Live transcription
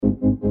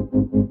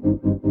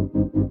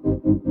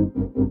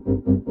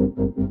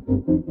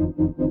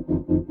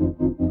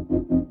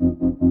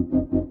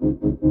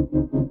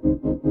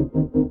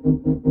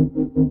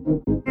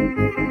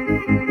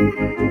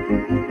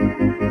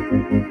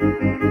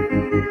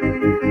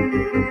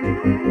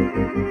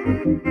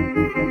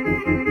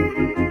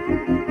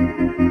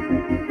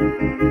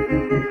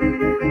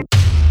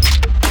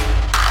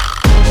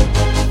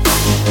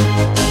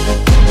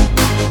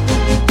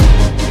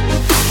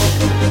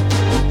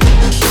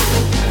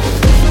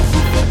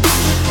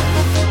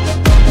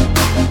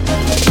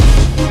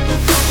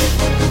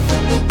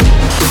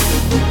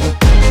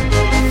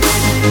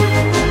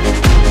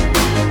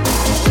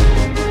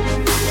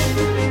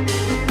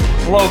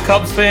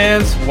Cubs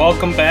fans?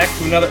 Welcome back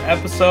to another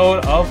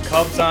episode of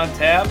Cubs on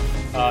Tap.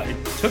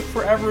 It took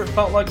forever, it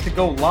felt like, to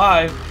go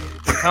live.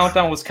 The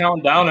countdown was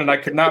counting down, and I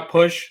could not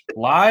push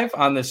live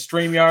on the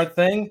StreamYard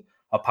thing.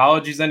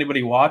 Apologies,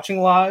 anybody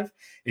watching live.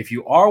 If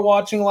you are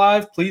watching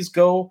live, please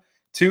go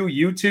to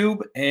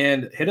YouTube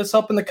and hit us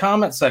up in the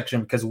comment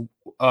section because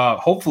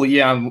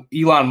hopefully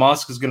Elon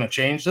Musk is going to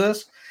change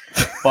this.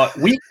 But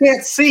we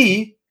can't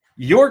see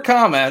your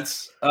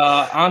comments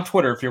on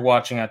Twitter if you're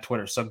watching on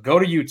Twitter. So go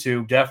to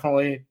YouTube,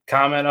 definitely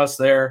comment us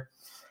there.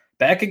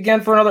 Back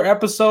again for another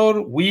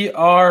episode.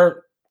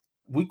 We're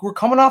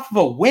coming off of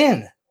a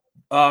win.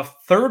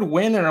 Third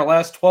win in our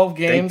last 12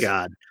 games.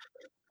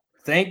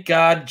 Thank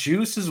God.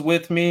 Juice is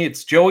with me.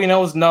 It's Joey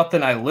knows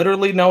nothing. I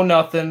literally know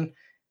nothing.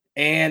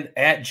 And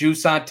at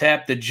Juice on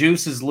Tap, the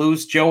juice is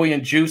loose. Joey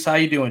and Juice, how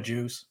you doing,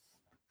 Juice?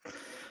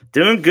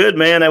 Doing good,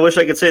 man. I wish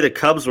I could say the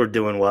Cubs were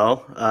doing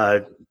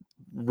well.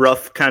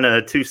 Rough kind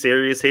of 2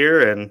 series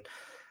here, and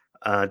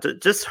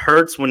just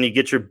hurts when you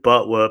get your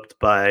butt whooped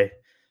by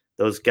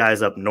those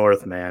guys up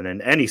north, man,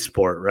 in any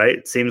sport, right?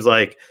 It seems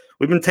like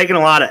we've been taking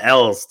a lot of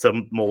L's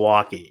to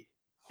Milwaukee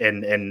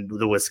and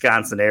the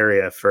Wisconsin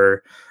area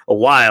for a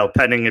while,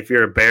 depending if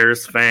you're a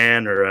Bears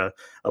fan or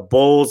a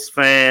Bulls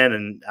fan,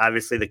 and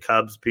obviously the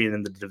Cubs being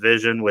in the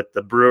division with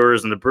the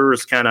Brewers, and the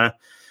Brewers kind of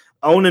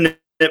owning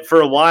it for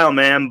a while,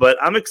 man. But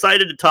I'm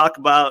excited to talk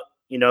about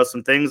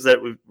some things that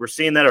we're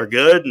seeing that are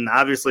good, and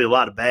obviously a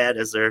lot of bad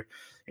as they're,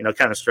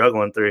 kind of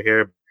struggling through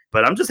here.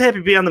 But I'm just happy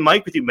to be on the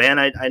mic with you, man.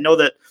 I know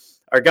that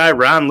our guy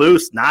Ron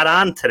Luce not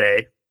on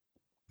today.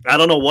 I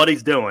don't know what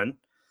he's doing.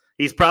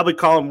 He's probably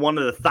calling one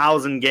of the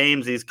 1,000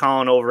 games he's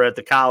calling over at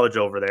the college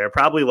over there.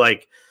 Probably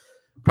like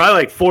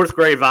 4th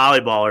grade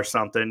volleyball or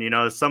something.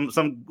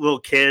 Some little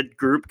kid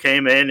group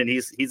came in and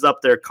he's up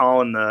there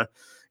calling the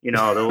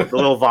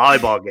little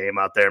volleyball game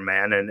out there,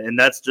 man. And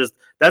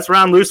that's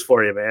Ron Luce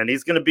for you, man.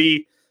 He's going to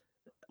be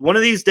one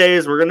of these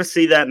days. We're going to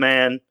see that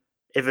man.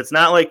 If it's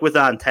not like with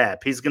On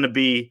Tap, he's going to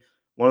be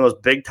one of those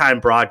big time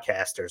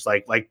broadcasters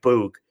like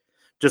Boog.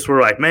 Just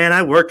we're like, man,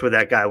 I worked with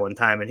that guy one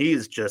time and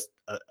he's just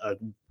a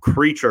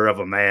creature of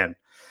a man.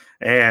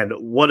 And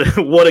what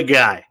a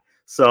guy.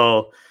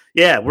 So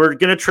yeah, we're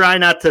going to try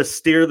not to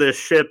steer this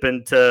ship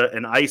into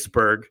an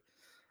iceberg.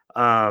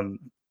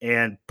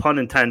 And pun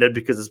intended,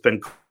 because it's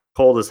been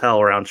cold as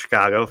hell around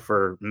Chicago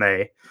for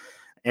May.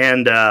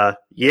 And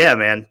yeah,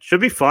 man,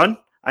 should be fun.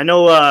 I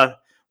know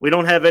we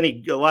don't have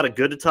a lot of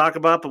good to talk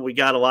about, but we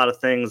got a lot of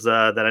things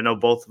that I know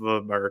both of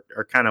them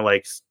are kind of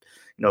like,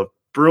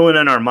 brewing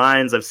in our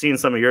minds. I've seen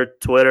some of your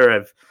Twitter.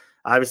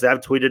 I've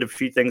tweeted a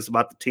few things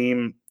about the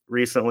team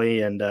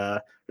recently, and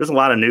there's a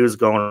lot of news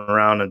going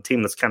around a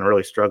team that's kind of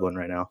really struggling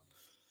right now.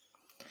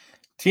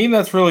 Team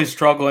that's really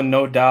struggling,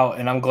 no doubt,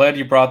 and I'm glad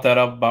you brought that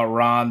up about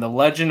Ron. The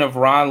legend of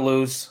Ron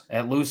Luce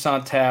at Luce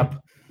on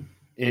Tap.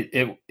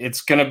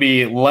 It's going to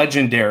be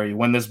legendary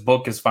when this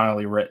book is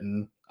finally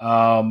written.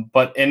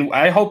 But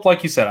I hope,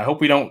 like you said, I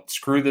hope we don't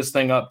screw this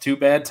thing up too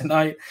bad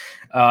tonight,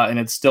 and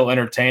it's still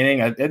entertaining.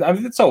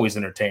 It's always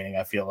entertaining,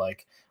 I feel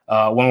like,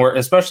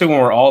 especially when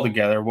we're all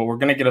together. But we're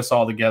going to get us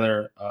all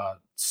together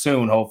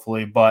soon,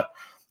 hopefully. But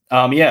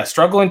yeah,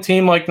 struggling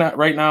team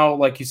right now,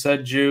 like you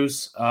said,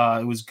 Juice.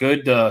 It was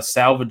good to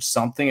salvage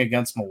something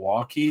against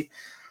Milwaukee.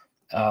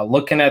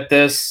 Looking at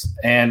this,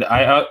 and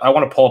I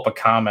want to pull up a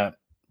comment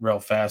real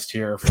fast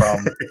here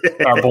from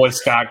our boy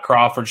Scott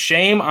Crawford.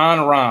 Shame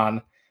on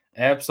Ron.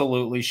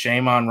 Absolutely,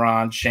 shame on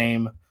Ron.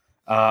 Shame.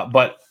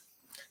 But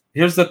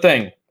here's the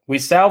thing. We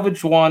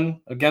salvaged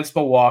one against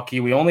Milwaukee.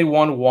 We only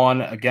won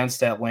one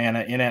against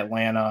Atlanta in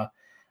Atlanta.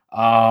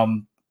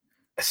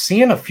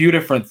 Seeing a few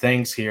different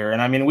things here. And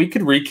I mean, we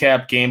could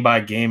recap game by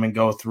game and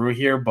go through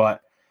here,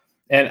 but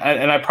and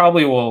I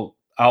probably will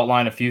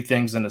outline a few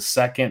things in a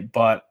second,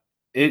 but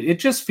it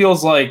just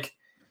feels like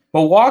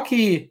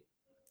Milwaukee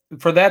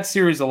for that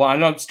series alone. I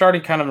know I'm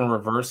starting kind of in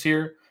reverse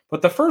here,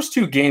 but the first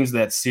 2 games of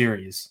that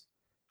series,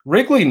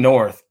 Wrigley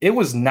North, it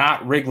was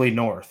not Wrigley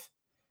North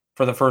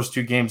for the first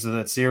 2 games of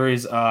that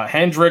series.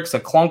 Hendricks, a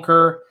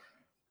clunker.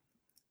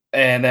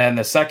 And then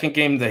the second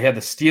game, they had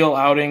the Steele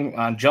outing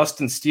on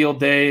Justin Steele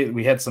Day.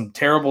 We had some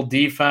terrible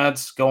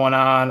defense going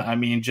on. I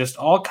mean, just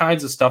all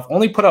kinds of stuff.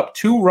 Only put up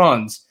 2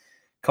 runs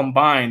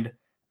combined.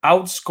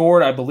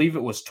 Outscored, I believe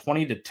it was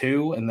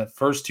 20-2 in the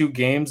first 2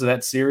 games of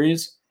that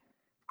series.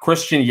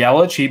 Christian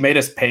Yelich, he made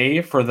us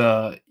pay for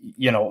the,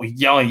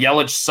 yelling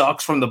Yelich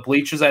sucks from the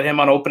bleachers at him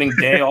on opening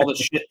day.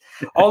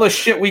 All the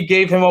shit we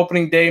gave him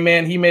opening day,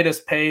 man. He made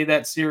us pay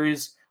that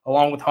series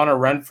along with Hunter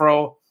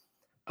Renfroe.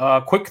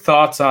 Quick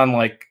thoughts on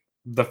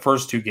the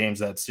first 2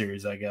 games of that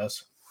series, I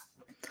guess.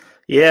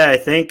 Yeah, I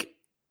think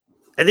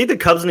the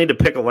Cubs need to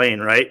pick a lane,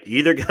 right? You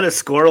either got to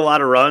score a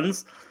lot of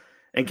runs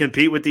and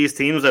compete with these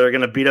teams that are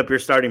going to beat up your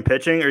starting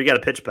pitching, or you got to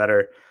pitch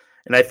better.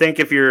 And I think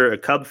if you're a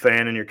Cub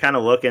fan and you're kind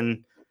of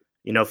looking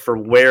for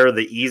where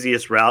the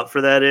easiest route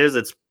for that is,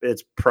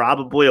 it's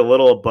probably a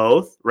little of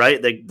both,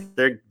 right?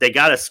 They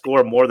got to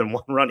score more than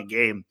 1 run a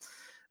game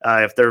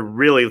if they're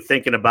really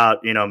thinking about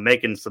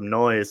making some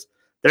noise.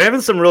 They're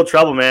having some real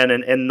trouble, man,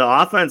 and the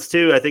offense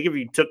too. I think if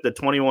you took the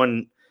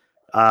 21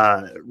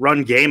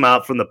 run game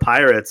out from the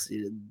Pirates,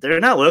 they're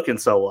not looking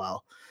so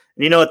well.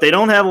 And you know what? They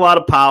don't have a lot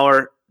of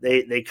power.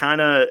 They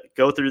kind of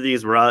go through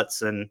these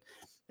ruts and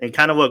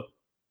kind of look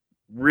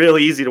real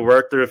easy to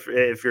work through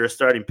if you're a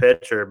starting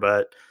pitcher.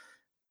 But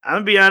I'm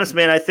going to be honest,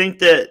 man, I think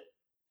that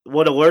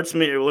what alerts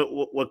me,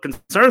 what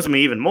concerns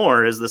me even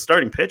more is the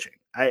starting pitching.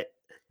 I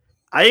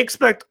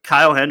expect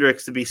Kyle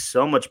Hendricks to be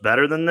so much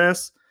better than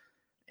this,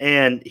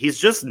 and he's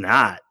just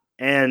not.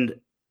 And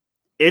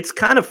it's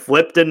kind of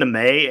flipped into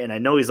May, and I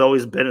know he's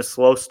always been a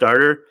slow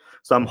starter,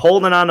 so I'm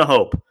holding on to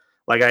hope.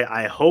 Like,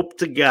 I hope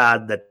to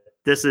God that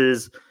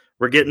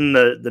we're getting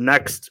the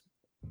next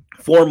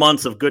 4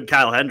 months of good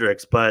Kyle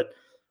Hendricks, but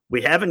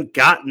we haven't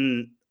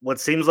gotten what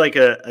seems like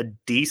a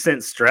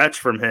decent stretch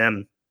from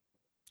him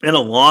in a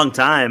long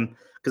time.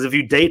 Because if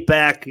you date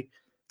back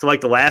to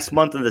like the last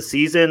month of the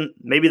season,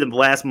 maybe the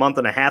last month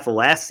and a half of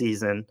last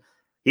season,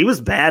 he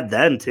was bad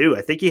then too.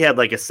 I think he had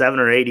like a 7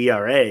 or 8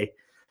 ERA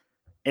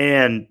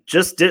and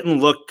just didn't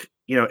look,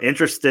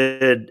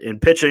 interested in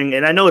pitching.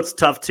 And I know it's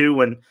tough too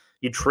when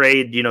you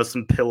trade,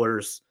 some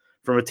pillars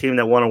from a team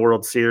that won a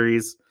World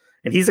Series.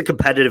 And he's a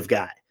competitive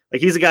guy.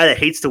 Like, he's a guy that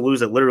hates to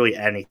lose at literally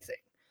anything.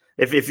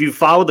 If you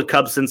followed the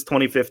Cubs since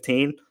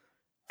 2015,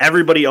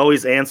 everybody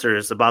always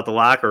answers about the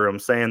locker room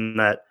saying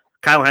that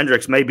Kyle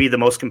Hendricks may be the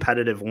most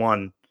competitive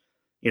one,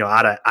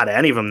 out of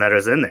any of them that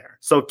is in there.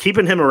 So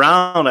keeping him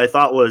around, I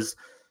thought was,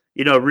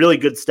 a really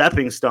good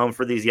stepping stone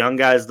for these young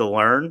guys to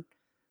learn.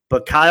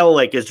 But Kyle,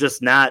 is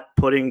just not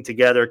putting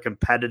together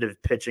competitive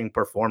pitching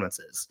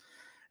performances.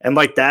 And,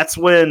 that's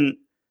when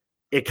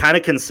it kind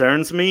of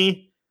concerns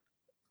me.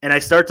 And I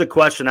start to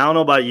question, I don't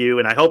know about you,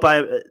 and I hope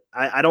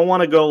I don't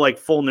want to go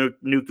full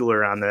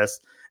nuclear on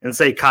this and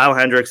say Kyle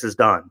Hendricks is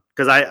done.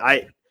 Because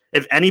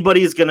if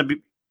anybody is going to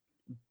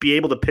be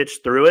able to pitch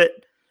through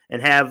it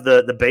and have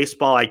the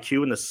baseball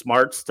IQ and the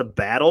smarts to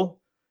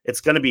battle,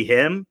 it's going to be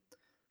him.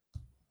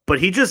 But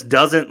he just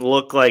doesn't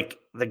look like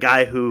the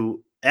guy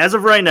who, as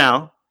of right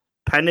now,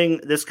 pending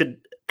this could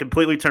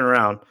completely turn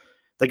around,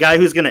 the guy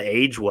who's going to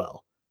age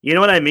well. You know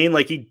what I mean?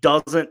 He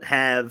doesn't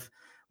have –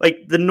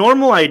 the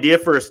normal idea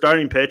for a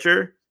starting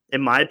pitcher,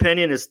 in my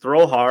opinion, is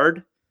throw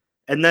hard.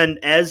 And then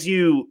as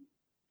you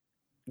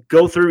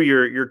go through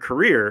your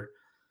career,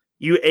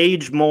 you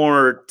age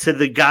more to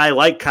the guy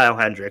like Kyle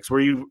Hendricks,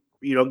 where you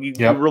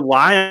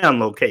rely on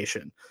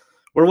location.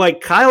 Where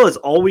Kyle is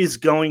always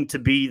going to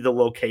be the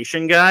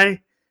location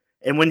guy.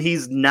 And when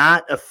he's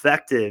not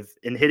effective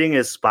in hitting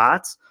his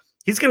spots,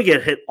 he's going to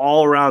get hit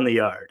all around the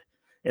yard.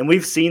 And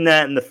we've seen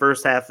that in the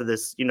first half of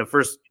this,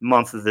 first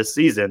month of this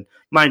season.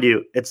 Mind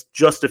you, it's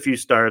just a few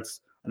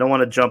starts. I don't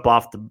want to jump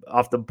off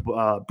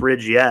the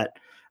bridge yet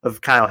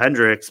of Kyle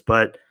Hendricks,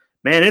 but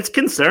man, it's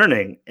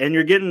concerning. And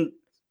you're getting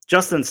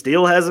Justin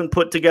Steele hasn't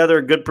put together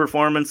a good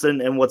performance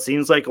in what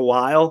seems like a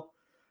while.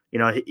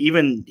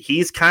 Even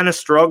he's kind of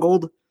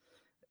struggled,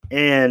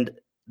 and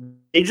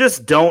they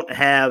just don't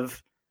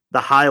have the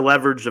high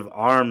leverage of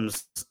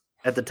arms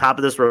at the top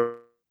of this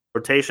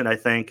rotation, I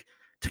think,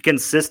 to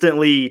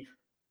consistently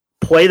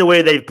play the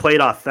way they've played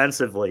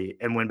offensively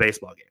and win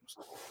baseball games.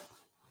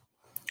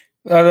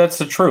 That's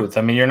the truth.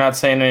 I mean, you're not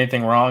saying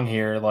anything wrong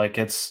here.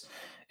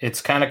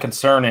 It's kind of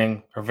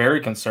concerning, or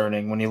very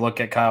concerning, when you look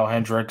at Kyle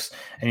Hendricks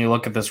and you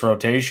look at this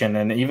rotation.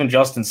 And even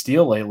Justin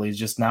Steele lately has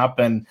just not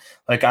been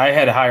I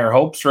had higher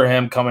hopes for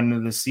him coming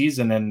into the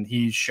season, and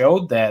he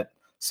showed that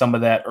some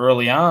of that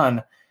early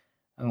on.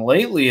 And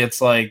lately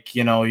it's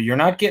you're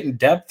not getting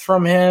depth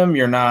from him.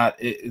 You're not,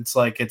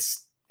 it's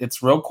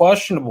real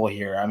questionable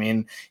here. I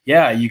mean,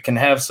 yeah, you can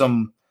have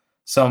some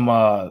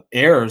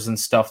errors and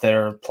stuff that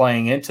are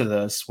playing into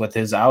this with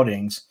his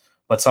outings,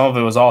 but some of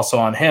it was also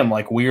on him,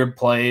 weird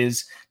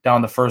plays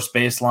down the first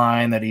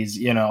baseline that he's,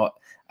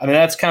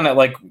 that's kind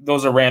of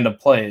those are random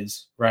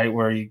plays, right?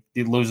 Where he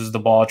loses the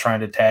ball trying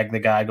to tag the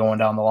guy going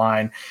down the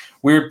line.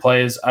 Weird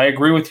plays. I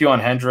agree with you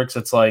on Hendricks.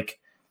 It's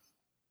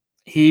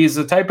he's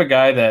the type of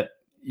guy that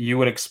you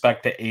would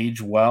expect to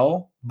age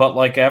well, but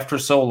after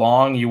so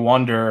long, you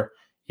wonder,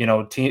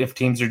 if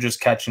teams are just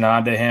catching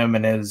on to him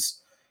and his,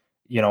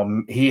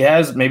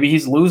 maybe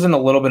he's losing a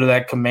little bit of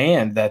that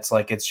command. That's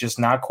it's just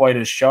not quite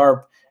as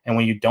sharp. And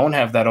when you don't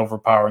have that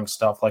overpowering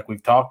stuff, like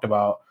we've talked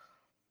about,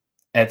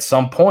 at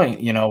some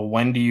point,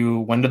 when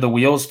do the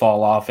wheels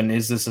fall off? And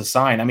is this a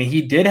sign? I mean,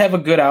 he did have a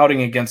good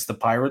outing against the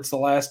Pirates the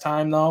last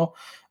time though.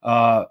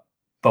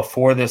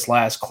 Before this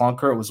last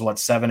clunker, it was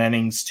 7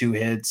 innings, 2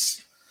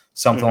 hits,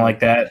 something like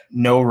that.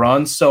 No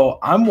runs. So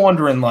I'm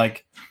wondering,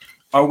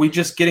 are we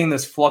just getting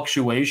this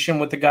fluctuation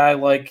with a guy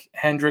like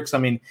Hendricks? I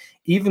mean,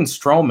 even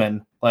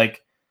Stroman,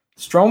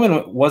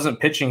 Stroman wasn't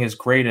pitching his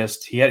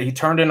greatest. He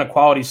turned in a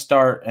quality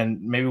start,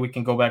 and maybe we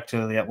can go back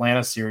to the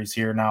Atlanta series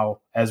here now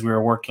as we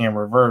were working in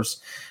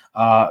reverse.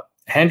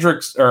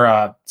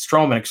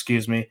 Stroman,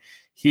 excuse me,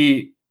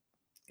 he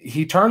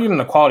turned in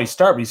a quality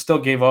start, but he still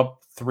gave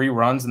up 3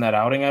 runs in that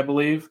outing, I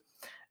believe.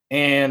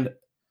 And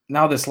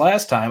now this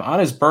last time, on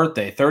his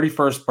birthday,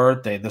 31st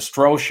birthday, the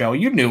Stro show,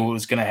 you knew it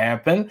was going to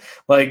happen.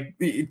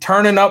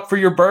 Turning up for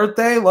your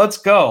birthday, let's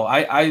go.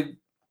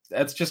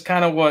 that's just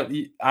kind of what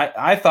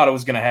I thought it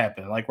was going to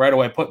happen. Like right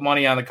away, put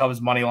money on the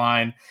Cubs money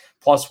line,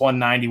 plus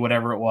 190,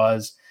 whatever it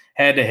was.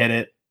 Had to hit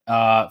it.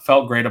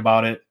 Felt great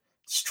about it.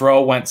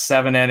 Stroh went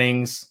 7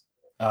 innings,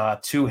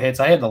 2 hits.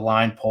 I had the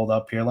line pulled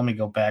up here. Let me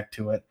go back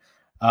to it.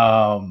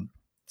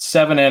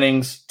 7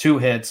 innings, 2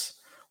 hits,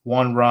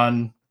 1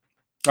 run.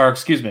 Or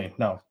excuse me,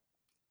 no.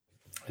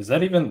 Is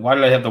that even? Why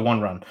did I have the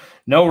 1 run?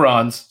 No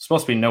runs.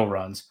 Supposed to be no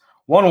runs.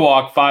 1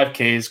 walk, 5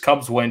 Ks.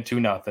 Cubs win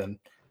 2-0.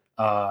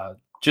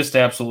 Just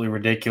absolutely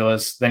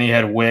ridiculous. Then you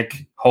had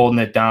Wick holding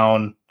it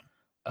down.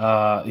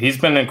 He's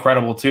been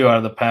incredible too out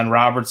of the pen.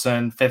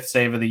 Robertson, 5th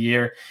save of the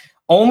year.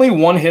 Only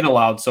 1 hit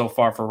allowed so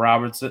far for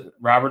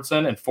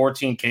Robertson and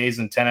 14 Ks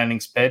and 10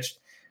 innings pitched.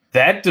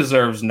 That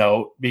deserves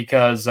note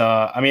because,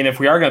 if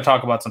we are going to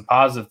talk about some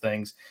positive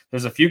things,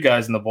 there's a few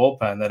guys in the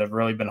bullpen that have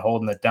really been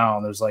holding it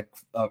down. There's like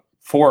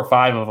 4 or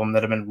 5 of them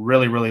that have been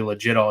really, really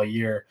legit all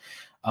year.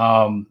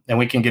 And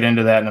we can get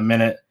into that in a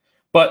minute.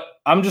 But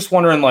I'm just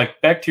wondering,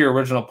 like, back to your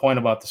original point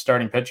about the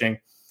starting pitching,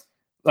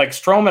 like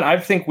Stroman, I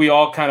think we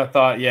all kind of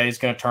thought, yeah, he's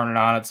going to turn it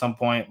on at some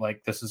point.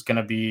 Like this is going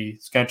to be,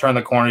 he's going to turn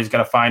the corner. He's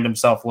going to find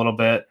himself a little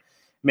bit.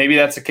 Maybe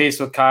that's the case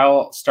with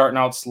Kyle starting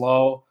out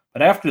slow.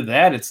 But after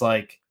that, it's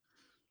like,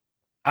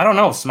 I don't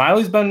know.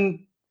 Smiley's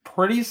been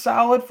pretty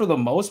solid for the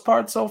most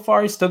part so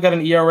far. He's still got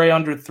an ERA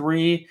under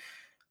 3.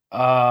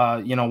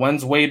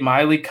 When's Wade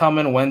Miley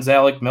coming? When's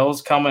Alec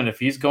Mills coming? If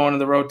he's going to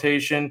the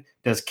rotation,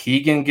 does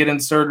Keegan get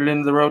inserted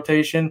into the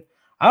rotation?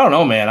 I don't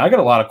know, man. I got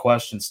a lot of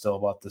questions still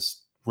about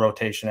this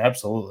rotation.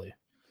 Absolutely.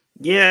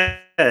 Yeah,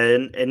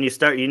 and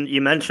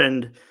you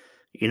mentioned,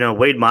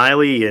 Wade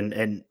Miley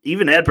and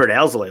even Edward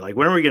Alzolay. Like,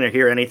 when are we going to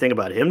hear anything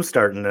about him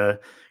starting to,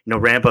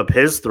 ramp up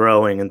his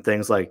throwing and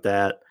things like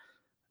that?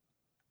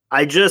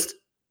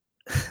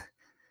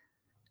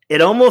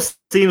 It almost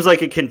seems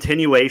like a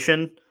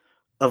continuation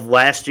of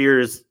last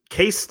year's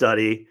case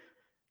study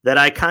that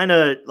I kind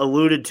of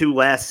alluded to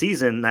last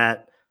season,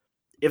 that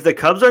if the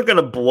Cubs aren't going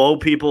to blow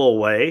people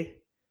away,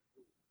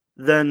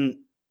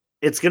 then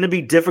it's going to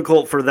be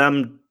difficult for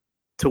them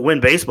to win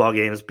baseball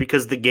games,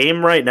 because the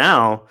game right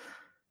now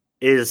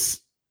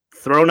is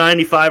throw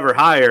 95 or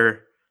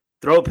higher,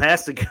 throw it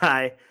past a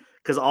guy,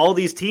 because all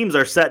these teams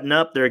are setting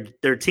up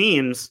their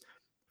teams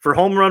for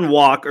home run,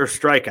 walk, or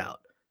strikeout.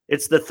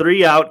 It's the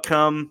 3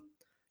 outcome,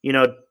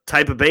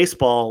 type of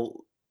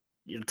baseball,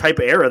 type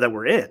of era that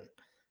we're in.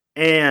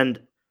 And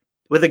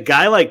with a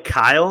guy like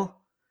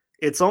Kyle,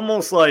 it's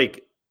almost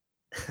like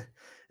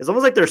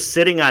they're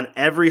sitting on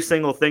every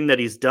single thing that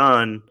he's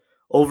done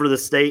over the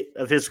state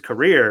of his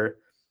career.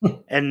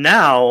 And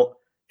now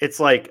it's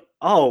like,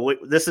 oh,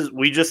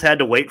 we just had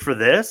to wait for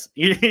this.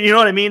 You know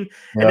what I mean?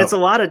 Yep. And it's a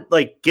lot of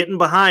like getting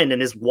behind,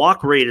 and his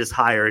walk rate is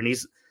higher, and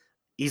he's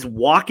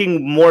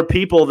walking more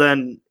people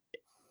than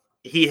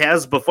he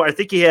has before. I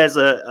think he has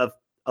a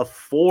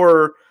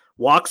 4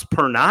 walks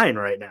per 9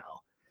 right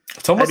now.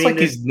 It's almost like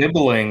he's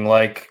nibbling,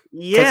 like,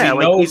 yeah, he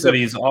knows that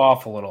he's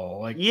off a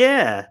little. Like,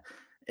 yeah.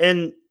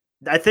 And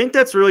I think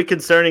that's really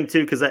concerning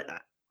too, because I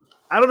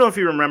don't know if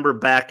you remember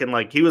back in,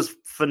 like, he was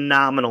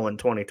phenomenal in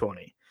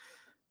 2020.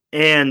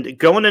 And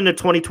going into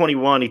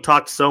 2021, he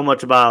talked so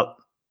much about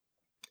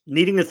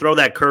needing to throw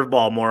that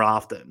curveball more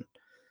often.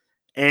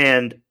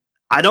 And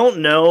I don't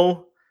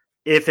know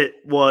if it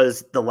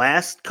was the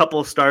last couple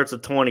of starts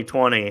of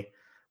 2020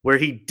 where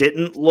he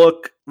didn't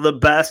look the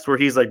best, where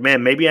he's like,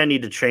 man, maybe I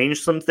need to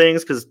change some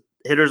things because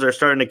hitters are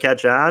starting to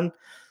catch on.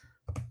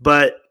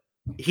 But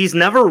he's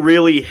never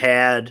really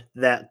had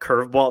that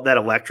curveball, that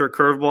electric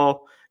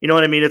curveball. You know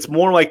what I mean? It's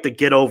more like the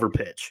get over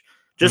pitch,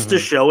 just to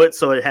show it,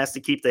 so it has to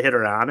keep the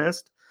hitter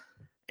honest.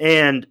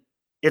 And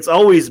it's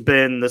always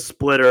been the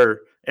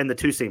splitter and the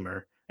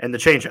 2-seamer and the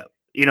changeup.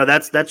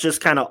 That's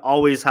just kind of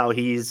always how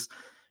he's,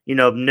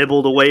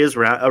 nibbled away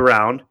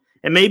around.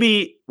 And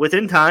maybe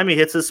within time he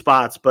hits his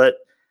spots, but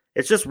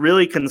it's just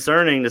really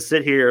concerning to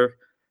sit here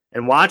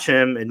and watch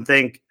him and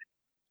think,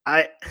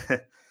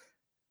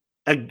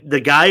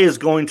 the guy is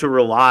going to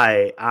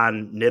rely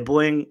on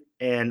nibbling.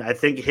 And I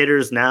think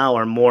hitters now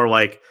are more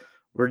like,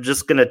 we're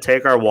just going to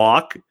take our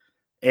walk.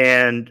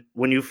 And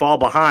when you fall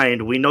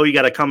behind, we know you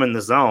got to come in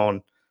the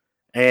zone.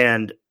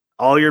 And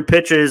all your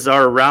pitches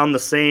are around the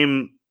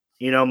same,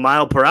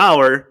 mile per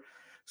hour.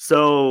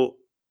 So,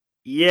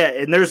 yeah,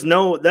 and that's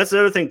the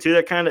other thing too,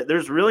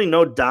 there's really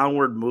no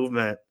downward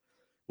movement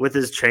with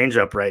his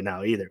changeup right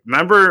now either.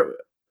 Remember,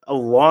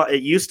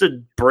 it used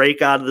to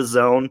break out of the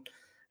zone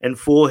and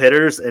fool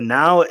hitters, and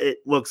now it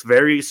looks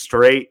very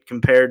straight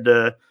compared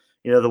to,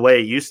 the way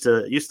it used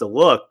to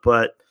look.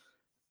 But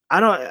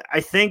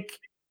I think,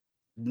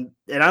 and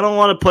I don't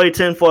want to play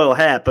tinfoil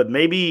hat, but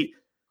maybe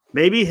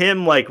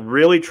him like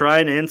really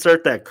trying to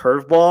insert that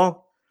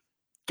curveball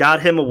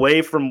got him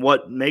away from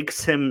what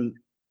makes him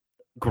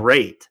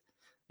great.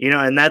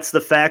 And that's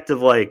the fact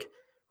of like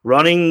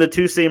running the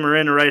 2-seamer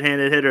into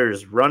right-handed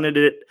hitters, running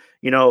it,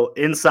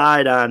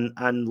 inside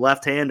on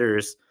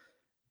left-handers.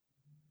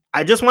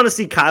 I just want to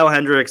see Kyle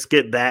Hendricks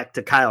get back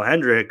to Kyle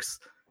Hendricks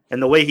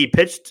and the way he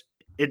pitched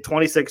in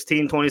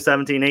 2016,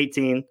 2017,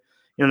 18,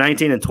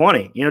 19 and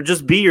 20.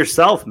 Just be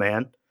yourself,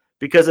 man.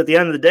 because at the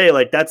end of the day,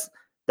 like that's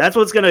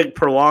what's going to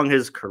prolong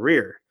his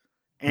career.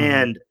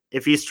 And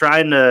if he's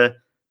trying to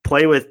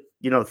play with,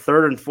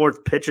 third and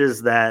fourth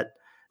pitches that,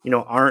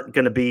 aren't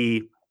going to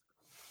be,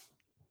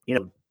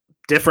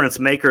 difference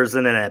makers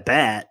in an at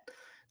bat,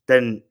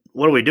 then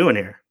what are we doing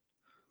here?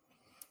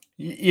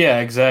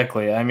 Yeah,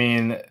 exactly. I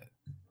mean,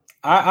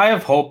 I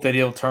have hope that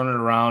he'll turn it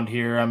around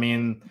here. I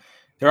mean,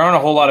 there aren't a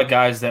whole lot of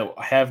guys that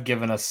have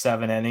given us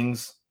 7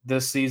 innings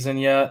this season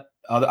yet,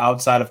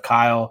 outside of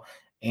Kyle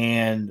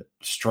and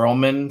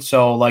Stroman.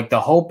 So, like,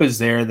 the hope is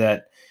there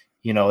that,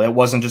 it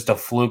wasn't just a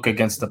fluke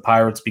against the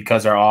Pirates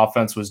because our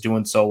offense was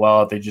doing so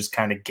well. They just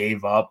kind of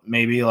gave up,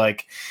 maybe,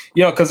 like,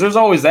 because there's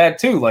always that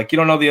too. Like, you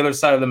don't know the other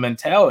side of the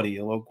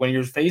mentality. Look, when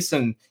you're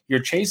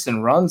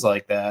chasing runs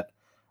like that.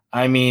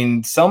 I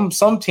mean, some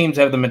teams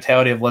have the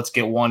mentality of let's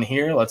get one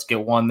here, let's get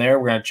one there,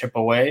 we're going to chip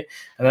away.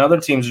 And then other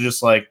teams are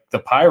just like the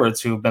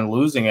Pirates who've been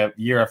losing it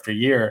year after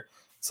year.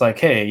 It's like,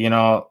 hey,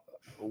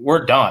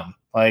 we're done.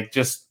 Like,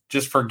 just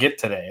forget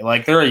today.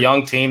 Like, they're a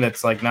young team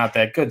that's like not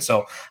that good.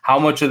 So how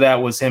much of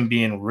that was him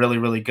being really,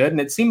 really good? And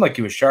it seemed like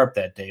he was sharp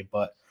that day,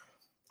 but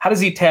how does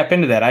he tap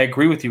into that? I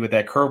agree with you with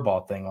that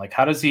curveball thing. Like,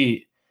 how does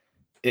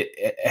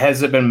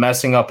has it been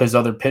messing up his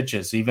other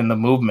pitches, even the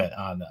movement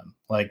on them,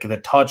 like the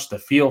touch, the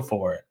feel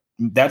for it?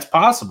 That's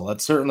possible.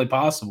 That's certainly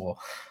possible.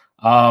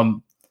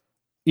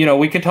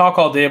 We could talk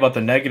all day about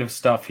the negative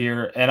stuff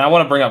here, and I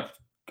want to bring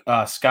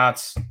up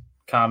Scott's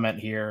comment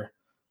here.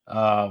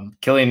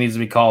 Killian needs to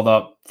be called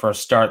up for a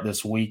start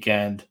this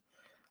weekend.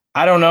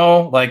 I don't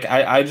know. Like,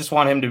 I just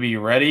want him to be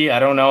ready. I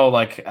don't know.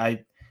 Like,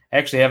 I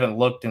actually haven't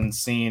looked and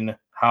seen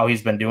how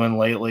he's been doing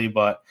lately,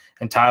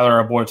 and Tyler,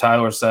 our boy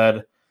Tyler,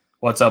 said,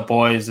 "What's up,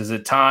 boys? Is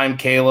it time,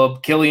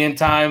 Caleb? Killian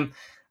time?"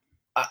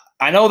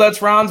 I know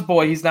that's Ron's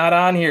boy. He's not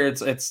on here.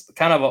 It's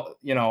kind of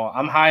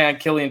I'm high on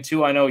Killian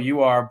too. I know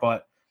you are,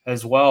 but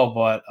as well.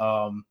 But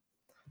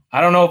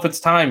I don't know if it's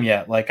time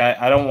yet. Like,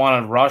 I don't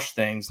want to rush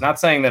things. Not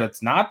saying that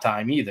it's not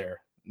time either.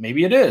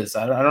 Maybe it is.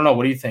 I don't know.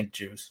 What do you think,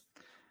 Juice?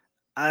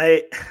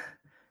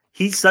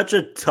 He's such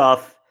a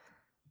tough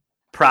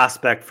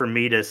prospect for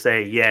me to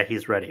say, yeah,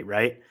 he's ready,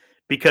 right?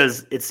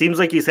 Because it seems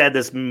like he's had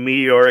this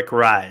meteoric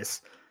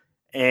rise,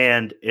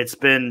 and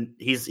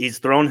he's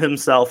thrown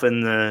himself in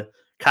the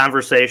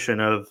conversation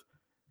of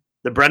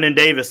the Brendan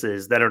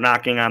Davises that are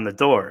knocking on the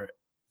door.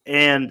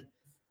 And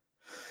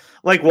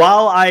like,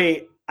 while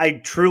I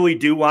truly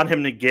do want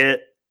him to get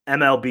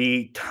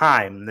MLB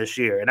time this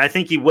year, and I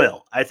think he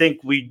will. I think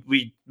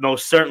we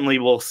most certainly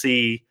will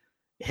see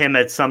him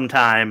at some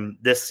time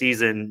this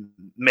season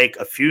make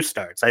a few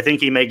starts. I think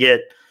he may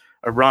get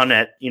a run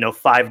at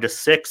 5 to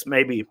 6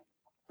 maybe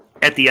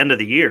at the end of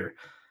the year.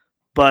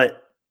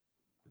 But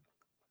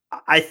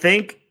I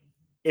think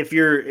if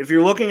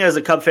you're looking as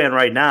a Cub fan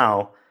right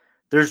now,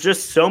 there's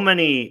just so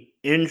many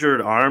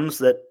injured arms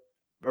that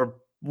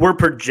were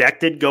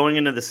projected going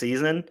into the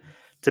season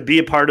to be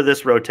a part of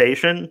this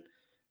rotation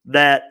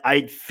that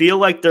I feel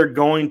like they're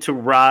going to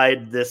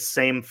ride this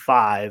same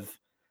 5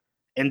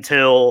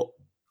 until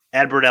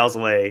Adbert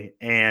Alzolay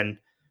and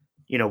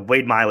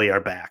Wade Miley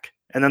are back.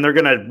 And then they're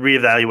going to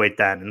reevaluate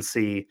that and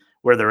see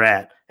where they're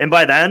at. And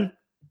by then,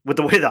 with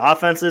the way the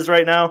offense is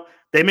right now,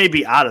 they may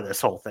be out of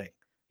this whole thing.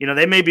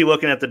 They may be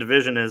looking at the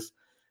division as,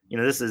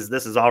 this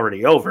is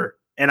already over.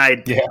 And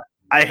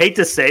I hate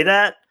to say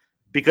that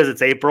because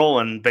it's April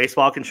and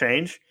baseball can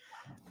change.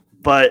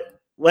 But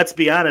let's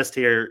be honest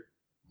here.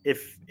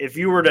 If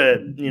you were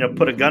to,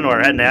 put a gun to our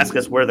head and ask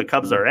us where the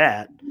Cubs are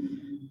at,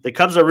 the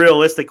Cubs are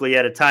realistically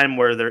at a time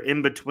where they're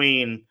in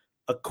between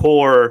a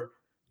core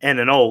and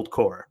an old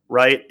core,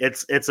 right?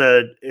 It's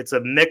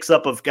a mix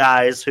up of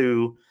guys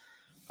who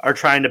are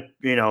trying to,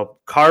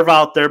 carve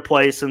out their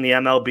place in the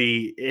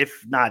MLB,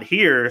 if not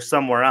here,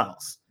 somewhere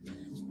else.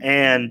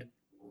 And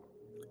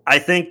I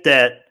think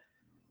that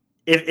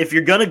if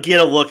you're going to get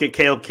a look at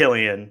Caleb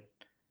Killian,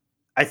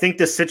 I think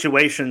the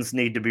situations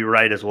need to be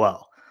right as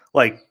well.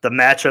 Like, the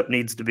matchup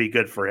needs to be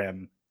good for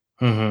him.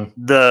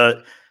 Mm-hmm.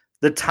 The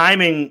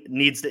timing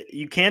needs to –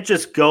 you can't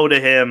just go to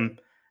him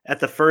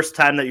at the first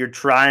time that you're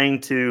trying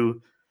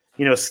to,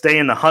 stay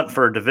in the hunt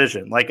for a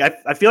division. Like,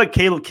 I feel like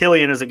Caleb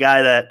Killian is a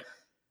guy that –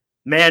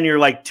 man, you're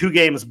like 2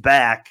 games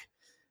back,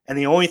 and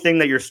the only thing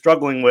that you're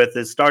struggling with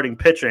is starting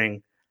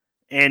pitching,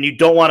 and you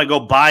don't want to go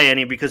buy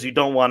any because you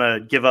don't want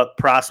to give up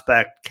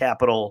prospect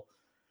capital.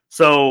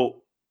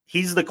 So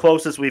he's the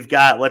closest we've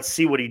got. Let's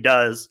see what he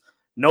does.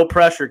 No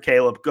pressure,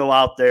 Caleb. Go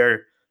out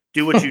there,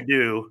 do what you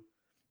do,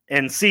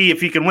 and see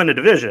if you can win a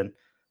division.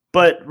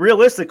 But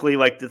realistically,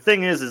 like, the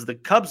thing is the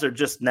Cubs are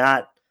just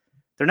not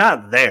 – they're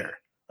not there.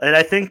 And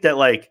I think that,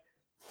 like,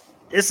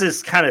 this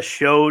is kind of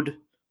showed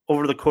 –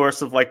 over the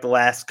course of like the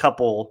last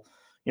couple,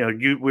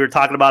 we were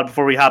talking about it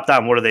before we hopped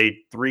on. What are they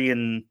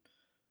 3-3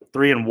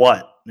 and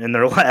what in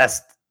their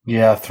last?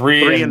 Yeah,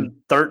 3 and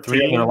 13.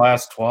 3 in their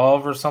last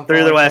 12 or something. 3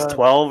 in their like last that.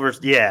 12 or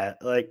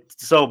like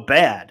so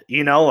bad.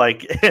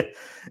 Like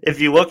if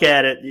you look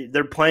at it,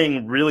 they're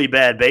playing really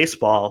bad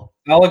baseball.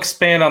 I'll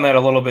expand on that a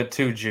little bit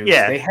too, Juice.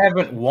 Yeah, they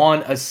haven't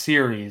won a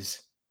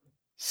series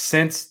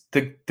since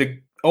the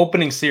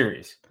opening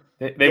series.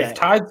 They've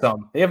tied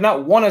some. They have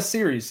not won a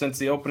series since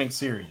the opening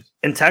series.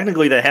 And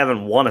technically, they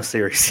haven't won a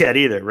series yet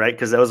either, right?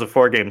 Because that was a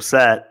 4-game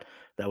set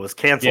that was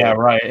canceled. Yeah,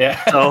 right.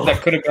 Yeah, so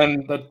that could have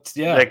been.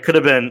 That could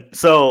have been.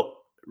 So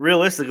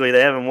realistically,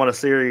 they haven't won a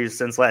series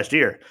since last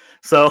year.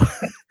 So,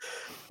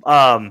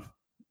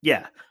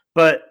 yeah.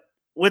 But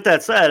with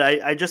that said,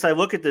 I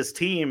look at this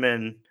team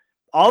and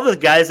all the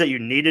guys that you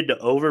needed to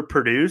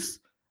overproduce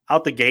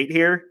out the gate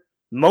here,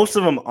 most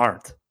of them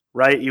aren't,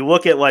 right? You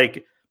look at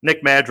like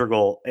Nick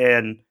Madrigal,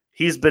 and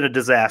he's been a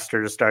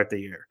disaster to start the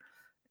year.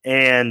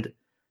 And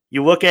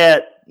you look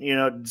at,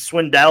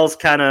 Swindell's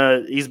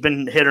he's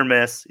been hit or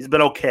miss. He's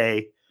been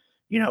okay,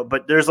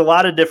 but there's a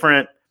lot of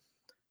different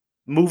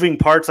moving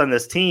parts on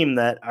this team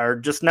that are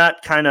just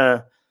not kind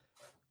of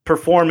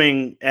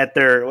performing at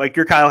their, like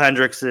your Kyle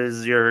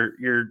Hendrickses, your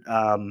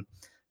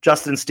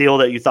Justin Steele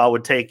that you thought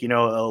would take,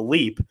 a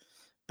leap.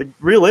 But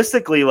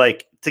realistically,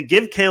 like to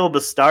give Caleb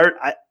a start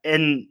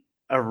in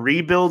a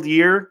rebuild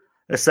year,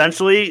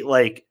 essentially,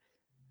 like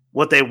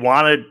what they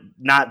wanted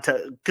not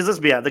to, because let's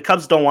be honest, the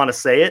Cubs don't want to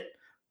say it,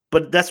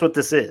 but that's what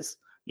this is.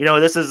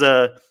 This is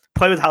a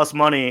play with house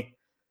money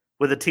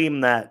with a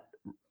team that,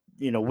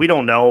 we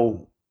don't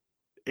know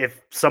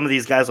if some of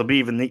these guys will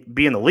be in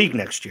the league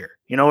next year,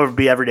 or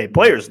be everyday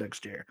players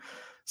next year.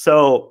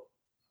 So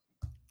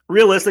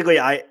realistically,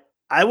 I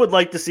would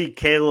like to see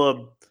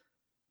Caleb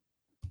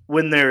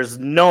when there's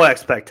no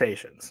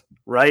expectations,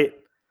 right?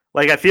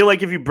 Like, I feel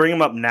like if you bring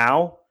him up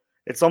now,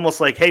 it's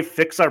almost like, hey,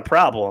 fix our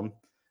problem,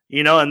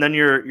 and then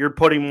you're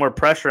putting more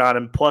pressure on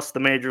him, plus the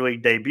major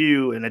league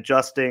debut and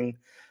adjusting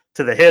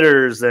to the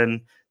hitters,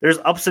 and there's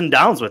ups and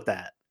downs with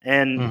that.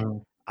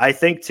 And I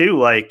think too,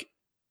 like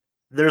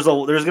there's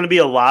going to be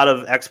a lot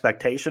of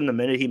expectation the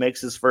minute he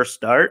makes his first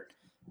start.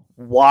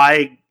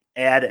 Why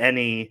add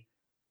any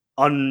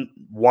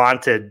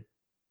unwanted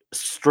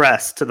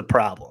stress to the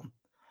problem?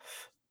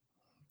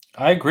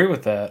 I agree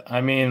with that.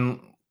 I mean,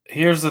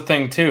 here's the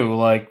thing too.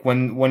 Like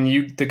when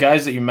the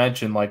guys that you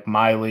mentioned, like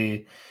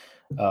Miley,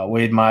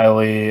 Wade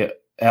Miley,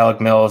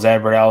 Alec Mills,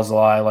 Adbert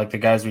Alzolay, like the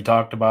guys we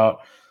talked about,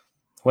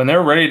 when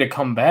they're ready to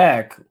come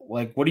back,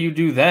 like what do you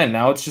do then?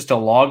 Now it's just a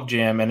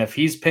logjam. And if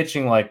he's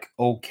pitching like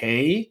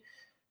okay,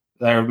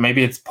 or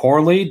maybe it's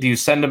poorly, do you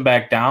send him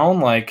back down?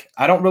 Like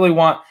I don't really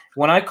want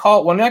when I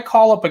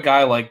call up a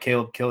guy like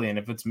Caleb Killian,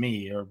 if it's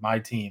me or my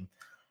team,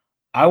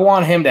 I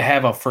want him to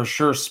have a for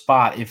sure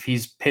spot if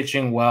he's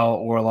pitching well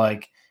or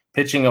like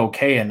pitching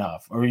okay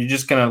enough. Or are you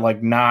just gonna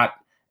like not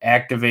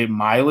activate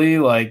Miley?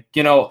 Like,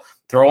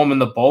 throw him in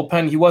the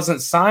bullpen. He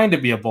wasn't signed to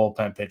be a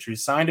bullpen pitcher.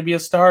 He's signed to be a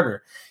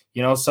starter.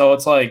 So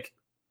it's like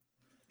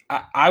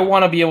I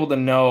want to be able to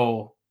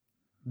know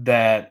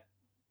that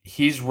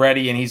he's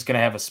ready and he's going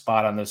to have a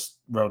spot on this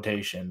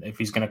rotation if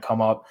he's going to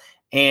come up.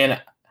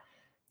 And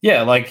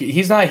yeah, like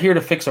he's not here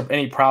to fix up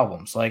any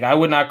problems. Like I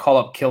would not call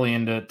up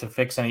Killian to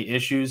fix any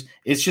issues.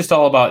 It's just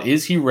all about,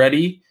 is he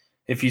ready?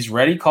 If he's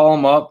ready, call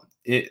him up.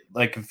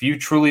 Like if you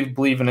truly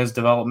believe in his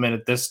development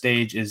at this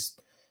stage,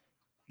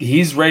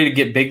 he's ready to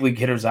get big league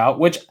hitters out,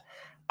 which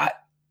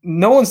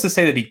no one's to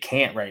say that he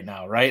can't right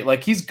now, right?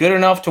 Like he's good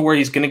enough to where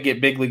he's going to get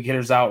big league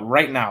hitters out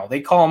right now.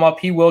 They call him up,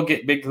 he will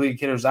get big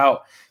league hitters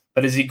out,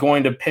 but is he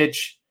going to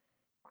pitch?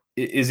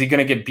 Is he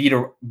going to get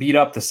beat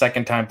up the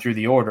second time through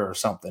the order or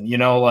something?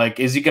 Like,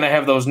 is he going to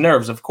have those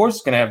nerves? Of course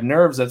he's going to have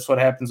nerves. That's what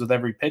happens with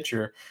every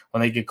pitcher when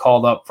they get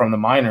called up from the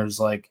minors.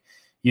 Like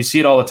you see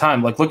it all the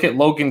time. Like look at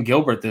Logan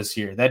Gilbert this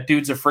year. That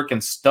dude's a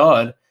freaking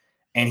stud,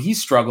 and he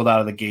struggled out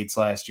of the gates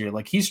last year.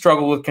 Like he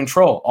struggled with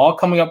control. All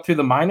coming up through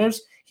the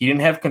minors, he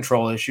didn't have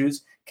control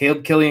issues.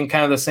 Caleb Killian,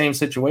 kind of the same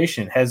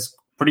situation, has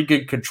pretty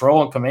good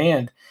control and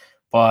command,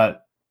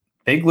 but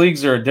big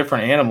leagues are a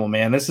different animal,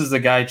 man. This is the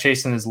guy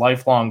chasing his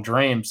lifelong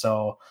dream.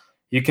 So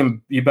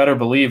you better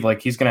believe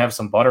like he's going to have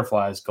some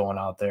butterflies going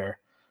out there.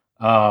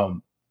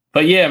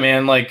 But yeah,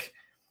 man, like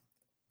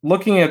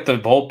looking at the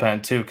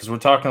bullpen too, because we're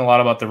talking a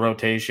lot about the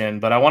rotation,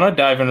 but I want to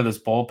dive into this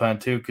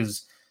bullpen too,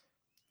 because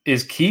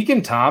is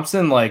Keegan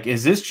Thompson, like,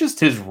 is this just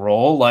his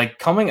role? Like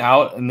coming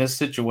out in this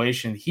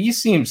situation, he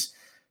seems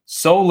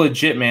so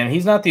legit, man.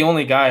 He's not the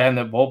only guy in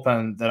the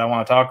bullpen that I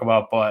want to talk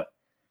about, but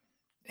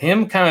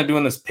him kind of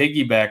doing this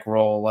piggyback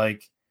role,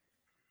 like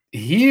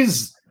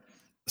he's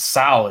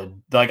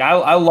solid. Like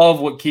I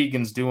love what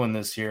Keegan's doing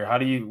this year. How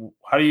do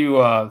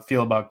you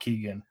feel about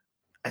Keegan?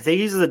 I think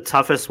he's the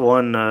toughest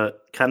one to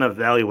kind of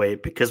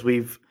evaluate because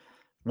we've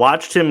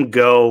watched him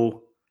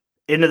go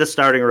into the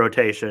starting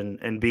rotation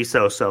and be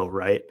so,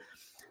 right?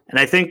 And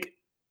I think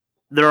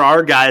there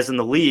are guys in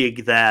the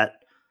league that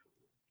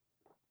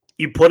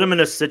you put him in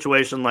a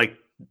situation like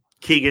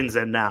Keegan's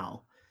in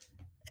now,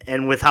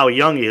 and with how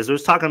young he is. I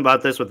was talking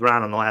about this with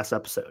Ron on the last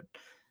episode.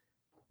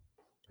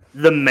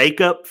 The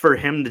makeup for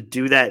him to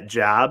do that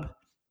job,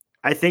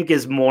 I think,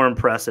 is more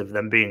impressive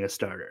than being a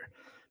starter.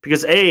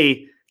 Because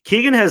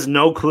Keegan has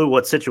no clue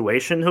what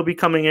situation he'll be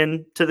coming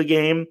into the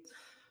game,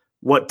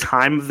 what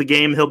time of the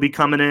game he'll be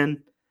coming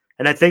in.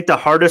 And I think the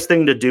hardest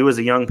thing to do as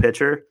a young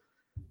pitcher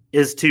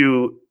is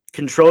to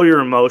control your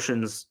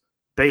emotions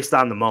based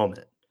on the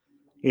moment.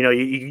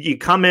 You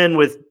come in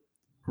with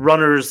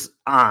runners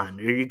on,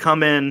 or you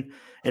come in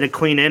a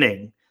clean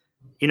inning,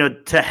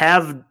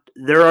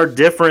 there's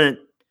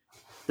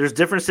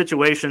different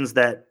situations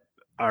that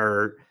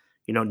are,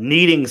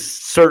 needing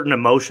certain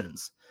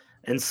emotions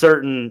and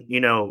certain,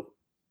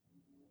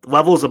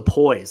 levels of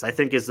poise, I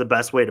think is the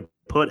best way to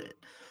put it.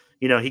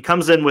 He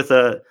comes in with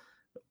an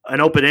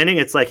open inning.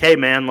 It's like, hey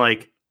man,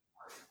 like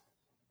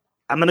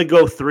I'm going to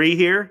go 3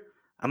 here.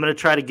 I'm going to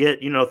try to get,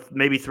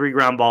 maybe 3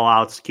 ground ball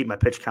outs to keep my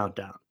pitch count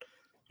down,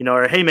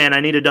 or, hey man,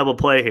 I need a double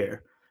play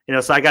here,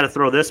 so I got to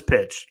throw this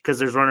pitch because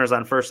there's runners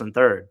on first and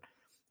third.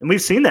 And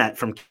we've seen that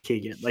from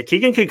Keegan. Like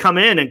Keegan could come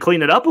in and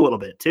clean it up a little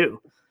bit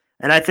too.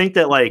 And I think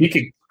that like he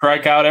could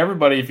strike out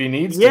everybody if he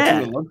needs to. Too.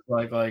 It looks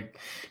like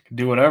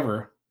do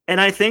whatever. And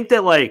I think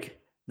that like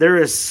there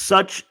is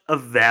such a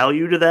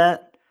value to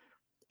that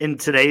in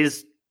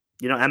today's,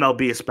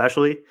 MLB,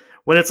 especially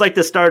when it's like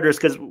the starters,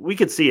 because we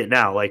could see it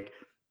now. Like,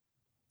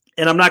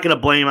 and I'm not going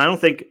to blame. I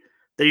don't think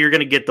that you're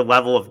going to get the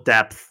level of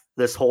depth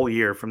this whole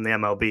year from the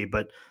MLB,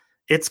 but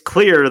it's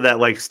clear that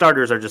like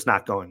starters are just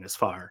not going as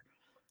far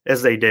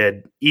as they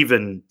did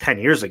even 10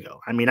 years ago.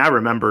 I mean, I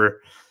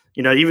remember,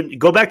 even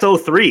go back to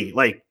 03,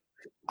 like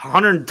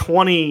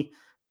 120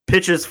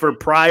 pitches for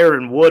Pryor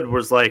and Wood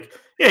was like,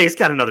 yeah, he's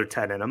got another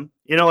 10 in him.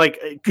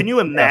 Like, can you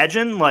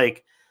imagine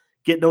like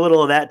getting a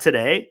little of that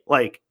today?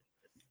 Like,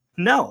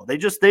 no, they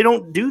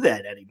don't do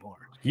that anymore.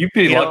 You'd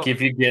be lucky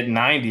if you get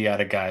 90 out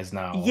of guys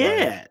now.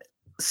 Yeah. Like,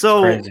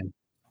 so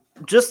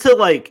just to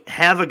like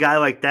have a guy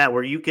like that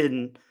where you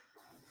can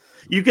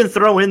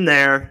throw in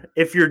there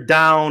if you're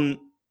down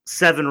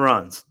 7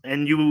 runs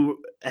and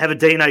you have a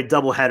day-night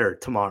doubleheader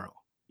tomorrow,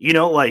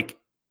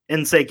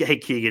 and say, hey,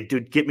 Keegan,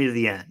 dude, get me to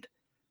the end.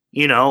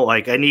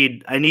 Like I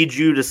need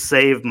you to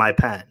save my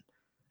pen.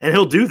 And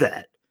he'll do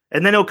that.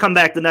 And then he'll come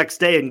back the next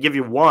day and give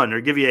you 1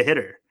 or give you a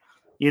hitter.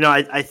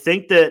 I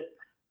think that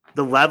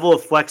the level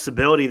of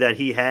flexibility that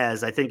he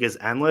has, I think is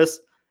endless.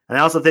 And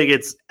I also think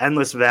it's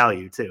endless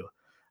value too.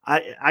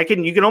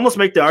 You can almost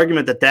make the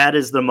argument that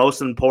is the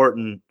most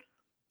important,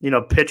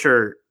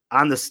 pitcher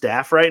on the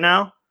staff right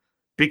now,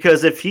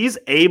 because if he's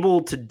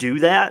able to do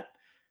that,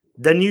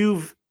 then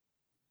you've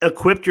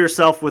equipped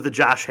yourself with a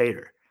Josh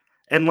Hader.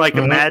 And like,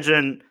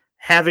 imagine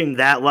having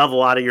that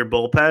level out of your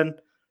bullpen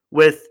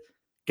with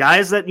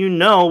guys that,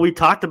 we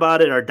talked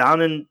about it, are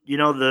down in,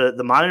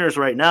 the minors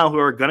right now who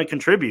are going to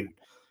contribute.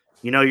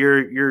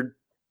 Your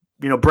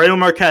Braylon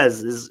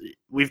Marquez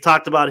we've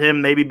talked about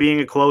him maybe being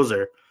a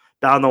closer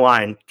down the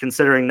line,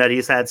 considering that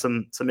he's had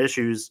some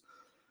issues,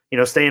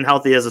 staying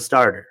healthy as a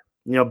starter.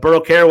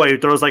 Burrow Caraway, who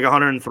throws like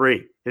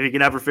 103, if he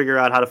can ever figure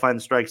out how to find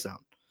the strike zone.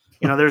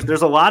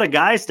 There's a lot of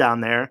guys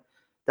down there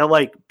that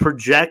like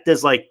project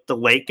as like the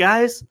late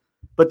guys,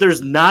 but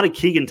there's not a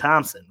Keegan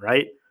Thompson,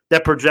 right,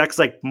 that projects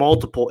like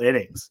multiple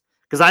innings.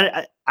 Because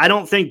I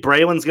don't think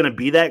Braylon's going to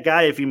be that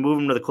guy if you move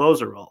him to the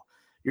closer role.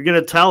 You're going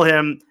to tell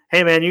him,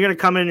 hey, man, you're going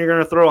to come in, you're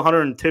going to throw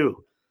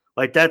 102.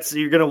 Like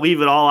you're going to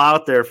leave it all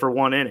out there for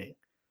 1 inning.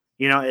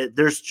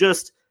 There's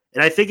just –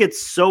 and I think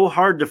it's so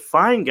hard to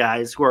find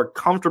guys who are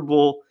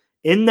comfortable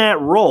in that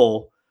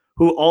role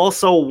who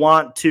also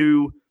want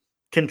to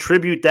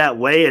contribute that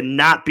way and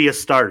not be a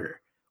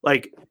starter.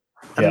 Like,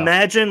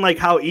 imagine like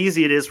how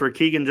easy it is for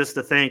Keegan just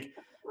to think,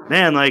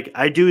 man, like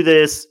I do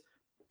this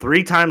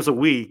 3 times a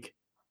week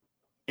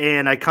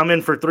and I come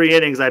in for 3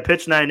 innings. I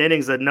pitch 9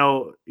 innings at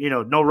no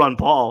run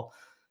ball.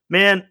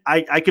 Man,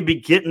 I could be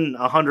getting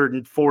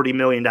 $140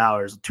 million,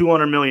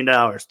 $200 million,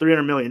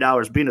 $300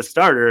 million being a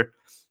starter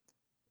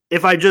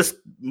if I just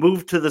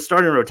move to the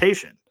starting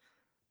rotation.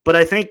 But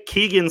I think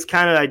Keegan's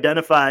kind of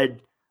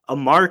identified a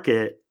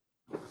market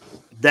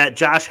that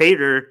Josh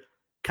Hader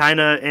kind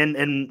of and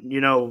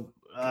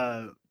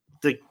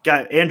the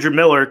guy Andrew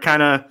Miller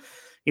kind of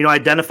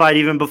identified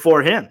even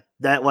before him,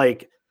 that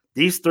like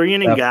these 3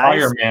 inning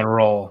guys, fireman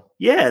role.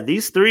 Yeah,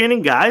 these 3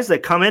 inning guys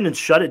that come in and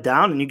shut it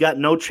down, and you got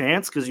no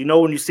chance because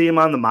when you see him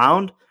on the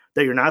mound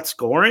that you're not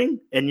scoring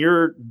and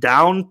you're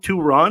down 2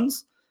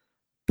 runs,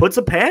 puts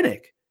a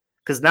panic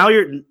because now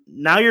you're in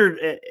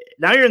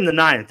the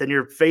 9th and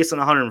you're facing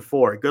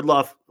 104. Good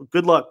luck,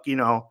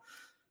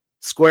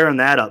 squaring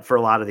that up for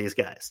a lot of these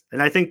guys.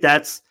 And I think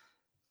that's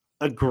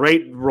a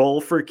great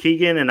role for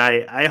Keegan, and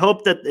I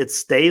hope that it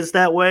stays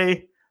that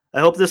way. I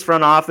hope this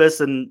front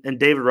office and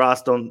David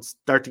Ross don't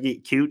start to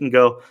get cute and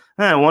go,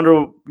 I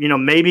wonder,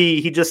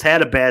 maybe he just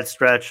had a bad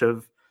stretch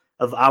of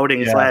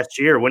outings last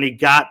year when he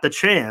got the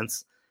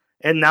chance,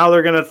 and now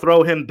they're going to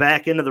throw him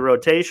back into the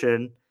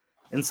rotation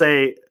and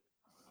say,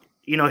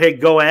 hey,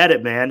 go at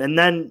it, man. And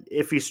then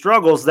if he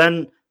struggles,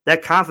 then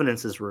that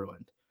confidence is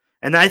ruined.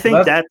 And I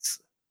think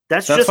that's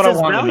just as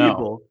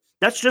valuable.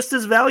 That's just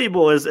as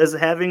valuable as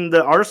having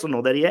the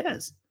arsenal that he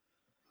has.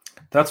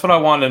 That's what I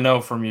wanted to know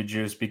from you,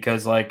 Juice,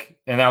 because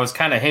and I was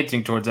kind of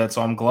hinting towards that.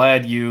 So I'm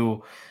glad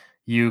you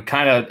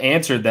kind of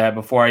answered that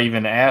before I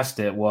even asked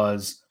it.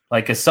 Was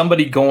like, is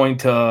somebody going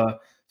to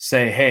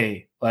say,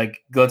 hey,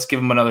 like, let's give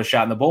him another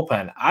shot in the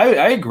bullpen?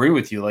 I agree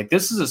with you. Like,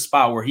 this is a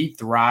spot where he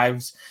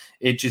thrives.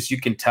 It just, you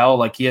can tell,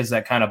 like, he has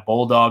that kind of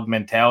bulldog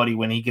mentality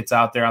when he gets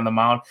out there on the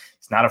mound.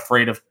 He's not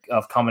afraid of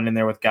coming in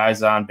there with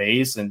guys on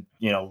base and,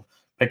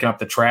 picking up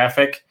the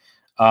traffic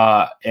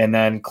and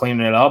then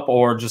cleaning it up,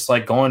 or just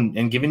like going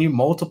and giving you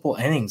multiple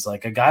innings.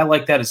 Like a guy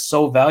like that is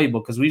so valuable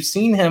because we've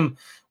seen him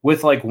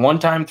with like 1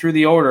 time through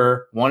the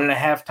order,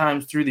 1.5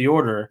 times through the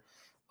order.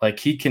 Like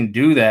he can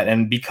do that.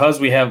 And because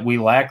we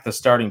lack the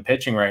starting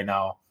pitching right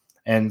now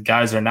and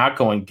guys are not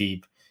going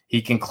deep,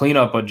 he can clean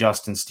up a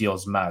Justin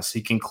Steele's mess.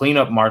 He can clean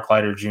up Mark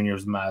Leiter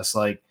Jr.'s mess.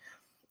 Like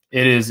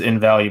it is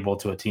invaluable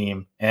to a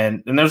team.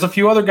 And there's a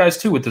few other guys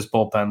too with this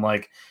bullpen,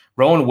 like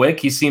Rowan Wick.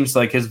 He seems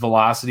like his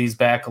velocity's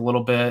back a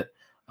little bit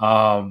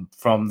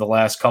from the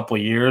last couple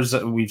of years.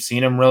 We've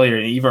seen him really, or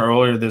even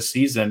earlier this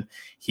season.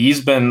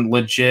 He's been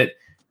legit.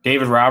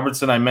 David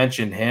Robertson, I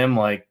mentioned him,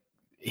 like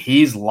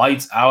he's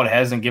lights out,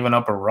 hasn't given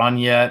up a run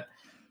yet.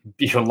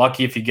 You're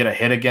lucky if you get a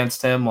hit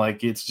against him.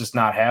 Like it's just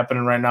not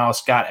happening right now.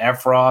 Scott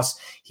Efros,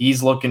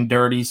 he's looking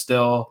dirty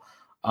still.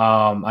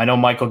 I know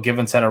Michael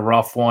Givens had a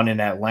rough one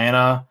in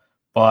Atlanta,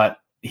 but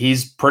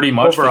he's pretty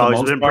much overall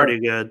he's been pretty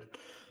good.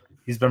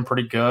 He's been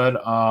pretty good.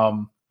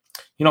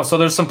 So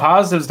there's some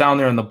positives down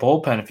there in the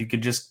bullpen. If you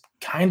could just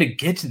kind of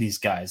get to these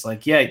guys,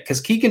 like, yeah,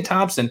 because Keegan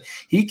Thompson,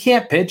 he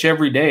can't pitch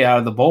every day out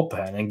of the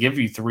bullpen and give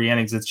you 3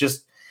 innings. It's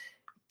just,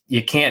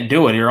 you can't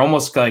do it. You're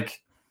almost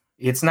like,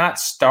 it's not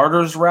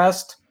starter's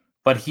rest,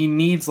 but he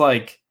needs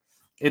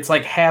it's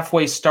like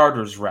halfway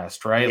starter's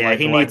rest, right? Yeah, like,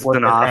 he needs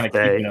an off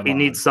day. He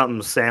needs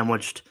something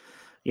sandwiched,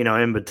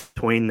 in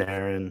between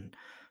there.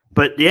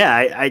 But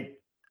yeah,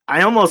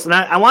 I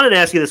wanted to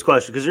ask you this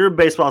question because you're a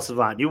baseball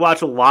savant. You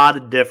watch a lot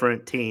of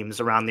different teams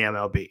around the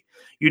MLB.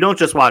 You don't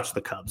just watch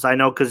the Cubs. I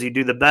know because you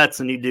do the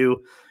bets and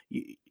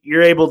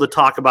you're able to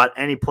talk about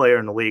any player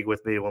in the league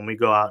with me when we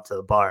go out to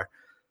the bar.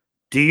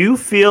 Do you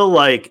feel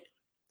like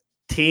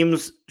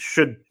teams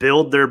should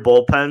build their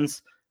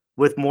bullpens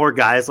with more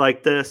guys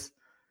like this?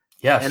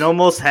 Yes. And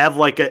almost have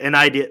an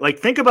idea. Like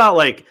think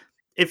about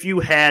if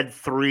you had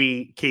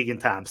 3 Keegan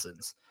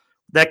Thompsons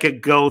that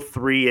could go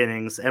 3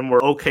 innings and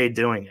were okay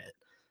doing it.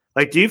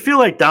 Like, do you feel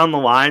like down the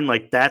line,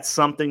 that's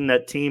something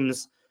that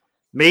teams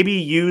maybe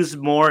use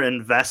more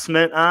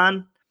investment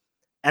on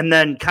and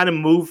then kind of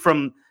move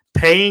from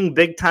paying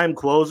big time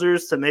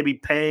closers to maybe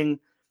paying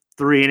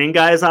 3 inning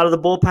guys out of the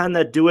bullpen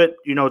that do it,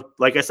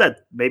 like I said,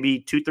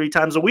 maybe 2-3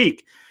 times a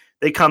week.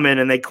 They come in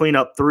and they clean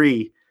up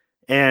 3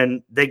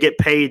 and they get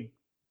paid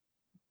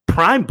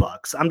prime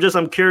bucks.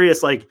 I'm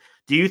curious,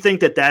 do you think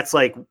that that's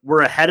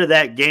we're ahead of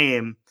that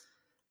game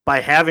by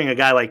having a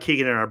guy like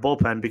Keegan in our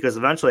bullpen? Because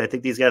eventually I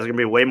think these guys are going to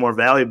be way more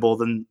valuable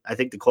than I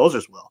think the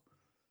closers will.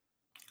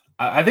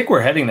 I think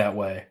we're heading that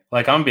way.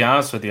 I'm going to be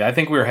honest with you. I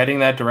think we're heading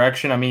that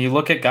direction. I mean, you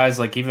look at guys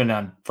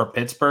for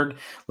Pittsburgh,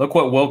 look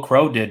what Will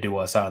Crow did to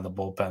us out of the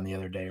bullpen the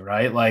other day,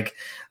 right? Like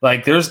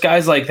there's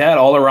guys like that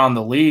all around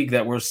the league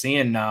that we're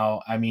seeing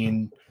now. I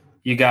mean,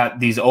 you got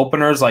these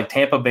openers, like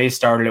Tampa Bay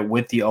started it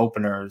with the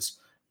openers.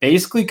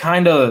 Basically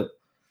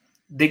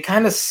they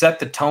kind of set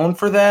the tone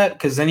for that,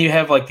 because then you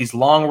have these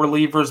long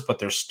relievers, but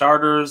they're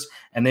starters,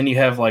 and then you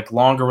have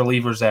longer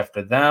relievers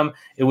after them.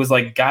 It was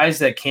guys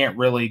that can't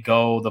really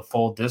go the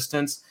full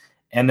distance.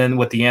 And then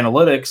with the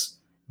analytics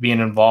being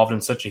involved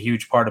in such a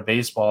huge part of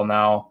baseball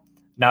now,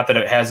 not that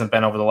it hasn't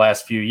been over the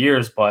last few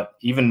years, but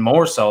even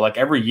more so,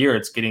 every year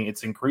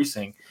it's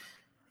increasing.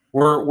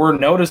 We're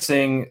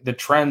noticing the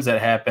trends that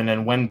happen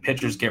and when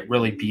pitchers get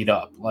really beat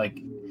up.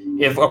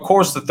 If, of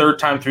course, the 3rd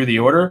time through the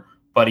order,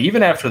 but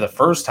even after the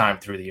 1st time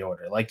through the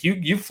order,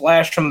 you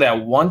flash from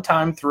that 1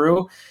 time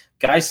through,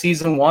 guy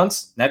sees him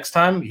once, next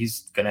time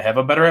he's going to have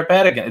a better at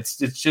bat again. It's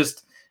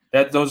just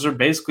that those are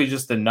basically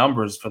just the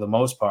numbers for the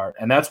most part.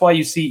 And that's why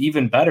you see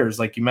even bettors,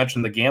 like you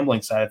mentioned, the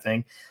gambling side of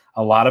thing.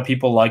 A lot of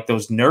people like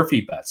those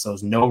nerfy bets,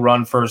 those no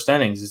run 1st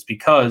innings. It's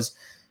because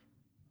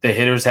the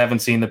hitters haven't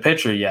seen the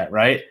pitcher yet,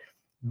 right?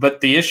 But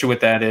the issue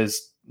with that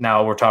is,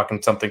 now we're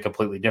talking something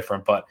completely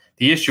different, but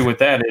the issue with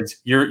that is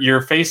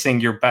you're facing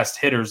your best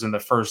hitters in the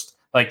first.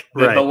 The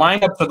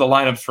lineups are the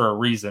lineups for a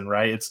reason,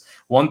 right? It's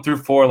 1 through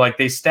 4.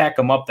 They stack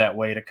them up that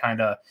way to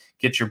kind of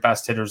get your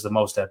best hitters the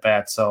most at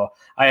bats. So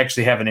I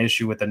actually have an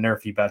issue with the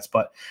nerfy bets,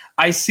 but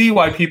I see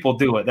why people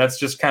do it. That's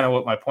just kind of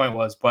what my point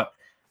was. But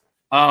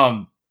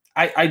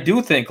I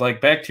do think,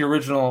 back to your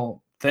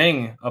original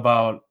thing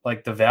about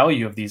the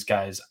value of these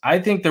guys, I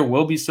think there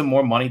will be some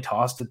more money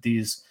tossed at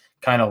these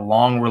kind of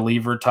long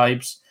reliever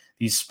types,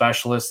 these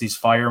specialists, these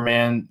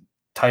fireman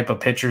type of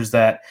pitchers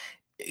that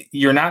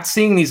you're not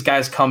seeing these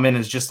guys come in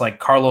as just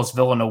Carlos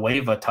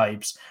Villanueva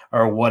types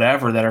or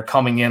whatever that are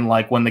coming in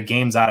when the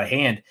game's out of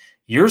hand.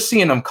 You're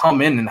seeing them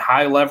come in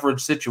high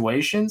leverage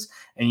situations,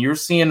 and you're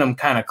seeing them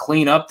kind of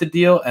clean up the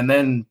deal and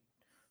then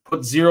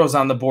put zeros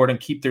on the board and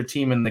keep their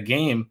team in the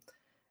game.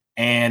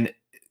 And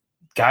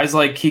guys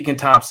like Keegan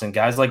Thompson,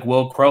 guys like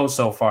Will Crow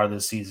so far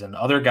this season,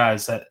 other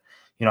guys that,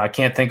 I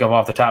can't think of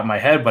off the top of my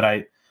head, but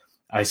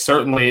I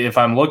certainly, if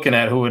I'm looking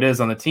at who it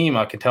is on the team,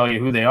 I can tell you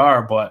who they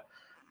are. But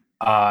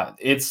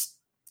it's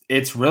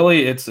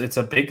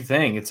a big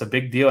thing. It's a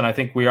big deal. And I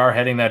think we are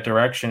heading that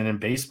direction in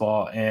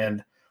baseball.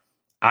 And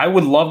I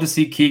would love to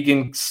see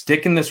Keegan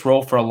stick in this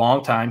role for a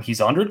long time. He's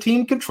under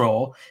team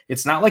control.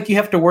 It's not like you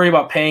have to worry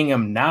about paying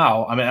him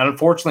now. I mean,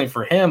 unfortunately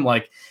for him,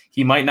 like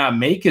he might not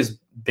make as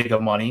big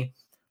of money,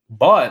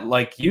 but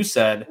like you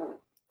said,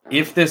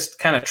 if this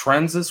kind of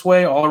trends this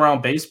way all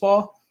around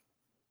baseball,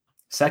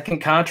 second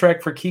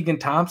contract for Keegan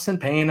Thompson,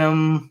 paying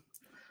him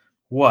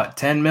what,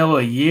 10 mil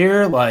a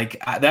year?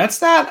 Like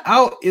that's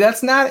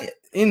not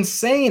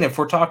insane if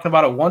we're talking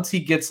about it once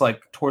he gets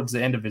like towards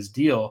the end of his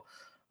deal.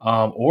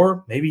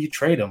 Or maybe you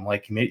trade him.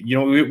 Like, you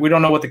know, we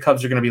don't know what the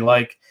Cubs are going to be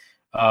like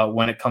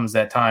when it comes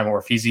that time, or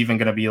if he's even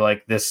going to be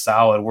like this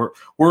solid.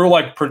 We're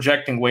like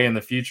projecting way in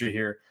the future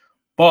here,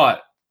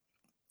 but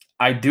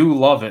I do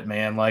love it,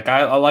 man. Like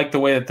I like the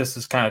way that this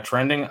is kind of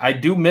trending. I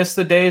do miss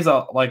the days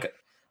of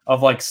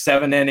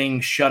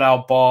 7-inning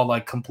shutout ball,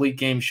 like complete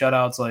game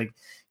shutouts. Like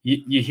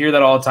you hear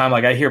that all the time.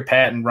 Like I hear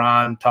Pat and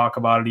Ron talk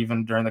about it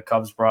even during the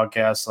Cubs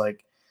broadcast.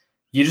 Like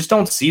you just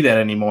don't see that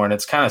anymore, and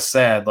it's kind of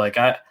sad. Like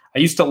I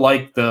used to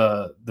like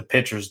the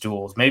pitchers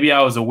duels. Maybe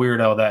I was a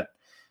weirdo that,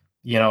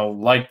 you know,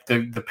 liked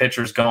the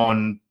pitchers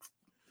going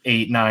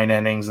 8-9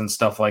 innings and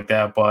stuff like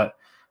that. But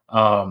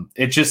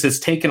it's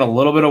taken a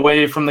little bit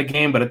away from the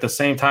game. But at the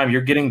same time,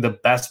 you're getting the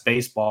best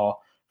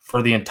baseball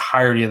for the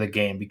entirety of the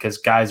game because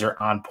guys are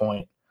on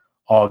point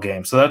all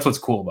game. So that's what's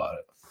cool about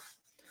it.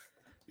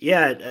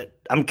 Yeah,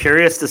 I'm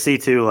curious to see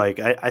too.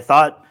 Like I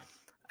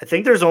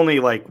think there's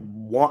only like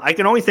one. I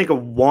can only think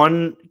of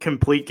one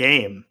complete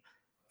game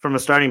from a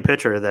starting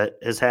pitcher that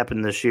has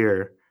happened this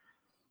year.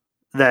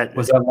 That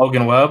was that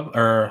Logan Webb,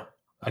 or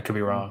I could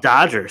be wrong.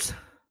 Dodgers.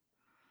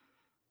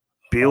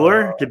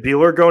 Bueller? Did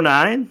Bueller go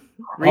 9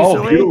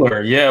 recently? Oh,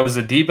 Bueller. Yeah, it was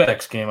a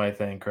D-backs game, I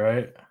think,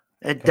 right?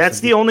 And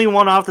that's the only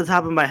one off the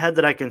top of my head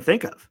that I can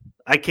think of.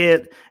 I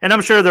can't, and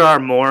I'm sure there are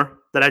more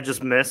that I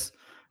just miss.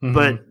 Mm-hmm.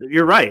 But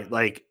you're right.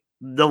 Like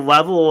the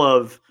level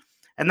of,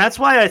 and that's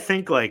why I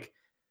think like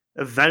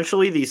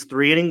eventually these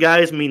 3-inning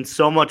guys mean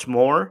so much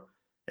more.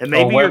 And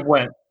maybe Webb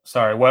went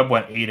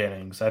 8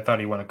 innings. I thought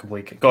he went a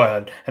complete game. Go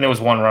ahead. And it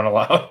was 1 run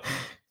allowed.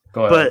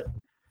 Go ahead.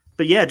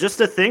 But yeah, just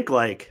to think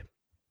like,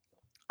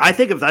 I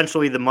think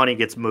eventually the money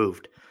gets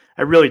moved.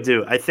 I really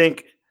do. I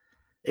think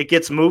it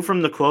gets moved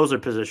from the closer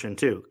position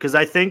too. Because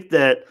I think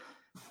that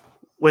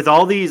with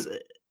all these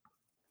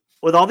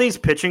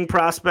pitching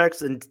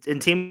prospects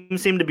and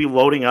teams seem to be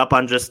loading up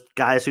on just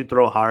guys who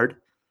throw hard,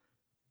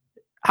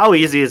 how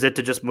easy is it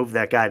to just move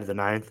that guy to the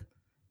 9th?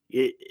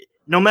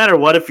 No matter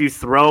what, if you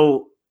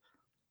throw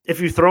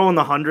in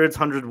the hundreds,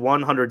 101,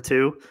 102,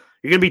 you're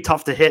going to be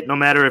tough to hit no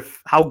matter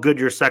how good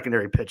your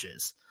secondary pitch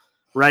is,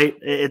 right?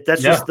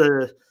 Just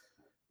the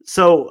 –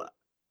 so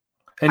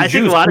and I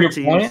think a lot of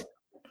teams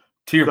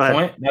 – To your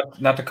point,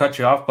 not to cut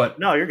you off, but –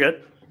 No, you're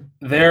good.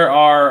 There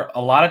are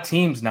a lot of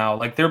teams now,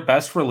 like their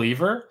best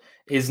reliever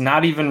is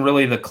not even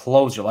really the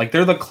closer. Like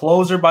they're the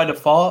closer by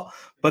default,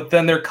 but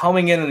then they're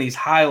coming in these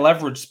high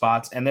leverage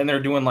spots, and then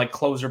they're doing like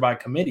closer by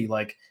committee.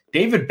 Like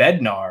David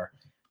Bednar,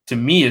 to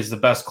me, is the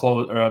best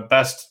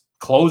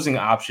closing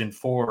option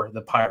for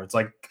the Pirates.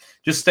 Like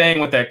just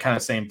staying with that kind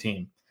of same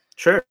team.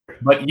 Sure.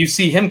 But you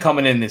see him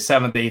coming in the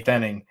 7th, 8th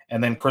inning,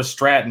 and then Chris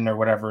Stratton or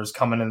whatever is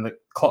coming in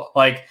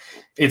like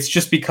it's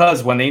just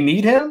because when they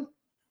need him,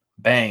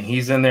 bang,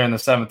 he's in there in the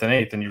 7th and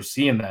 8th, and you're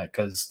seeing that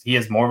because he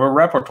has more of a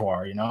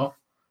repertoire, you know?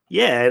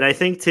 Yeah, and I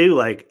think too,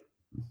 like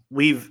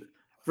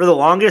for the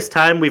longest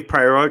time, we've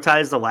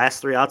prioritized the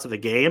last 3 outs of a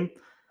game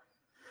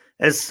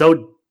as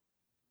so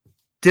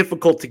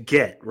difficult to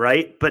get,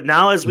 right? But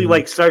now as we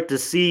like start to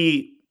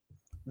see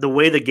the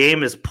way the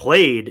game is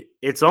played,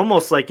 it's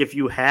almost like if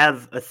you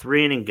have a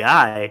 3-inning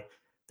guy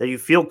that you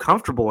feel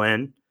comfortable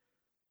in,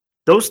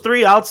 those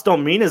 3 outs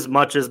don't mean as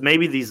much as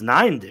maybe these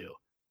 9 do.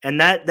 And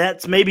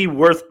that's maybe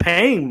worth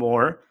paying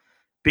more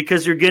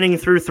because you're getting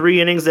through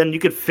 3 innings and you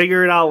could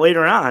figure it out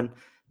later on.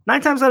 9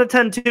 times out of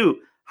 10 too,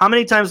 how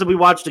many times have we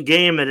watched a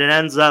game and it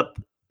ends up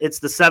it's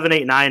the 7,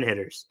 8, 9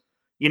 hitters,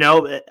 you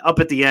know, up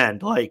at the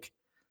end? Like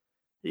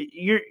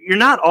you're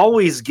not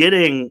always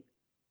getting,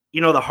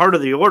 you know, the heart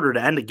of the order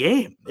to end a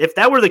game. If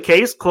that were the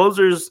case,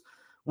 closers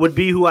would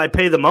be who I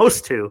pay the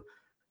most to,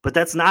 but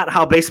that's not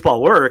how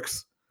baseball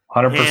works.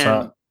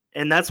 100%.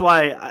 And that's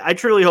why I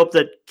truly hope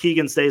that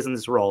Keegan stays in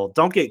this role.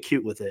 Don't get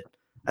cute with it.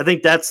 I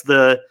think that's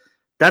the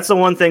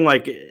one thing,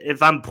 like,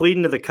 if I'm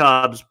pleading to the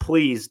Cubs,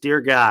 please,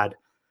 dear God,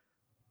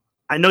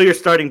 I know your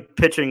starting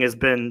pitching has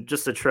been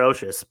just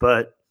atrocious,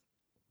 but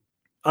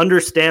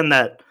understand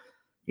that,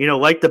 you know,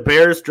 like the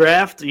Bears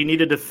draft, you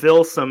needed to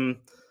fill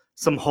some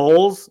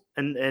holes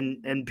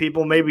and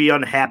people may be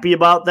unhappy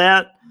about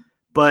that.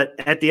 But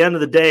at the end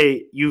of the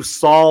day, you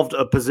solved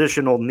a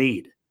positional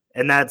need.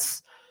 And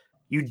that's,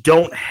 you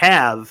don't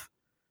have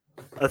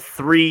a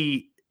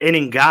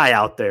 3-inning guy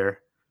out there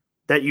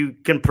that you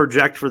can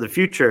project for the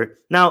future.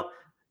 Now,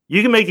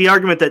 you can make the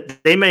argument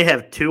that they may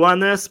have 2 on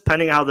this,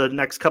 depending how the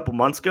next couple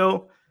months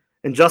go.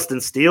 And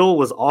Justin Steele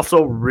was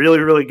also really,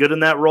 really good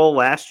in that role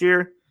last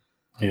year.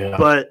 Yeah.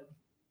 But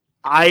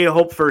I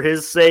hope for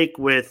his sake,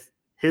 with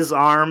his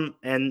arm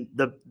and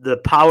the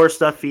power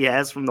stuff he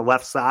has from the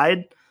left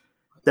side,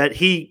 that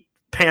he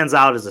pans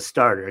out as a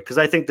starter, because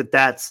I think that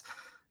that's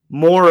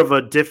more of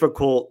a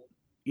difficult,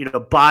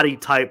 body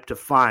type to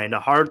find, a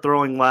hard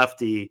throwing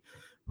lefty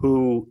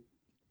who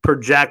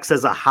projects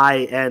as a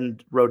high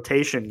end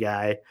rotation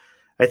guy.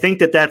 I think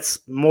that that's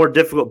more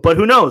difficult, but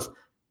who knows?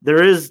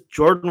 There is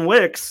Jordan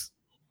Wicks,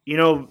 in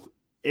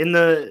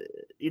the,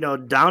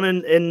 down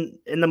in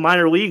the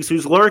minor leagues,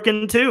 who's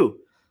lurking too.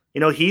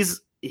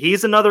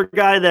 He's another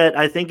guy that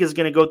I think is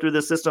going to go through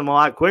the system a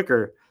lot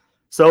quicker.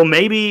 So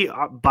maybe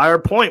by our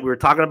point, we were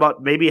talking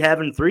about maybe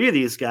having 3 of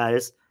these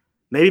guys.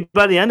 Maybe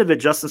by the end of it,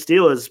 Justin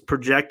Steele is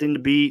projecting to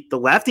be the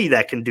lefty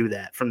that can do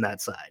that from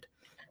that side.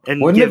 And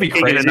wouldn't it be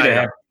crazy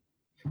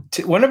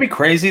wouldn't it be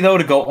crazy though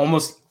to go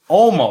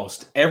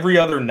almost every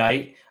other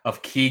night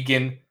of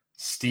Keegan,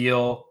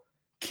 Steele,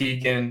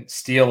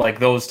 like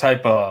those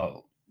type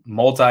of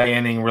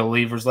multi-inning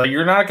relievers? Like,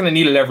 you're not going to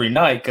need it every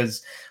night,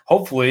 because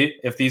hopefully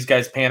if these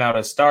guys pan out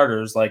as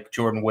starters like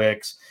Jordan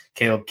Wicks,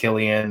 Caleb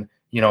Killian,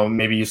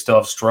 maybe you still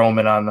have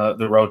Stroman on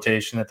the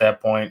rotation at that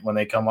point when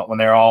they come up, when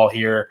they're all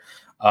here,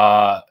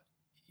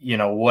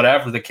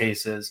 whatever the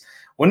case is.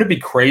 Wouldn't it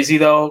be crazy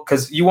though?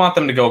 Because you want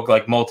them to go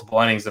like multiple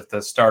innings if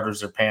the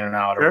starters are panning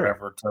out or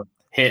whatever, to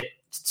hit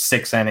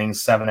 6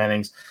 innings, 7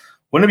 innings.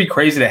 Wouldn't it be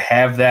crazy to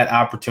have that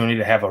opportunity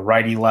to have a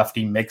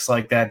righty-lefty mix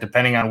like that,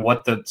 depending on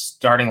what the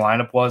starting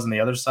lineup was on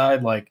the other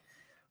side? Like,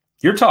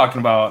 you're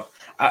talking about,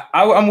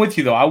 I'm with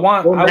you though. I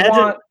want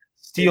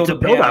Steele to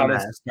pan out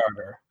as a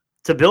starter.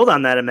 To build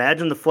on that,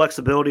 imagine the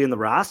flexibility in the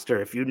roster.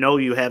 If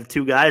you have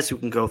 2 guys who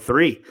can go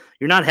 3,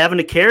 you're not having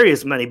to carry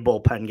as many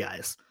bullpen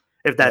guys.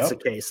 If that's the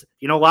case,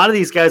 a lot of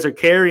these guys are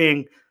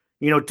carrying,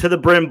 to the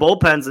brim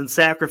bullpens and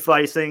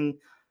sacrificing,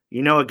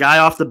 a guy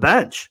off the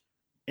bench.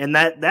 And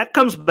that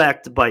comes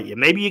back to bite you.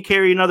 Maybe you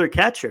carry another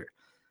catcher.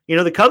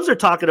 The Cubs are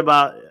talking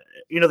about,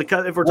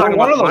 if we're talking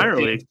about the minor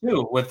league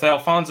too, with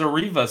Alfonso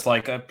Rivas,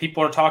 like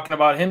people are talking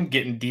about him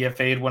getting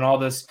DFA'd when all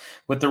this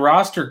with the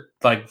roster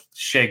like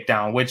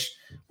shakedown, which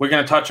we're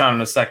going to touch on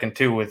in a second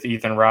too, with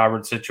Ethan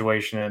Roberts'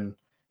 situation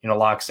and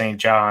Locke St.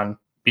 John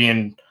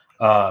being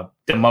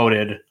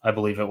demoted, I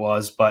believe it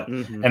was, but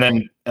and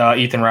then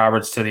Ethan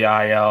Roberts to the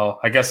IL.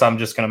 I guess I'm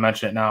just going to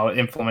mention it now.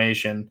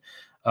 Inflammation.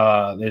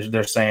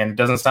 They're saying it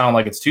doesn't sound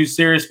like it's too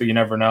serious, but you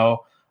never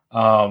know.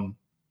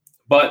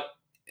 But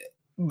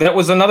that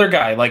was another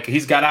guy. Like,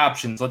 he's got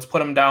options. Let's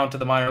put him down to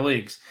the minor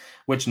leagues,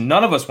 which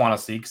none of us want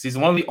to see, because he's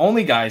one of the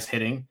only guys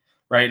hitting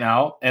right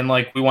now. And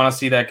like, we want to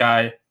see that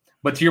guy.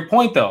 But to your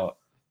point though,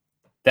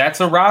 that's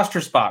a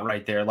roster spot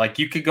right there. Like,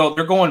 you could go,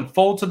 they're going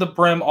full to the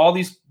brim. All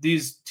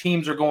these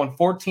teams are going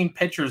 14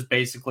 pitchers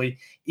basically,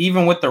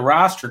 even with the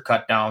roster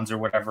cut downs or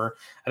whatever.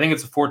 I think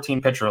it's a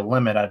 14 pitcher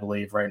limit, I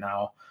believe, right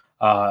now.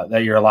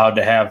 That you're allowed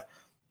to have.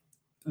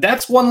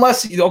 That's one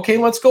less. Okay,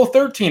 let's go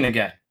 13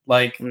 again.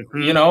 Like,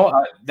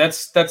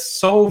 that's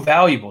so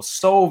valuable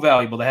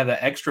to have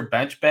that extra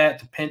bench bat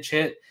to pinch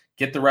hit,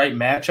 get the right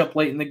matchup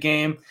late in the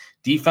game,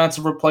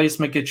 defensive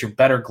replacement, get your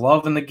better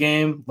glove in the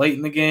game, late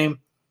in the game.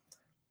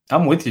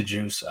 I'm with you,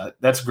 Juice.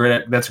 That's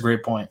great. That's a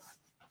great point.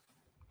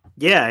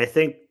 Yeah, I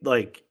think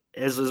like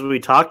as we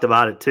talked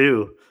about it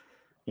too,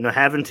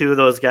 having 2 of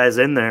those guys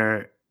in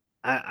there,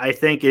 I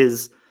think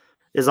is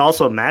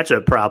also a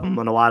matchup problem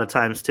in a lot of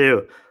times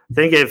too.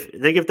 Think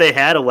if they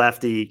had a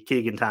lefty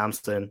Keegan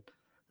Thompson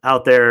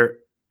out there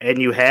and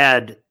you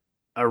had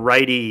a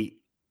righty,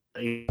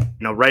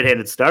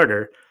 right-handed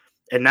starter,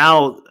 and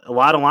now a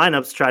lot of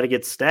lineups try to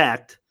get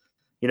stacked,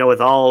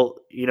 with all,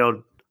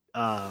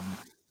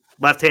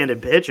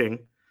 left-handed pitching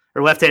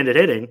or left-handed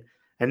hitting,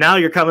 and now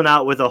you're coming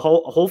out with a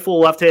whole full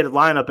left-handed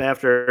lineup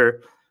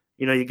after,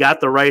 you got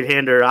the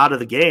right-hander out of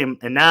the game,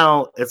 and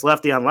now it's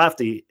lefty on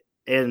lefty,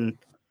 and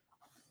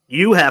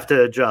you have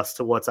to adjust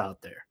to what's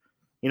out there.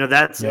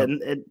 That's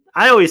and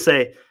I always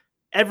say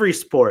every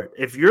sport,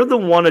 if you're the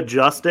one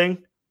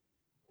adjusting,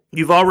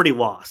 you've already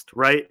lost,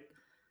 right?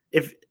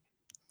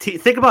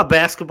 Think about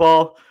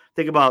basketball,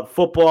 think about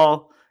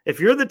football. If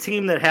you're the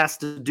team that has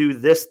to do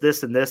this,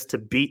 and this to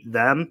beat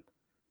them,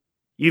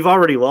 you've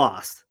already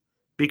lost,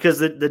 because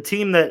the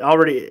team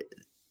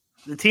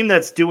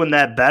that's doing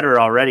that better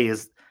already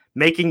is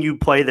making you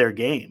play their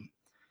game.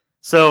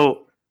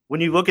 So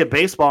when you look at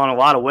baseball in a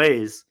lot of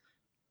ways,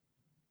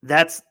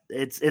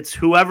 it's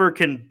whoever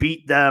can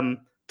beat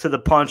them to the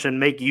punch and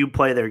make you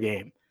play their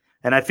game.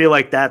 And I feel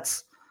like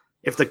that's,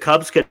 if the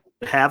Cubs could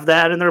have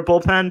that in their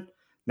bullpen,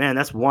 man,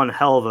 that's one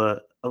hell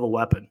of a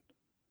weapon.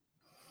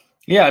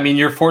 Yeah, I mean,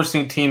 you're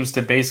forcing teams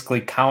to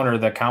basically counter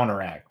the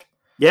counteract.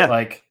 Yeah,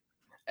 like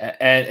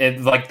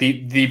and like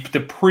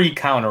the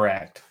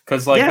pre-counteract,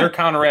 because they're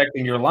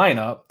counteracting your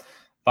lineup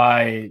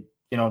by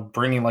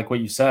bringing, like what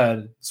you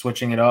said,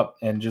 switching it up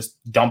and just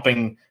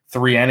dumping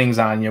 3 innings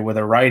on you with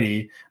a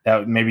righty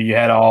that maybe you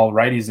had all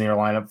righties in your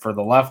lineup for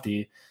the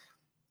lefty.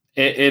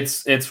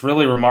 It's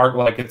really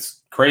remarkable. Like,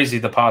 it's crazy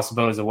the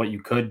possibilities of what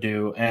you could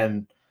do.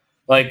 And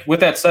like, with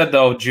that said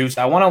though, Juice,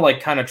 I want to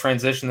like kind of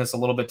transition this a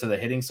little bit to the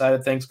hitting side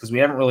of things, because we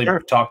haven't really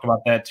talked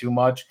about that too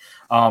much.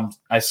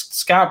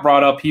 Scott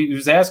brought up, he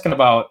was asking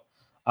about,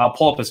 I'll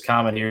pull up his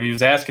comment here. He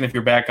was asking if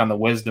you're back on the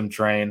wisdom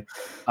train.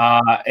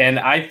 And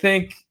I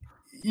think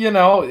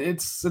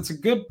it's a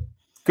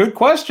good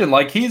question.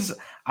 Like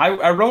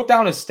I wrote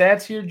down his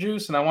stats here,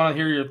 Juice, and I want to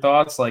hear your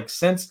thoughts. Like,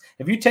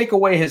 if you take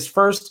away his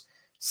first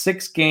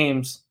 6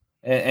 games,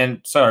 and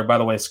sorry, by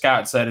the way,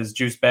 Scott said is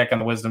Juice back on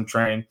the wisdom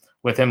train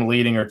with him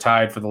leading or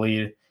tied for the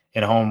lead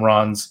in home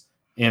runs,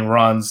 in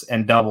runs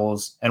and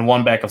doubles, and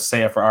one back of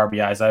Seiya for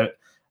RBIs.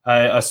 I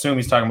assume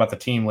he's talking about the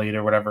team lead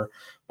or whatever.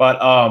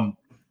 But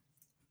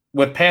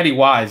with Patty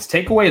Wise,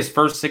 take away his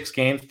first 6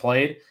 games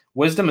played,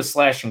 Wisdom is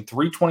slashing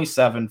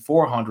 327,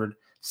 400,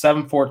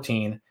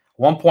 714,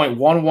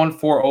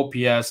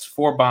 1.114 OPS,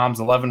 4 bombs,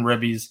 11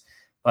 ribbies,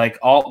 like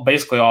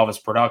basically all of his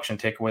production.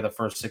 Take away the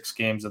first 6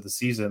 games of the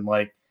season.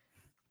 Like,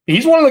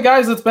 he's one of the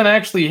guys that's been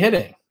actually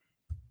hitting.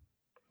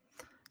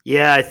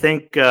 Yeah, I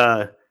think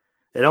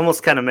it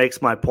almost kind of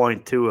makes my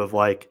point too of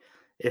like,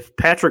 if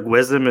Patrick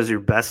Wisdom is your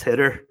best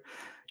hitter,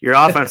 your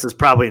offense is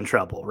probably in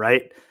trouble,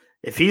 right?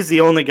 If he's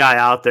the only guy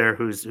out there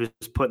who's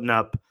putting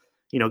up,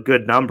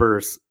 good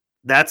numbers,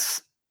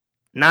 that's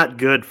not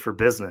good for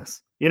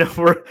business.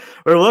 We're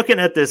looking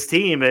at this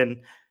team,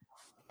 and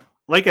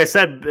like I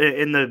said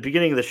in the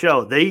beginning of the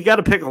show, they got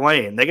to pick a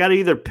lane. They got to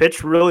either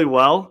pitch really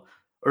well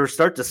or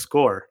start to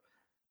score.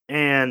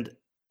 And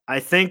I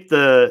think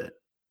the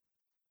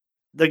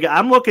guy,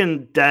 I'm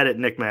looking dead at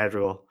Nick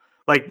Madrigal,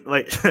 like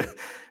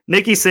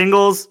Nicky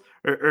Singles,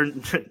 or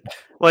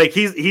like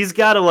he's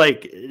got to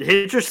like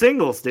hit your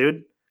singles,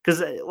 dude.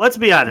 Because let's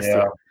be honest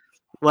here,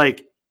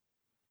 like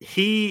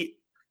we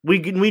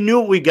knew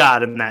what we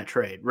got in that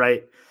trade,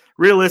 right?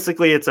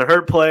 Realistically, it's a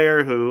hurt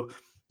player who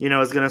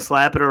is going to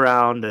slap it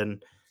around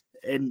and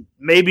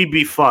maybe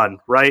be fun,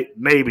 right?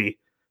 Maybe,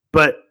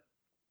 but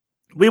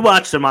we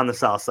watched him on the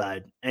South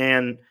Side,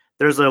 and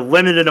there's a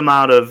limited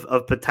amount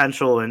of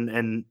potential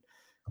and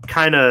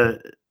kind of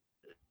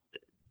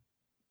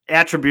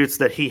attributes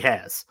that he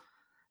has.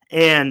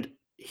 And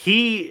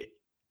he's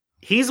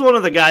one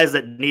of the guys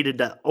that needed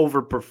to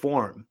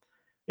overperform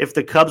if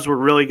the Cubs were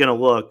really going to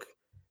look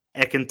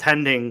at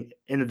contending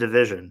in the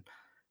division.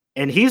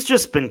 And he's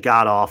just been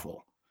god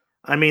awful.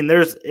 I mean,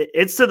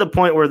 it's to the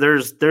point where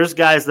there's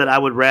guys that I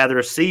would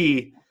rather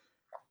see,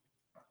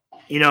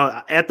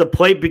 at the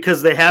plate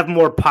because they have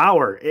more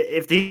power.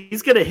 If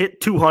he's going to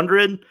hit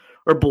 200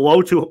 or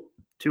below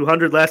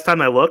 200 last time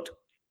I looked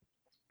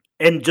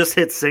and just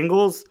hit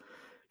singles,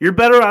 you're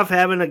better off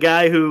having a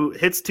guy who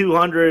hits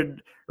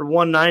 200 or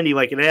 190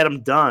 like an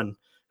Adam Dunn,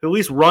 who at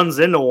least runs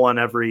into one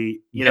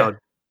every, 10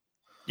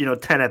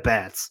 at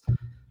bats.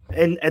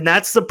 And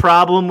that's the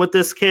problem with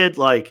this kid.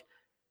 Like,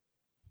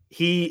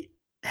 he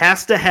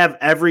has to have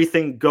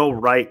everything go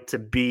right to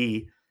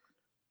be,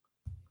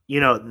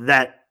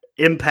 that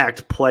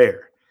impact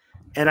player.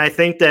 And I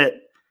think that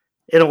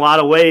in a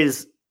lot of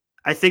ways,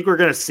 I think we're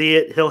going to see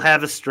it. He'll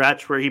have a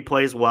stretch where he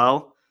plays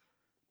well,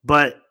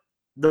 but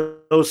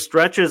those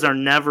stretches are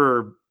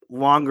never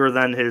longer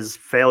than his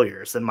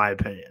failures, in my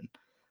opinion.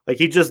 Like,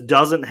 he just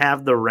doesn't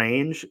have the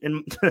range.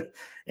 And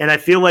I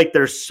feel like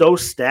they're so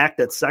stacked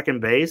at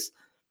second base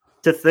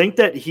to think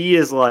that he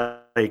is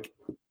like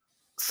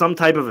some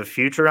type of a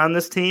future on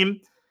this team,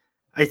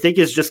 I think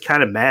is just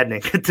kind of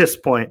maddening at this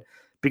point,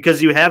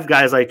 because you have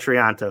guys like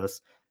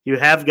Triantos, you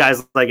have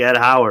guys like Ed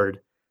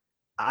Howard.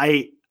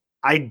 I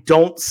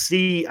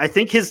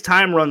think his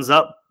time runs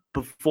up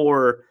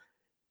before,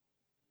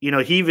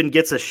 he even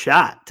gets a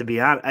shot, to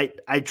be honest.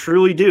 I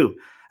truly do.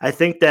 I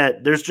think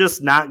that there's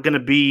just not going to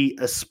be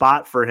a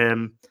spot for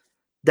him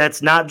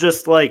that's not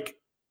just like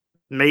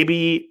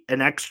maybe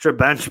an extra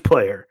bench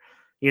player,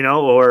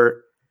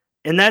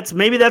 and that's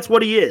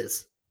what he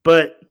is.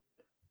 But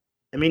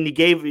I mean,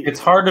 it's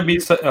hard to be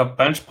a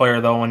bench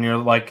player though when you're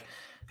like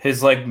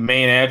his like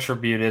main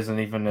attribute isn't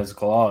even his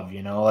glove,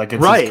 like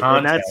it's right, his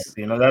contact.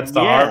 That's the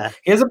hard.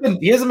 He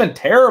hasn't been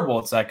terrible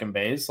at second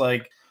base.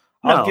 Like,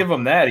 I'll give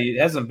him that. He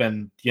hasn't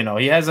been, he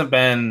hasn't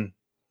been.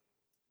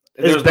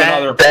 There's been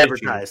other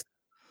advertised.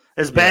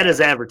 As bad as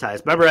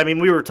advertised. Remember, I mean,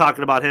 we were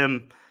talking about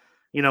him,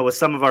 with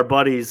some of our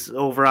buddies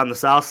over on the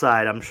South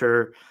Side, I'm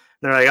sure.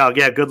 They're like, oh,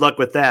 yeah, good luck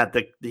with that.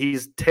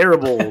 He's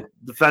terrible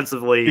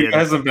defensively. He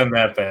hasn't been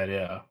that bad,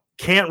 yeah.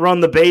 Can't run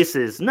the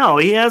bases. No,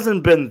 he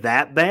hasn't been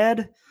that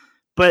bad,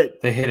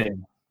 but the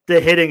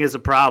hitting is a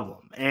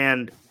problem.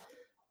 And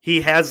he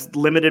has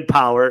limited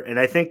power, and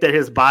I think that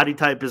his body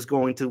type is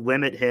going to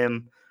limit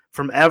him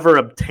from ever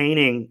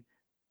obtaining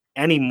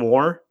any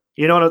more.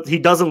 He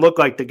doesn't look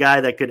like the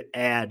guy that could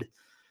add,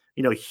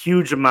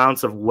 huge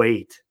amounts of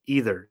weight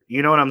either.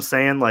 You know what I'm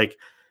saying? Like,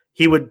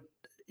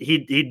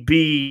 he'd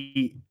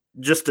be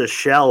just a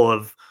shell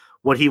of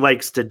what he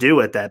likes to do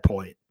at that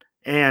point.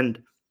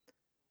 And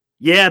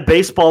yeah,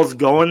 baseball's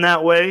going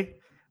that way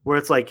where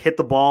it's like hit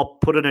the ball,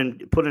 put it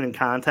in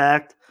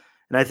contact.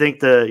 And I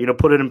think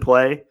put it in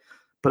play.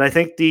 But I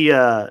think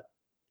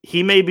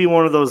he may be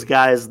one of those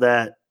guys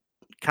that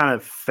kind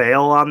of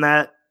fail on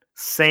that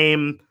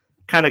same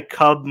kind of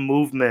Cub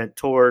movement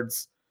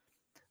towards,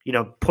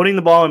 putting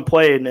the ball in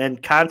play,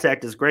 and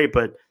contact is great,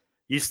 but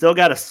you still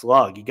got to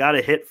slug. You got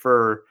to hit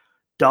for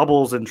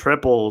doubles and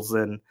triples.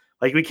 And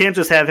like, we can't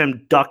just have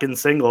him ducking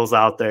singles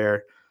out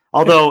there.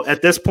 Although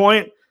at this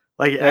point,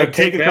 Like I'd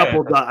take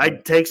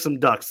I'd take some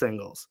duck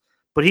singles,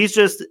 but he's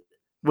just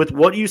with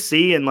what you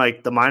see in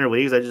like the minor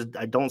leagues.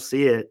 I don't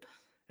see it.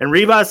 And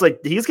Rivas, like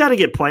he's got to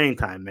get playing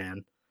time,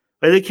 man.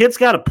 Like the kid's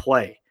got to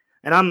play.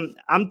 And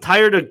I'm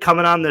tired of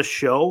coming on this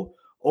show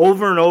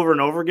over and over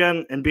and over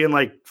again and being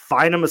like,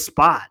 find him a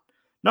spot.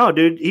 No,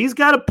 dude, he's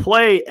got to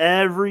play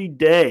every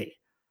day.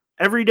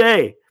 Every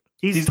day.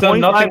 He's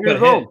 25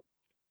 years old.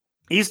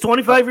 He's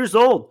 25 years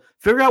old.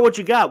 Figure out what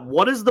you got.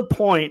 What is the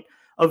point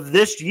of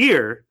this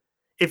year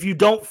if you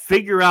don't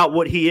figure out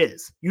what he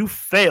is? You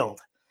failed.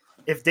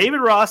 If David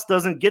Ross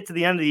doesn't get to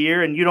the end of the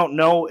year and you don't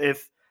know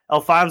if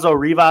Alfonso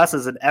Rivas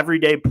is an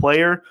everyday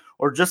player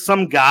or just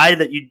some guy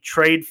that you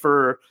trade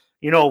for,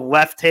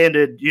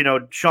 left-handed,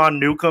 Sean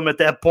Newcomb at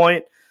that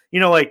point,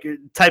 like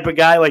type of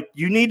guy, like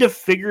you need to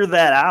figure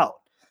that out.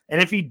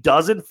 And if he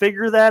doesn't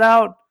figure that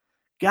out,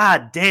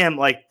 God damn,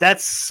 like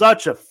that's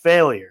such a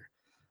failure.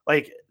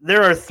 Like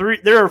there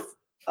are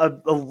a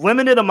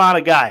limited amount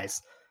of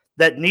guys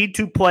that need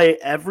to play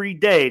every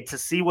day to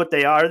see what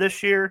they are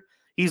this year.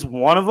 He's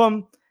one of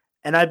them.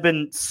 And I've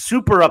been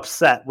super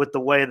upset with the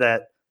way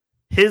that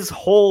his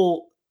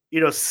whole,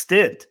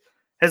 stint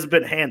has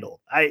been handled.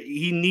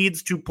 He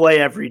needs to play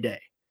every day.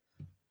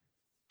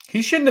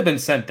 He shouldn't have been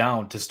sent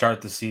down to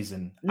start the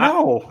season.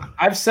 No.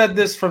 I've said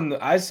this from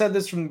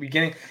the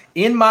beginning.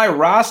 In my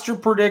roster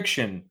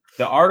prediction,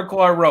 the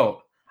article I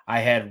wrote, I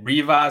had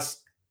Rivas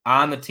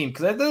on the team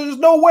because there's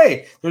no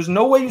way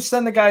you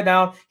send the guy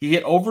down. He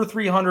hit over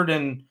 300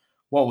 in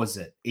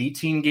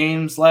 18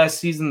 games last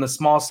season, the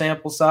small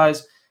sample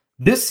size.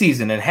 This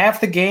season, in half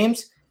the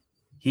games,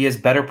 he has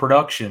better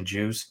production,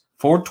 Juice.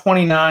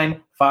 429,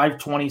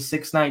 520,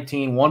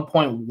 619,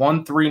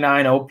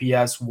 1.139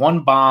 OPS,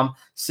 1 bomb,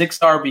 6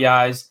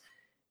 RBIs.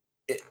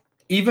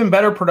 Even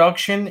better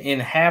production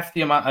in half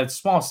the amount. It's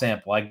small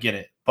sample, I get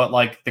it. But,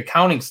 like, the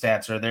counting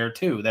stats are there,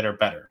 too, that are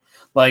better.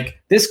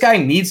 Like, this guy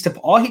needs to –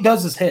 all he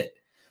does is hit.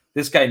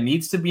 This guy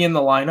needs to be in the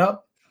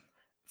lineup.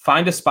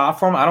 Find a spot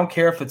for him. I don't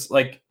care if it's –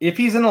 like, if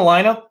he's in the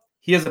lineup,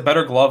 he has a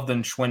better glove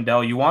than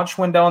Schwindel. You want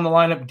Schwindel in the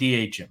lineup,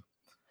 DH him.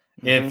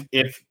 Mm-hmm.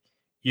 If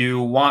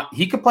you want –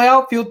 he could play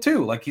outfield,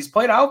 too. Like, he's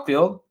played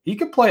outfield. He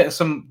could play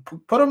some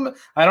 – put him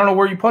 – I don't know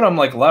where you put him,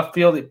 like left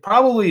field.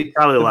 Probably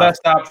the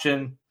left. Best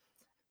option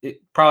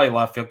 – probably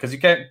left field because you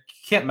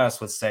can't mess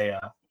with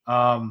Seiya.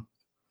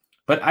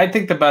 But I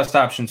think the best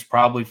option is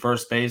probably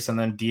first base and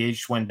then DH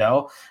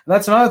Schwindel. And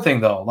that's another thing,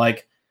 though.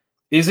 Like,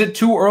 is it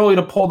too early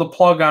to pull the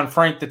plug on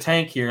Frank the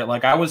Tank here?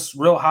 Like, I was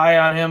real high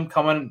on him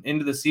coming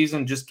into the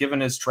season, just given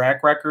his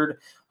track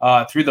record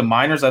through the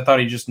minors. I thought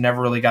he just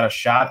never really got a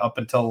shot up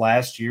until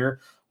last year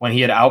when he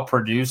had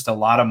outproduced a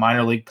lot of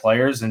minor league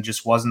players and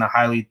just wasn't a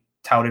highly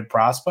touted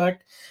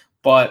prospect.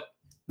 But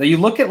you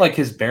look at, like,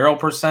 his barrel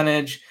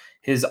percentage,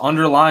 his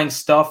underlying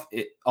stuff,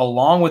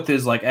 along with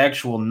his, like,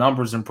 actual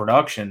numbers and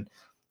production,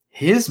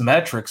 his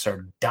metrics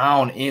are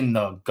down in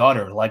the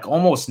gutter, like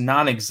almost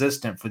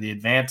non-existent for the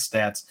advanced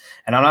stats.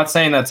 And I'm not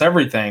saying that's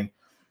everything,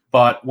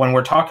 but when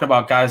we're talking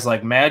about guys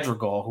like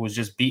Madrigal, who is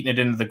just beating it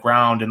into the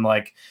ground and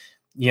like,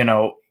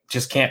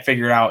 just can't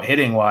figure it out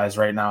hitting wise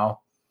right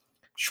now,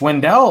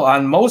 Schwindel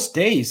on most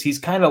days, he's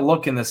kind of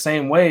looking the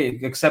same way,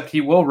 except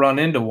he will run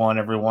into one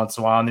every once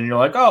in a while. And then you're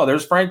like, oh,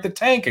 there's Frank the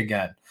Tank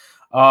again.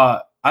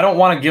 I don't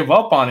want to give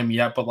up on him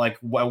yet, but like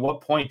at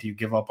what point do you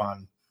give up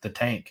on the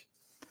Tank?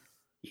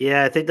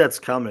 Yeah, I think that's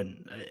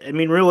coming. I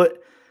mean, really,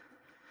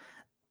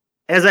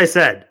 as I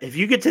said, if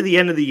you get to the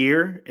end of the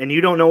year and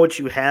you don't know what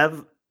you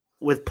have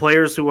with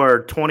players who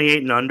are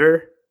 28 and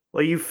under,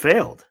 well, you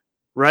failed,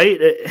 right?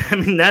 I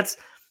mean, that's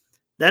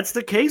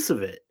the case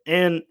of it.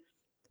 And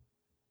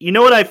you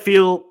know what I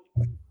feel?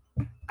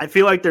 I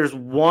feel like there's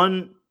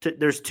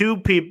two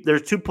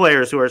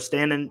players who are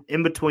standing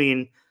in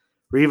between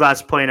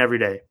Rivas playing every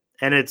day.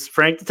 And it's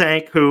Frank the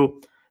Tank,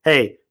 who,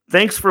 hey,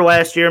 thanks for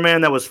last year,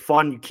 man. That was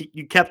fun.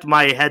 You kept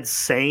my head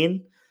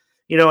sane,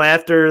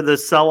 after the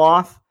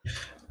sell-off.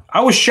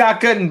 I was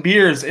shotgunning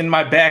beers in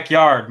my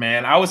backyard,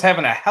 man. I was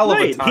having a hell of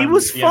a time. He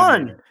was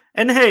fun.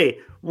 And, hey,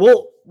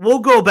 we'll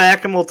go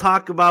back and we'll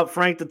talk about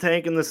Frank the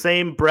Tank in the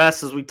same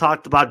breath as we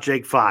talked about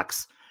Jake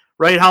Fox,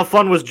 right? How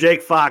fun was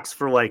Jake Fox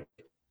for, like,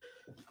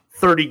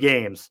 30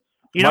 games?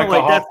 Michael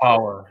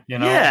Hoffpower,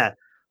 Yeah.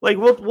 Like,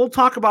 we'll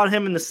talk about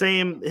him in the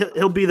same –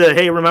 he'll be the,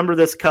 hey, remember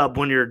this Cub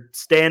when you're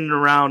standing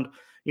around –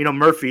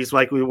 Murphy's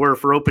like we were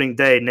for opening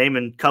day,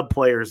 naming Cub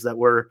players that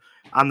were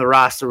on the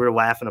roster we were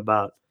laughing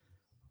about.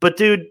 But,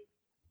 dude,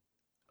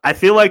 I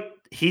feel like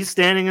he's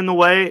standing in the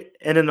way,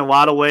 and in a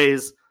lot of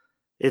ways,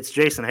 it's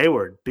Jason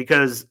Heyward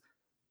because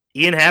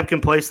Ian Happ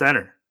can play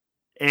center,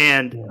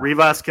 and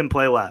Rivas can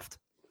play left.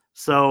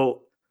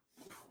 So,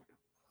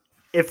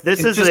 if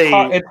this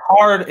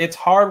it's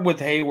hard with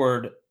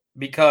Heyward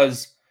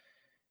because –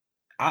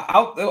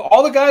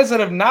 all the guys that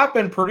have not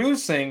been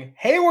producing,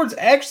 Heyward's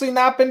actually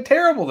not been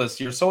terrible this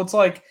year. So it's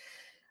like,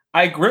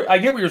 I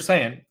get what you're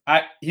saying.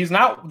 He's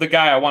not the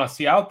guy I want to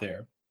see out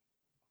there.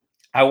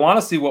 I want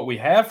to see what we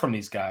have from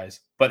these guys.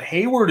 But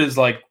Heyward is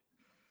like,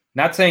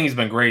 not saying he's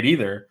been great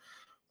either.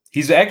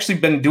 he's actually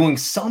been doing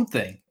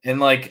something. And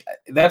like,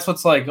 that's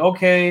what's like,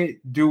 okay,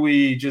 let's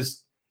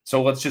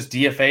just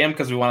DFA him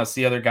because we want to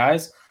see other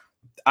guys.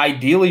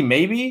 Ideally,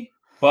 maybe,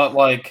 but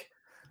like,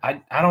 I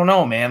don't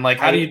know, man. Like,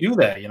 how do you do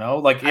that?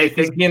 Like if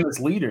he's being this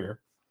leader.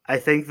 I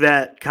think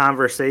that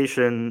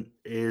conversation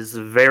is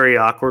a very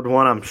awkward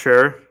one, I'm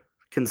sure,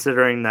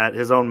 considering that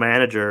his own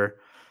manager,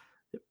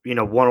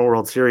 won a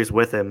World Series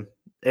with him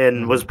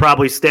and was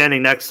probably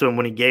standing next to him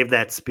when he gave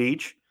that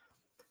speech.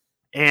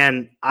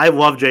 And I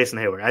love Jason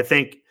Heyward. I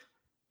think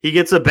he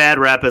gets a bad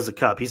rap as a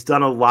Cub. He's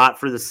done a lot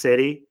for the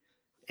city.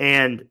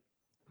 And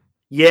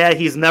yeah,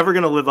 he's never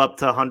going to live up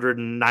to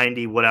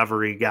 190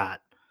 whatever he got.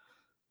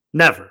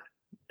 Never.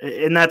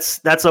 And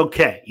that's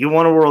okay. You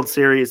won a World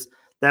Series.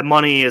 That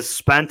money is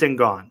spent and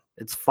gone.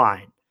 It's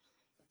fine.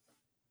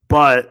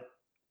 But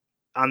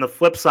on the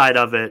flip side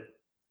of it,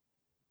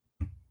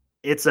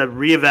 it's a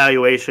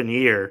reevaluation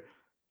year.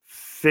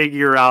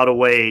 Figure out a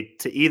way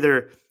to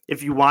either,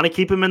 if you want to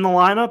keep him in the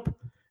lineup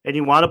and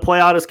you want to play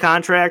out his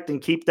contract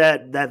and keep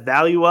that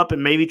value up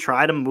and maybe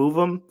try to move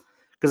him,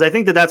 because I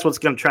think that's what's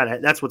going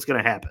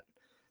to happen.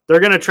 They're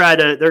going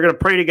to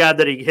pray to God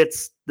that he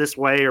hits this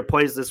way or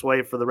plays this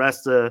way for the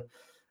rest of,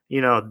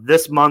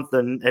 this month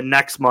and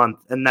next month.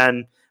 And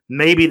then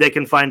maybe they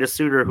can find a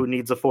suitor who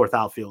needs a fourth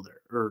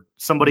outfielder or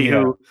somebody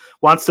who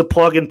wants to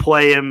plug and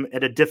play him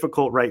at a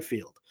difficult right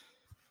field.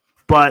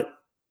 But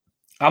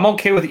I'm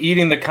okay with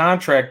eating the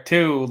contract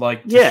too.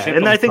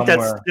 And I think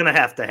that's going to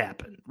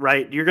happen,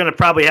 right? You're going to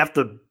probably have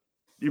to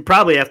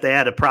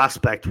add a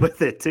prospect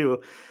with it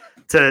too,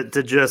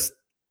 to just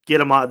get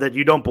him out that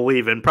you don't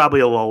believe in, probably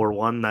a lower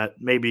one that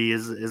maybe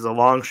is a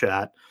long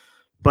shot.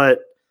 But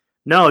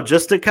no,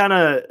 just to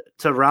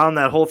round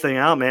that whole thing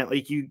out, man,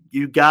 like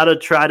you got to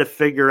try to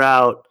figure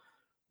out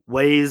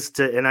ways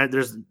to, and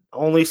there's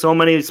only so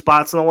many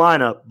spots in the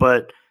lineup,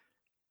 but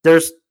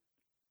there's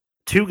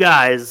two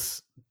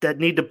guys that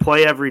need to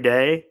play every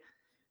day.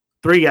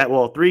 Three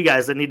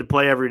guys that need to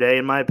play every day,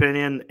 in my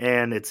opinion,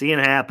 and it's Ian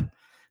Happ,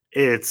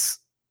 it's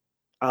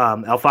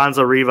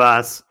Alfonso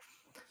Rivas,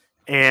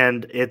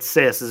 and it's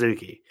Seiya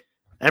Suzuki.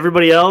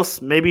 Everybody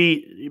else,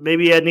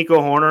 maybe add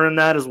Nico Horner in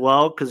that as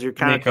well, because you're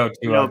kind of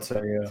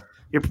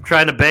you're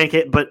trying to bank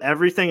it, but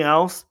everything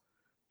else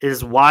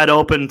is wide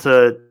open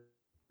to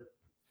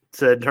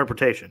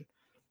interpretation.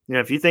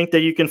 If you think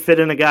that you can fit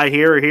in a guy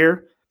here or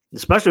here,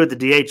 especially with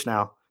the DH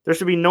now, there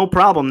should be no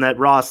problem that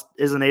Ross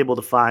isn't able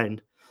to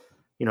find,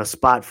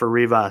 spot for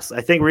Rivas.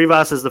 I think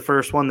Rivas is the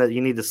first one that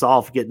you need to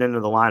solve getting into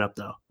the lineup,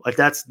 though. Like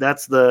that's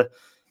the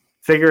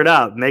figure it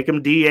out. Make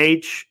him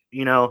DH.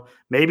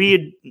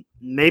 Maybe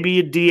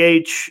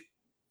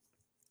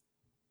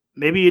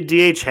you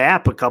DH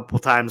Happ a couple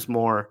times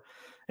more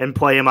and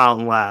play him out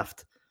and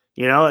left.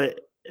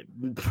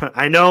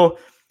 I know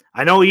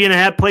Ian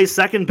Happ plays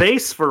second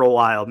base for a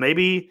while.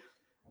 Maybe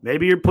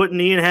you're putting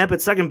Ian Happ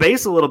at second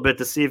base a little bit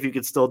to see if you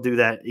could still do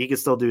that. He could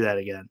still do that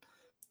again.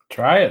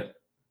 Try it.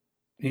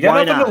 You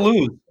got nothing to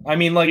lose. I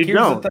mean, here's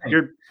the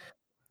thing.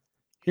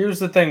 Here's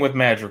the thing with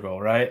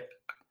Madrigal, right?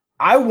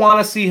 I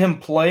want to see him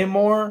play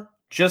more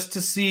just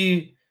to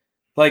see,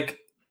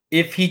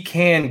 if he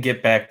can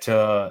get back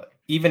to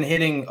even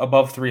hitting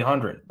above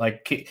 300,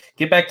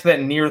 get back to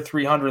that near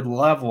 300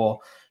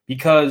 level,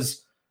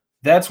 because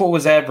that's what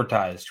was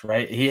advertised,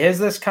 right? He has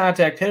this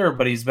contact hitter,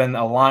 but he's been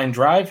a line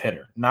drive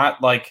hitter,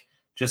 not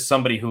just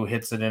somebody who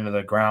hits it into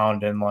the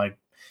ground and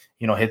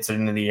hits it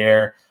into the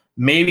air.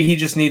 Maybe he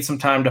just needs some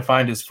time to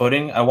find his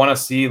footing. I want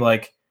to see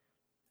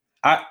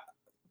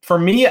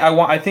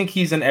I think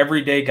he's an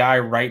everyday guy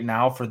right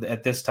now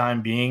at this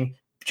time being,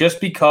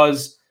 just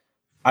because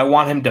I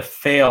want him to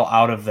fail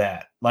out of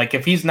that.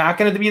 If he's not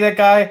going to be that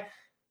guy,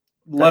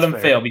 let him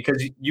fail,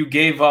 because you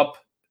gave up,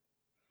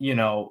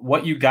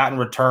 what you got in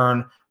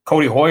return.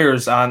 Cody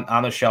Hoyer's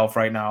on the shelf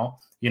right now.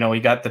 He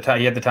had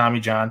the Tommy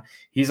John.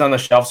 He's on the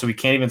shelf, so we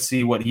can't even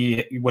see what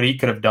he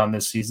could have done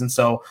this season.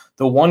 So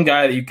the one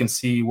guy that you can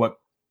see what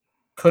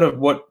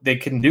they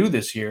can do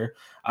this year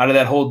out of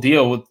that whole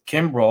deal with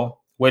Kimbrel,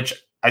 which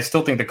I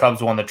still think the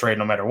Cubs won the trade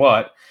no matter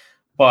what,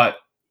 but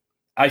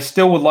I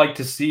still would like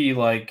to see,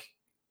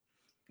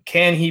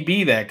 can he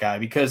be that guy?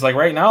 Because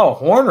right now,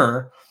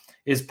 Horner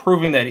is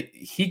proving that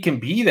he can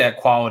be that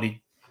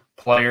quality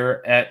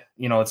player at,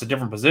 it's a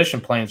different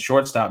position, playing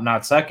shortstop,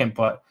 not second.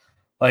 But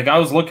I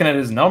was looking at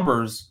his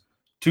numbers,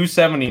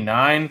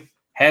 279,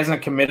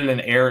 hasn't committed an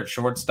error at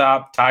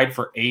shortstop, tied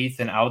for 8th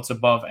and outs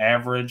above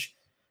average.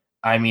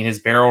 I mean, his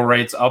barrel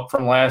rate's up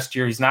from last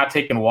year. He's not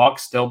taking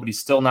walks still, but he's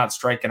still not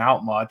striking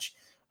out much.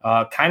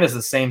 Kind of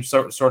the same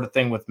sort of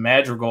thing with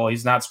Madrigal.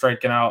 He's not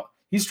striking out.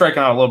 He's striking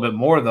out a little bit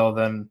more, though,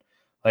 than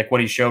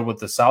what he showed with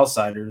the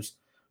Southsiders.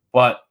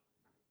 But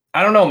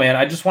I don't know, man.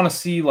 I just want to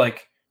see,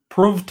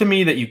 prove to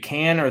me that you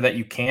can or that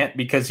you can't,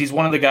 because he's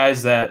one of the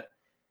guys that,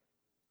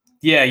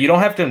 you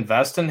don't have to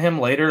invest in him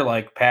later,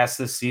 past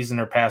this season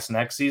or past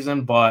next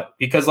season. But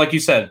because, like you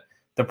said,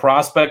 the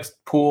prospects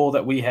pool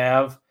that we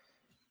have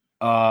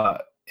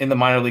in the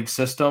minor league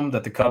system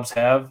that the Cubs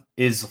have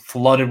is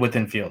flooded with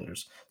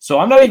infielders. So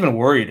I'm not even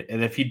worried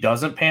if he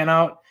doesn't pan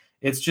out.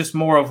 It's just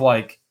more of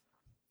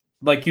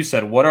like you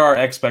said, what are our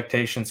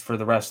expectations for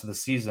the rest of the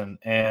season?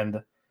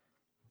 And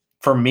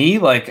for me,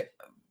 like,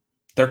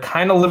 they're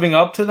kind of living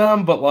up to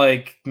them, but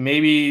like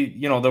maybe,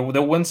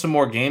 they'll win some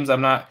more games.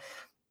 I'm not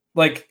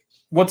like,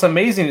 what's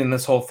amazing in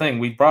this whole thing,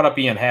 we brought up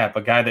Ian Happ,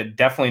 a guy that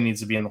definitely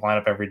needs to be in the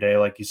lineup every day,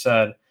 like you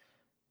said.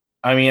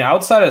 I mean,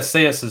 outside of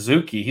Seiya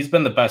Suzuki, he's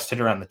been the best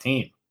hitter on the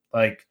team.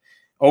 Like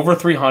over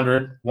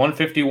 300,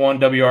 151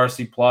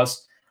 WRC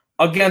plus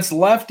against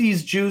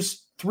lefties,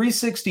 Juice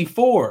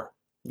 364.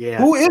 Yeah.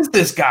 Who is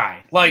this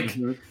guy? Like,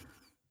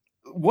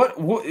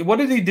 what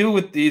did he do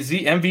with is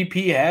he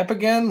MVP Happ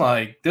again?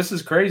 Like, this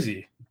is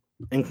crazy.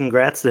 And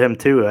congrats to him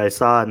too. I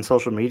saw on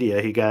social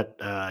media he got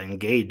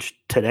engaged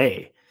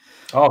today.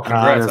 Oh,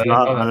 congrats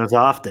on his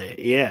off day.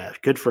 Yeah,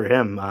 good for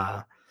him.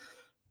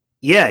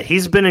 Yeah,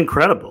 he's been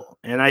incredible.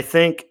 And I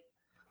think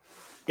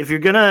if you're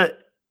gonna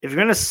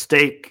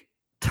stake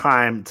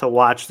time to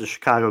watch the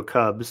Chicago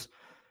Cubs,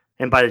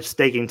 and by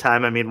staking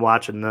time I mean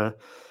watching the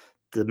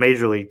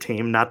major league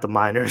team, not the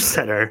minors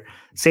that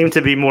seem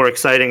to be more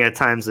exciting at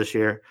times this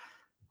year.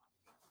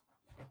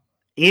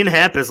 Ian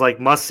Happ is like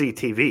must-see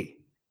TV.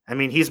 I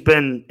mean, he's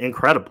been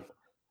incredible.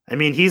 I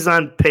mean, he's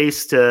on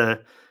pace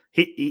to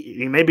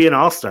he may be an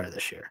all-star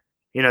this year.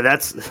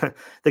 That's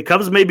the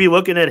Cubs may be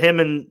looking at him,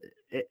 and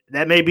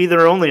that may be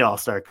their only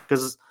all-star,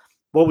 because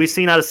what we've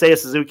seen out of Seiya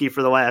Suzuki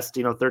for the last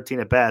 13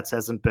 at bats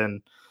hasn't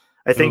been.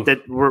 I think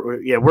that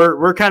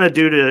we're kind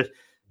of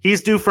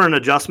he's due for an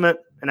adjustment,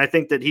 and I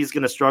think that he's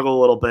going to struggle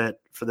a little bit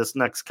for this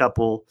next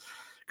couple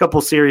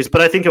series. But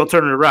I think he'll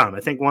turn it around.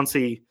 I think once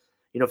he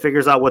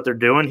figures out what they're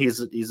doing, he's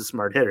a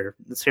smart hitter.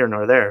 It's here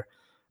nor there.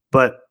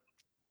 But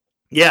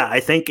yeah, I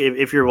think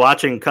if you're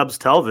watching Cubs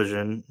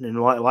television and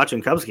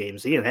watching Cubs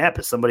games, Ian Happ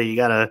is somebody you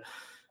got to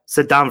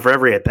sit down for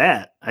every at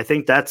bat. I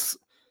think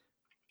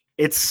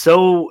it's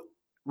so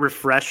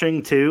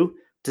refreshing too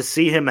to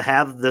see him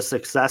have the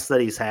success that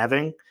he's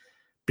having,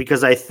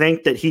 because I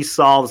think that he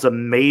solves a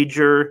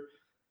major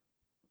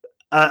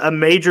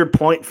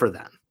point for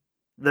them.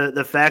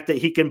 The fact that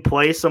he can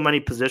play so many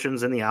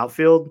positions in the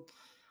outfield,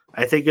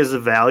 I think, is a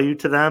value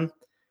to them,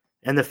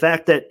 and the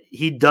fact that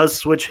he does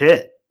switch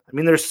hit. I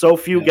mean, there's so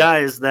few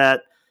guys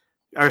that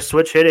are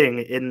switch hitting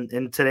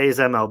in today's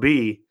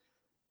MLB.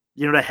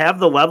 To have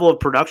the level of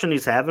production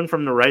he's having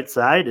from the right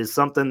side is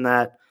something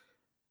that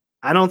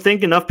I don't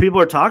think enough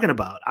people are talking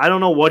about. I don't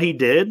know what he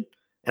did,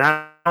 and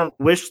I don't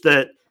wish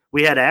that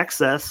we had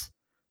access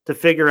to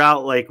figure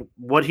out like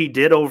what he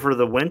did over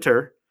the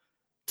winter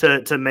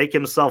to make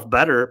himself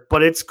better.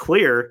 But it's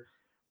clear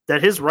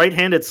that his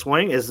right-handed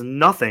swing is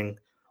nothing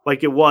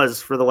like it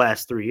was for the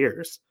last 3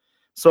 years.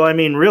 So, I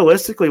mean,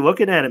 realistically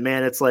looking at it,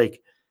 man, it's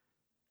like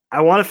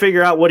I want to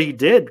figure out what he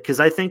did, because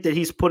I think that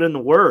he's put in the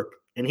work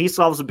and he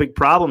solves a big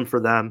problem for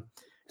them.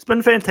 It's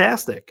been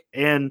fantastic.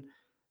 And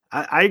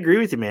I agree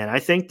with you, man. I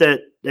think that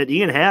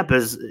Ian Happ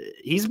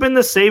he's been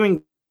the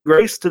saving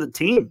grace to the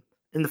team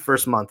in the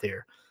first month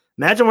here.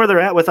 Imagine where they're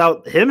at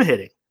without him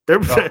hitting.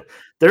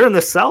 They're in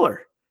the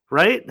cellar,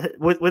 right?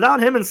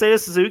 Without him and Seiya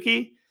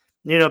Suzuki,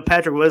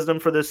 Patrick Wisdom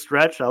for this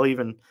stretch.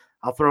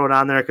 I'll throw it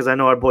on there because I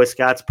know our boy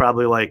Scott's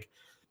probably like,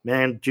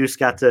 man, Juice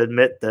got to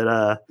admit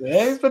that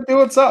he's been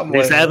doing something.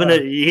 He's having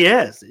it. He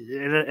is,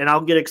 and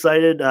I'll get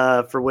excited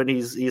for when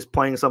he's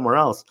playing somewhere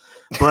else.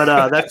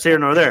 But that's here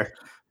nor there.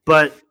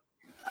 But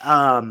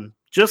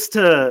just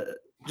to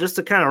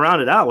kind of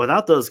round it out,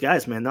 without those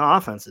guys, man, the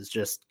offense is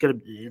just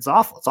it's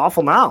awful. It's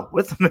awful now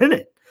with them in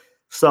it.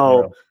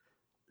 So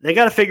they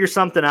got to figure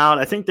something out.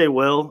 I think they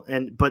will.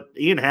 But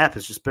Ian Happ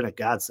has just been a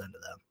godsend to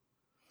them.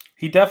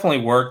 He definitely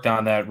worked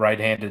on that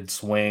right-handed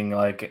swing.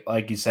 Like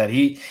you said,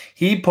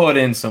 he put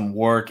in some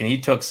work, and he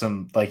took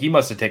some, like, he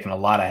must have taken a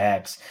lot of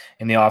hacks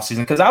in the offseason.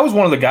 Because I was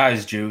one of the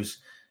guys, Juice.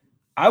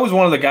 I was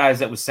one of the guys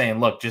that was saying,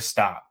 look, just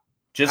stop.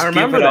 Just I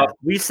remember give it that. up.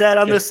 We sat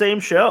on the same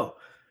show.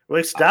 We're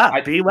like,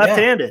 stop. Be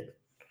left-handed. Yeah.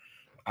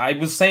 I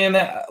was saying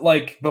that,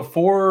 like,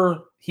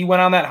 before he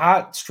went on that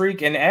hot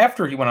streak and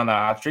after he went on that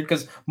hot streak,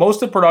 because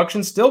most of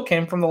production still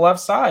came from the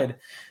left side.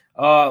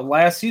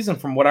 Last season,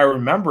 from what I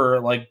remember,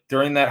 like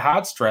during that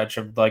hot stretch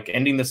of like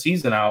ending the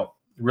season out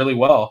really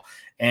well.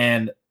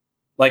 And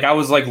like, I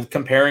was like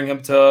comparing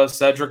him to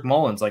Cedric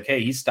Mullins, like,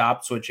 hey, he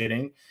stopped switch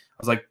hitting. I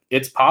was like,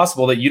 it's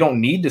possible that you don't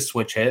need to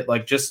switch hit.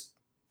 Like, just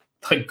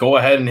like go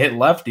ahead and hit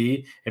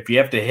lefty. If you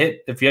have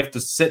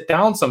to sit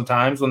down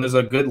sometimes when there's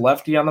a good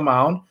lefty on the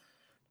mound,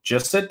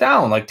 just sit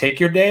down, like take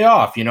your day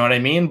off. You know what I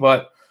mean?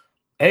 But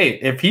hey,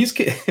 if he's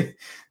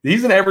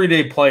an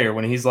everyday player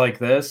when he's like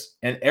this,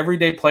 an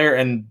everyday player,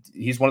 and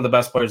he's one of the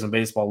best players in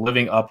baseball,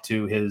 living up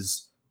to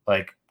his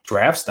like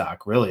draft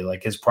stock, really,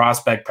 like his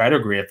prospect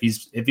pedigree. If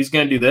he's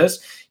going to do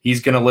this,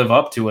 he's going to live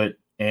up to it,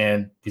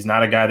 and he's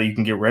not a guy that you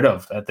can get rid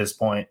of at this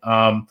point.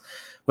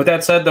 With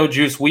that said, though,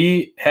 Juice,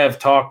 we have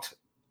talked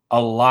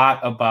a lot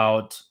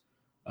about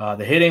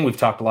the hitting. We've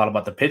talked a lot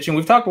about the pitching.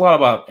 We've talked a lot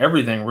about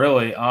everything,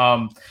 really.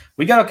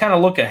 We got to kind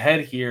of look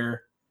ahead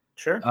here.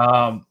 Sure.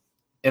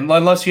 And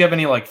unless you have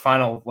any like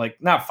final, like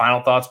not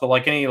final thoughts, but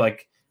like any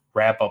like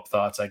wrap up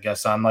thoughts, I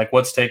guess, on like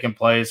what's taking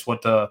place,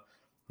 what the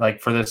like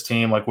for this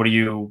team, like what do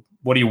you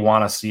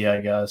want to see, I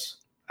guess.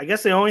 I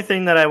guess the only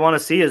thing that I want to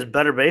see is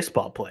better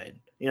baseball played.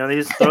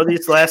 Throw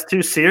these last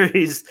two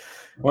series,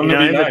 in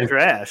the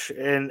trash,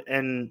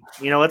 and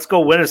let's go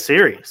win a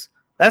series.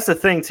 That's the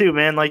thing too,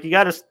 man. Like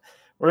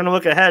we're gonna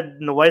look ahead,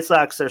 and the White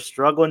Sox are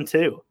struggling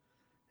too.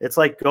 It's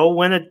like go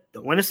win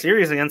a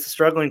series against a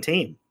struggling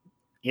team,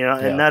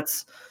 and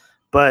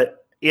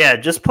but yeah,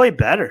 just play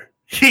better.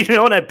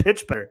 And I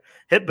pitch better,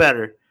 hit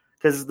better,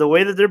 because the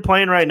way that they're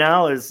playing right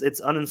now it's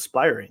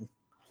uninspiring.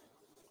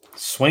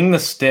 Swing the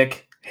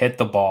stick, hit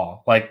the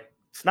ball. Like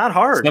it's not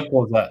hard.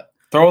 Simple as that.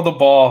 Throw the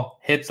ball,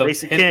 hit the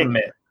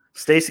mitt.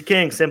 Stacey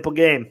King, simple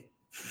game.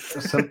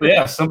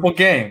 Simple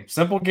game.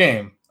 Simple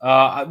game.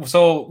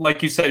 So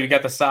like you said, you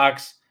got the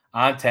Sox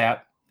on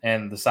tap,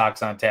 and the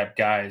Sox on tap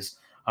guys,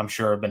 I'm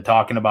sure, have been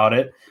talking about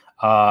it.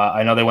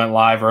 I know they went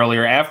live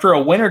earlier after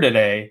a winner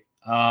today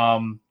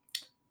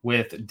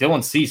with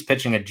Dylan Cease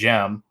pitching a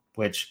gem,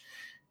 which,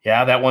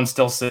 that one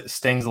still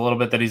stings a little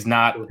bit that he's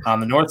not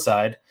on the north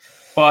side.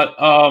 But,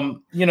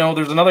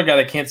 there's another guy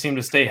that can't seem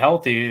to stay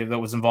healthy that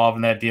was involved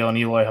in that deal, in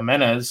Eloy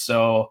Jimenez.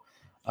 So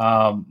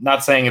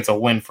not saying it's a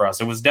win for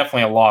us. It was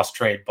definitely a lost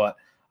trade, but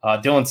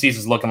Dylan Cease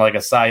is looking like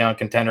a Cy Young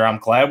contender. I'm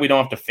glad we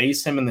don't have to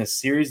face him in this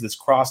series, this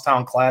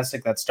Crosstown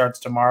Classic that starts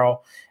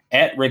tomorrow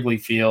at Wrigley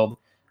Field.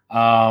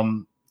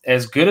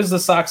 As good as the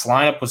Sox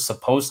lineup was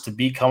supposed to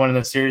be coming in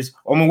the series,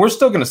 we're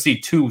still going to see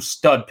two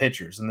stud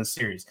pitchers in this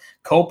series.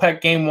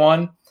 Kopech game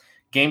 1,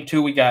 game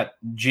 2, we got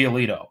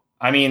Giolito.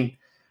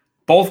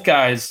 Both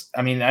guys,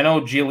 I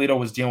know Giolito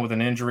was dealing with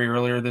an injury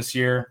earlier this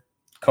year.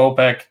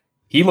 Kopech,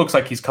 he looks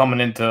like he's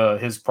coming into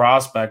his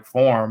prospect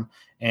form,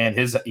 and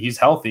he's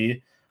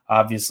healthy,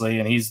 obviously,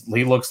 and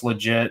he looks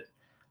legit.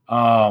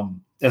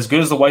 As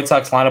good as the White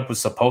Sox lineup was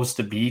supposed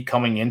to be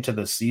coming into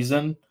the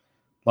season,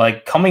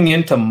 like coming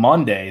into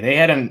Monday, they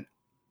had an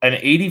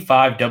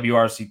 85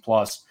 WRC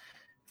plus,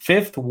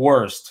 5th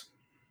worst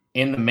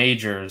in the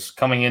majors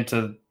coming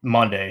into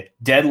Monday,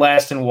 dead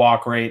last in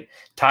walk rate,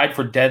 tied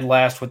for dead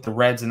last with the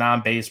Reds in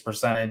on-base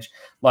percentage.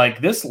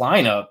 Like this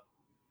lineup,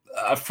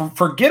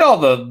 forget all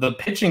the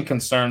pitching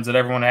concerns that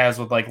everyone has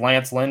with like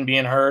Lance Lynn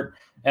being hurt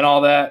and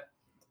all that.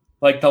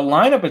 Like the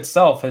lineup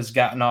itself has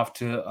gotten off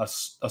to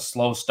a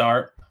slow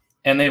start,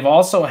 and they've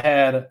also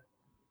had,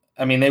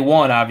 they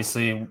won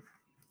obviously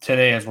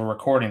today as we're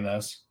recording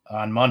this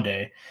on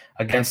Monday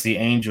against the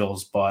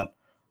Angels, but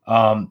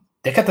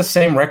they got the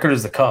same record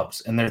as the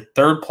Cubs, and they're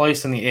 3rd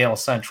place in the AL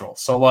Central.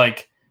 So,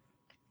 like,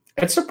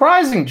 it's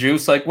surprising,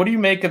 Juice. Like, what do you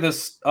make of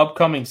this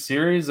upcoming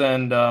series?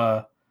 And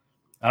I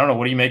don't know,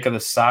 what do you make of the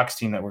Sox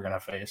team that we're going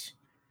to face?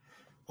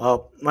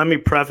 Well, let me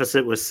preface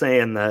it with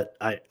saying that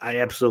I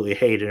absolutely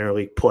hate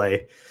interleague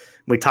play.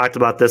 We talked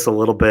about this a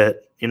little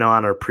bit, on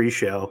our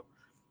pre-show.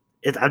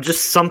 It's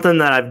just something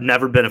that I've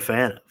never been a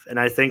fan of, and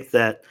I think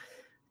that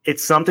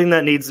it's something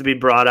that needs to be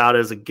brought out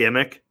as a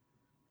gimmick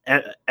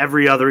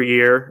every other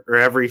year or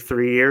every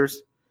 3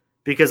 years,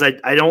 because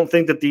I don't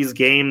think that these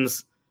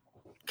games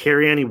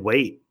carry any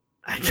weight.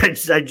 I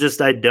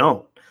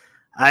don't.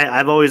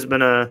 I've always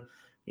been a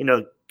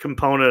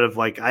component of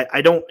like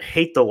I don't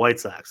hate the White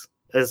Sox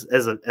as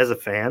a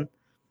fan.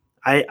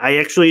 I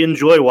actually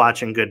enjoy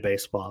watching good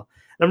baseball.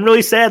 And I'm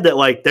really sad that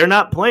like they're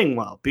not playing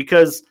well,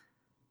 because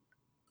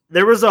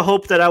there was a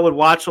hope that I would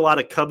watch a lot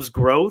of Cubs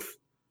growth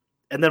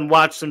and then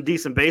watch some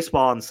decent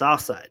baseball on the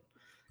South Side.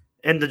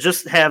 And to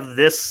just have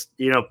this,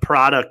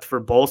 product for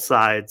both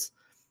sides,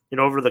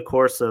 over the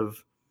course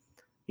of,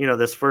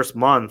 this first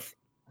month,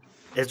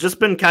 it's just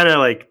been kind of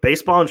like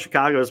baseball in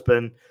Chicago has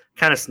been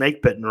kind of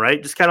snake bitten,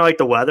 right? Just kind of like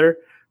the weather,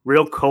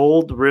 real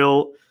cold,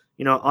 real,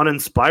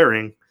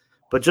 uninspiring.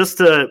 But just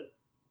to,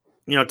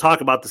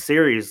 talk about the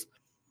series,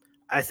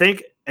 I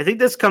think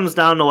this comes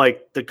down to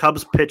like the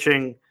Cubs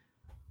pitching,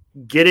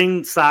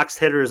 getting Sox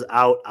hitters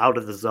out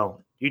of the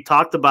zone. You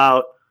talked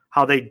about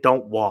how they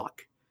don't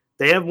walk.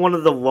 They have one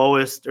of the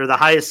lowest or the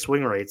highest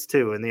swing rates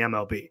too in the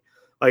MLB.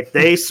 Like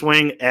they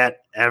swing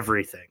at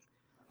everything,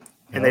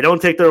 and they don't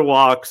take their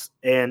walks.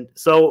 And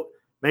so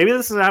maybe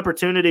this is an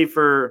opportunity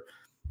for,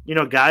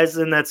 guys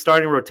in that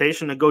starting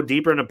rotation to go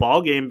deeper in a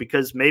ball game,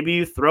 because maybe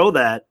you throw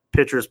that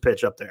pitcher's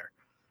pitch up there,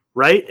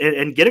 right?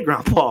 And get a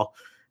ground ball,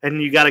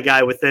 and you got a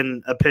guy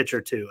within a pitch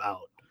or two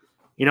out.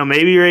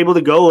 Maybe you're able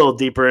to go a little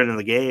deeper into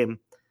the game.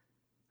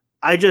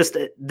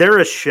 They're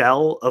a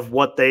shell of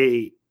what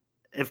they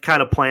have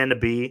kind of planned to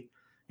be,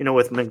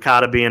 with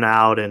Moncada being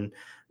out and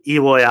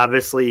Eloy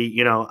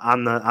obviously,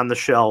 on the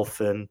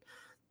shelf, and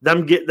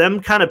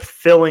them kind of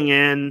filling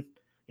in,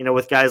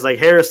 with guys like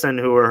Harrison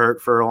who were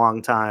hurt for a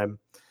long time.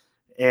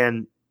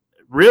 And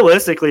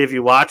realistically, if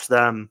you watch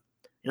them,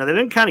 they've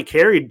been kind of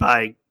carried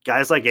by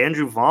guys like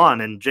Andrew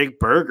Vaughn and Jake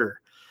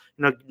Berger.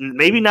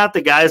 Maybe not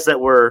the guys that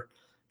were,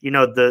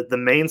 the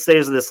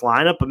mainstays of this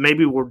lineup, but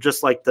maybe we're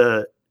just like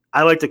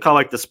I like to call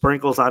like the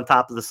sprinkles on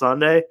top of the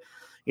sundae.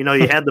 You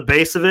had the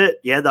base of it,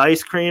 you had the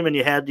ice cream, and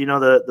you had,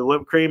 the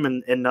whipped cream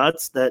and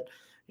nuts that,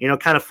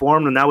 kind of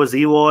formed, and that was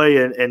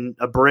Eloy and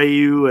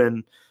Abreu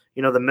and,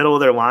 the middle of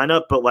their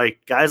lineup. But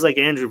like guys like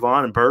Andrew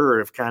Vaughn and Berger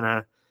have kind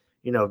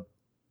of,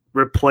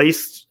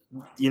 replaced,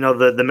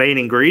 the main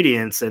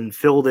ingredients and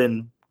filled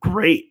in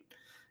great.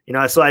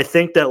 So I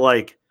think that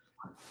like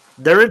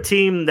they're a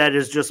team that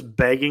is just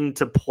begging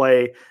to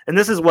play. And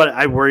this is what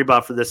I worry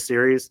about for this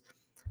series.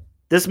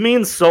 This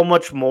means so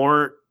much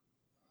more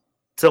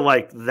to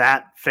like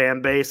that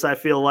fan base, I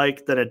feel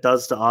like, than it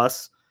does to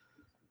us.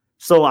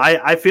 So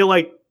I feel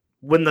like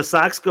when the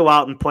Sox go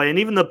out and play, and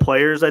even the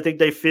players, I think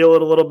they feel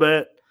it a little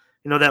bit,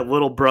 that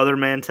little brother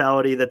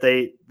mentality that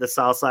the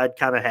South Side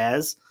kind of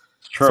has.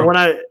 True. So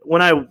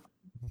when I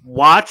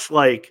watch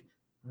like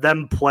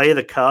them play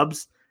the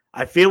Cubs,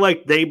 I feel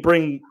like they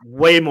bring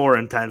way more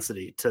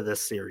intensity to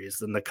this series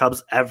than the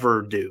Cubs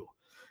ever do.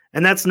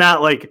 And that's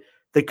not like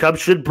the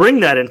Cubs should bring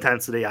that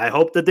intensity. I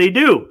hope that they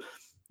do.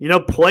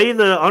 Play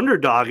the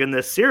underdog in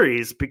this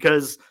series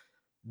because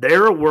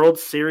they're a World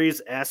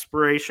Series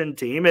aspiration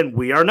team and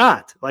we are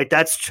not. Like,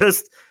 that's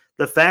just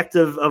the fact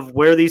of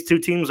where these two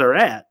teams are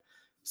at.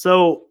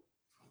 So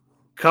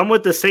come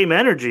with the same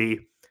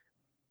energy.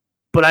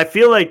 But I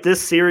feel like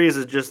this series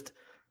is just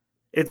 –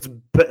 it's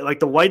like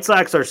the White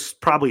Sox are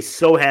probably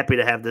so happy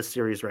to have this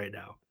series right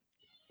now,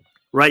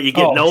 right? You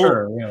get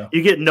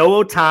you get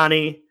no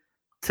Ohtani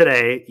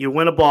today. You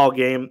win a ball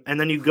game, and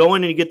then you go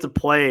in and you get to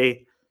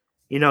play,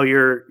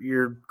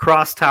 your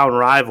crosstown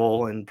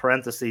rival in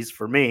parentheses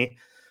for me.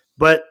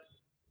 But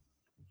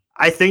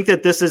I think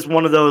that this is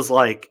one of those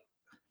like,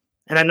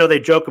 and I know they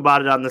joke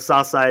about it on the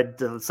South Side,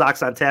 the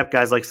Sox on Tap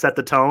guys, like set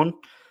the tone.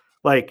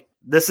 Like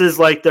this is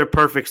like their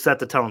perfect set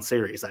the tone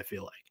series. I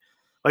feel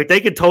like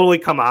they could totally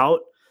come out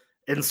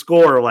and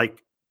score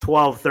like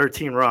 12,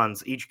 13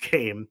 runs each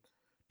game,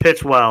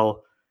 pitch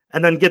well,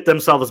 and then get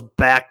themselves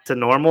back to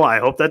normal. I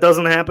hope that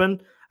doesn't happen.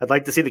 I'd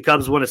like to see the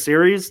Cubs win a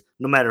series,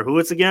 no matter who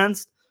it's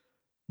against.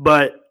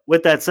 But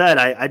with that said,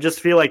 I just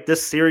feel like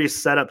this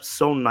series set up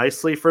so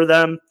nicely for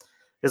them.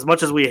 As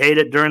much as we hate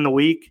it during the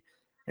week,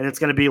 and it's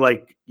going to be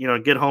like,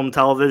 get home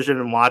television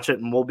and watch it,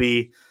 and we'll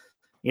be,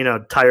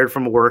 tired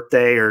from a work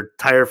day or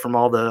tired from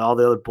all the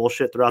other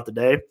bullshit throughout the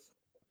day.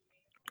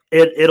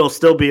 It'll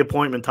still be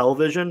appointment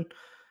television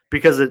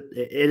because it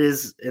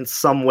is in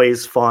some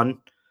ways fun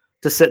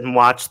to sit and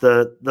watch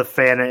the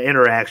fan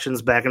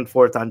interactions back and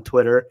forth on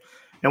Twitter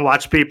and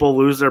watch people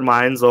lose their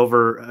minds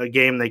over a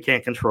game they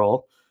can't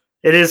control.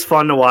 It is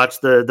fun to watch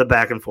the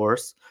back and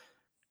forth,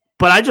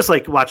 but I just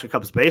like watching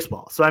Cubs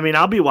baseball. So, I mean,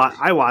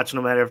 I watch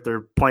no matter if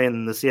they're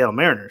playing the Seattle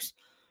Mariners.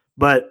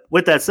 But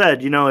with that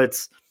said,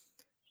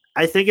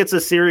 I think it's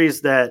a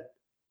series that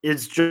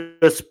is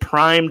just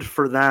primed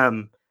for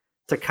them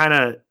to kind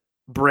of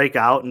break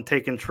out and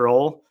take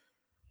control.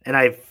 And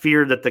I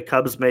fear that the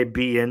Cubs may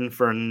be in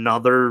for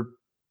another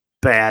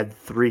bad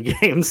 3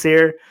 games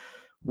here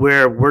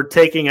where we're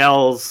taking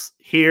L's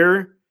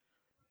here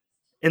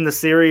in the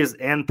series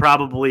and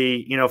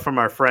probably, from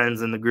our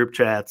friends in the group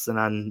chats and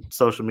on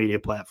social media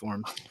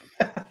platforms.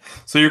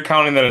 So you're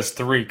counting that as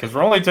 3 because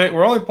we're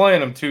only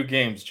playing them 2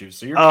 games, Juice.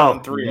 So you're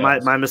counting 3.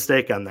 My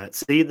mistake on that.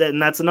 See,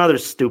 and that's another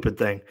stupid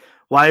thing.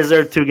 Why is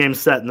there a 2-game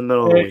set in the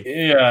middle of the week?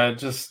 Yeah,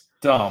 just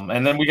dumb.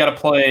 And then we got to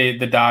play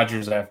the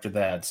Dodgers after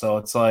that. So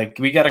it's like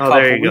we got a couple.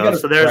 There you go.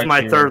 So there's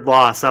my third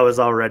loss. I was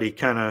already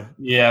kind of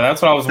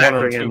that's what I was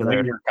wondering too.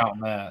 Maybe you're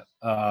counting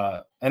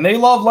that. And they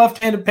love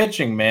left-handed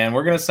pitching, man.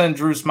 We're gonna send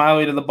Drew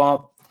Smiley to the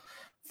bump.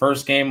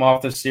 First game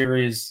off the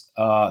series.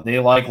 They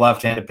like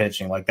left-handed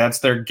pitching. Like that's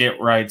their get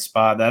right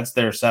spot. That's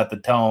their set the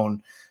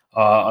tone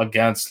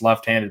against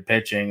left-handed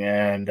pitching.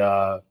 And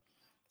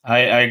I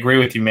agree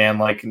with you, man.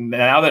 Like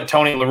now that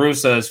Tony La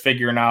Russa is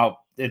figuring out,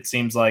 it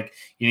seems like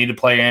you need to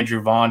play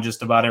Andrew Vaughn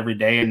just about every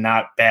day and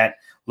not bat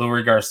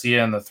Luis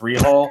Garcia in the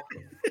 3-hole.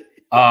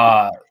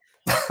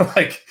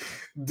 Like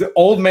the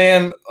old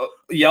man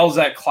yells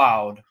at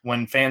Cloud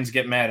when fans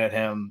get mad at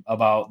him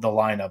about the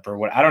lineup or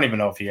what. I don't even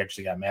know if he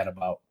actually got mad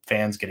about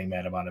fans getting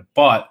mad about it,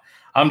 but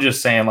I'm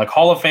just saying, like,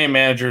 Hall of Fame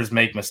managers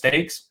make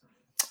mistakes.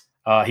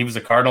 He was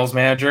a Cardinals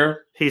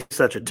manager. He's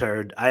such a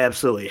turd. I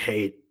absolutely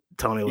hate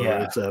Tony La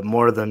Russa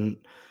more than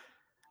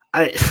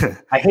I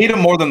hate him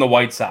more than the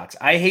White Sox.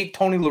 I hate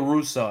Tony La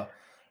Russa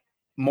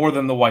more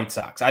than the White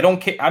Sox. I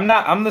don't care.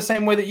 I'm the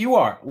same way that you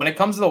are. When it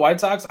comes to the White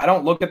Sox, I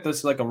don't look at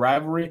this like a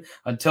rivalry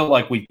until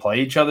like we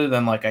play each other.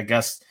 Then like I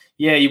guess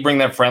you bring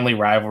that friendly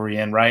rivalry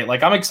in, right?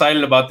 Like I'm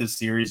excited about this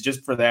series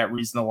just for that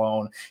reason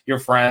alone. Your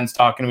friends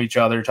talking to each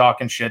other,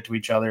 talking shit to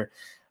each other.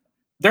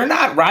 They're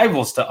not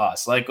rivals to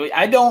us. Like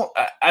I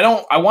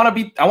want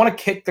to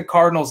kick the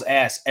Cardinals'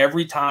 ass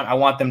every time. I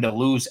want them to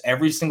lose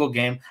every single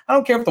game. I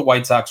don't care if the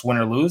White Sox win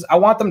or lose. I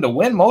want them to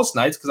win most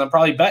nights because I'm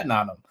probably betting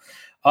on them.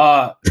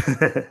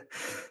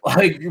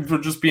 Like for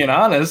just being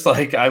honest,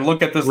 like I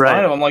look at this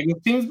lineup, I'm like,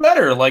 this team's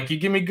better. Like you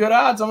give me good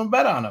odds, I'm gonna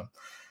bet on them.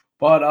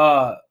 But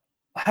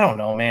I don't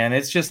know, man.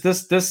 It's just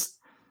this.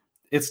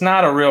 It's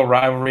not a real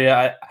rivalry.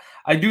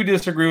 I do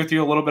disagree with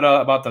you a little bit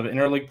about the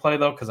interleague play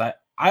though, because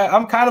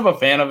I'm kind of a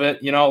fan of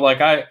it.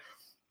 Like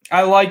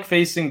I like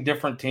facing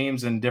different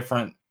teams and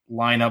different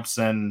lineups,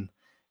 and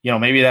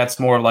maybe that's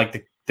more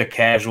like the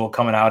casual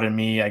coming out in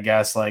me, I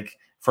guess. Like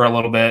for a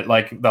little bit,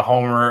 like the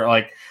homer,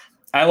 like.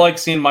 I like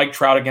seeing Mike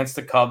Trout against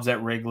the Cubs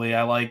at Wrigley.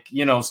 I like,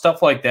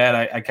 stuff like that.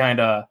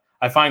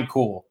 I find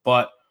cool,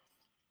 but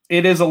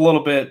it is a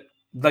little bit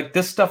like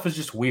this stuff is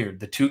just weird.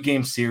 The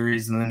 2-game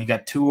series, and then you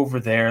got 2 over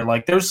there.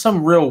 Like there's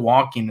some real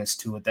wonkiness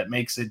to it that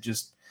makes it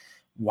just.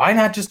 Why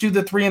not just do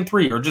the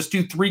 3-3 or just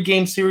do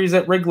 3-game series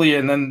at Wrigley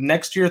and then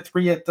next year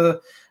 3 at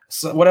the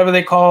whatever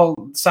they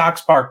call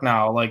Sox Park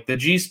now, like the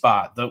G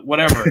spot, the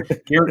whatever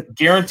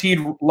guaranteed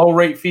low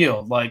rate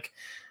field. Like,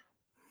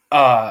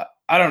 I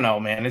don't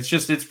know, man. It's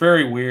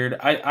very weird.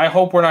 I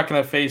hope we're not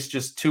going to face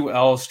just 2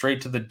 L's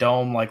straight to the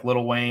dome like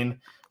Lil Wayne.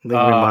 I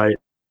think we might.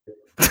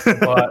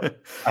 But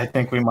I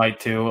think we might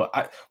too.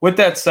 With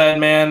that said,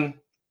 man.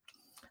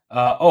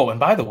 And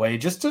by the way,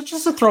 just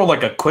to throw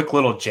like a quick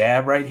little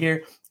jab right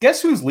here.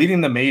 Guess who's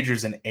leading the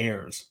majors in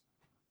errors?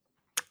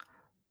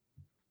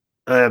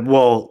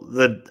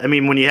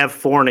 When you have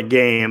 4 in a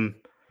game,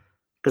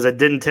 because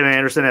didn't Tim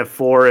Anderson have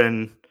 4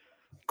 in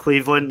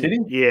Cleveland? Did he?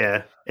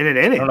 Yeah, in an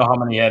inning. I don't know how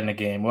many he had in a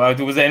game. Well, I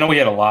know he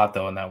had a lot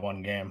though in that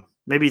one game.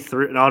 Maybe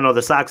 3. No,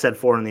 the Sox had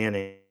 4 in the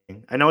inning.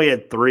 I know he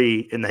had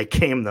 3 in that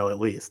game though, at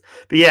least.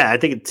 But yeah, I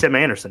think it's Tim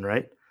Anderson,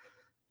 right?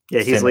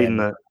 Yeah, he's leading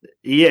the.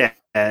 Yeah.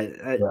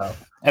 Yeah.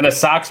 And the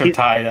Sox are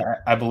tied,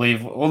 I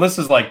believe. Well, this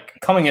is like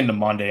coming into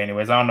Monday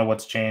anyways. I don't know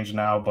what's changed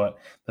now, but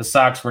the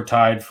Sox were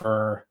tied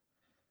for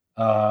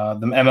the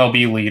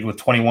MLB lead with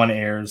 21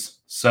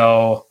 errors.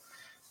 So,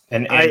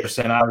 and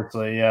Anderson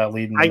obviously,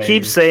 leading the I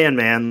keep saying,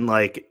 man,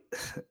 like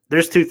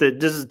there's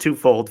this is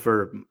twofold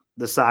for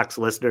the Sox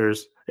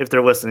listeners, if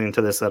they're listening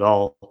to this at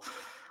all.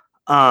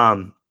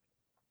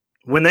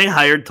 When they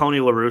hired Tony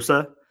La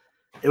Russa,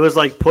 it was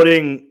like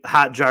putting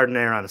hot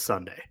Jardinere on a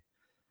Sunday.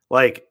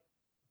 Like,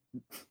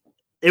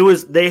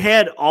 they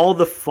had all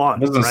the fun.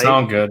 Doesn't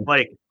sound good.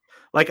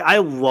 Like I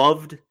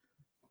loved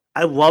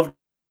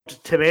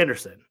Tim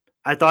Anderson.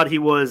 I thought he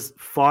was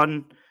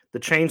fun. The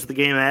change the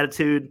game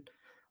attitude.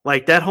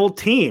 Like that whole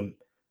team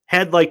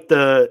had like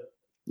the,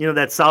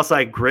 that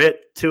Southside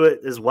grit to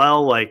it as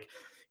well. Like,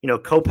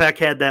 Kopech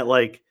had that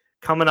like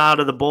coming out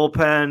of the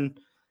bullpen,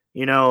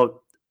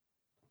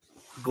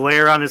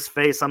 glare on his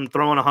face. I'm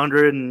throwing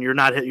 100 and you're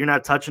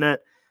not touching it.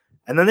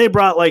 And then they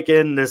brought like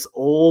in this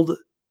old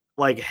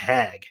like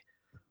hag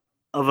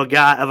of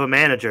a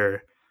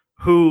manager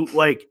who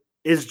like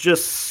is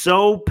just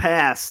so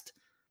past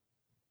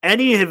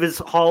any of his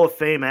Hall of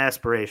Fame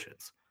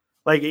aspirations.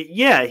 Like,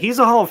 yeah, he's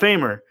a Hall of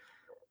Famer,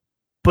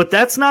 but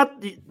that's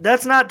not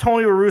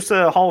Tony La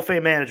Russa, Hall of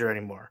Fame manager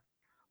anymore.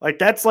 Like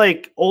that's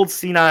like old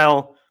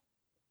senile,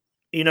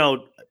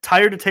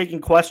 tired of taking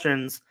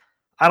questions.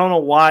 I don't know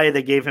why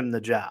they gave him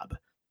the job.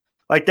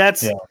 Like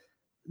that's,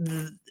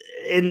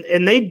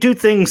 and they do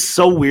things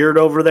so weird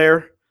over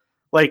there.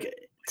 Like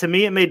to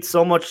me, it made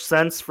so much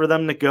sense for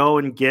them to go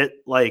and get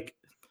like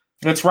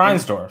it's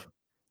Reinsdorf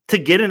to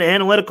get an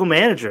analytical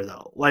manager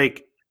though.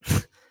 Like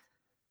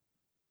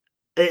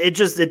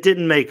it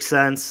didn't make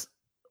sense.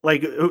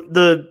 Like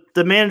the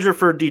manager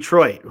for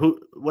Detroit,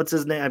 what's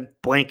his name? I'm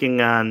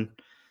blanking on.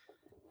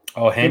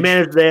 Oh, Hinch? He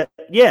managed that.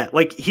 Yeah,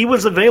 like he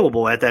was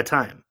available at that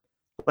time.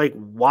 Like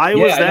why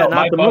was that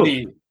not the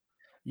move?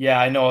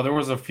 Yeah, I know. There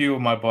was a few of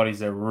my buddies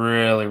that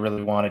really,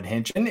 really wanted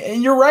Hinch. And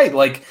you're right.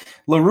 Like,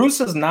 La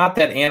Russa's not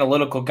that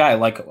analytical guy.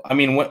 Like, I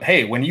mean,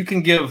 when you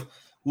can give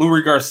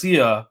Lurie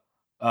Garcia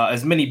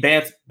as many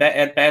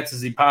at-bats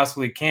as he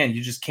possibly can,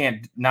 you just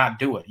can't not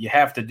do it. You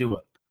have to do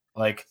it.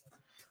 Like,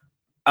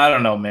 I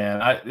don't know,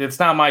 man. It's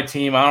not my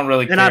team. I don't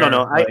really care. And I don't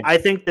know. I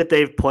think that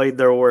they've played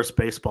their worst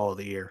baseball of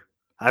the year.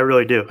 I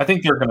really do. I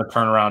think they're going to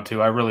turn around,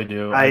 too. I really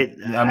do. I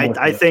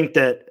think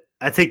that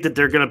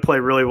they're going to play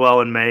really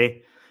well in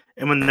May.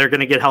 And when they're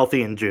going to get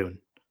healthy in June.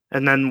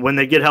 And then when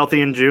they get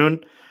healthy in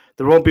June,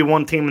 there won't be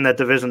one team in that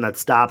division that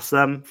stops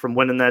them from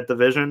winning that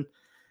division.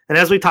 And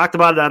as we talked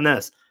about it on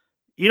this,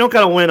 you don't got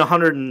to win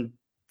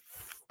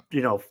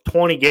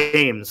 120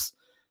 games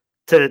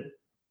to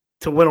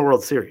win a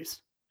World Series.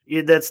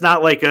 That's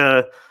not like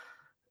that's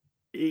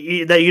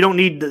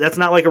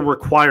not like a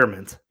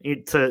requirement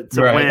to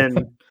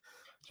win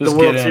the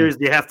World Series.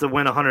 You have to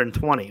win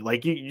 120.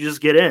 Like you just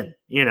get in,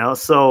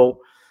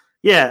 so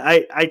yeah,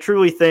 I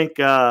truly think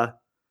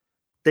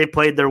they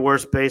played their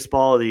worst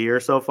baseball of the year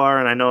so far,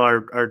 and I know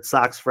our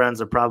Sox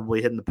friends are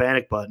probably hitting the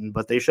panic button,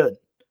 but they shouldn't.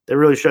 They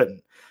really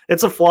shouldn't.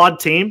 It's a flawed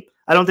team.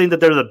 I don't think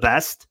that they're the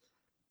best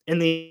in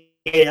the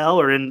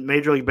AL or in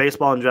Major League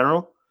Baseball in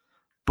general,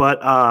 but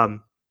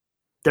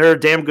they're a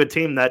damn good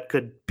team that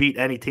could beat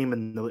any team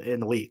in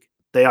the league.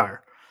 They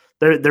are.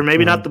 They're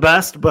maybe not the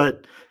best,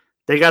 but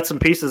they got some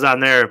pieces on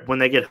there. When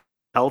they get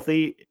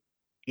healthy,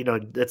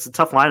 it's a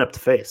tough lineup to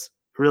face.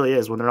 It really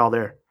is when they're all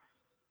there.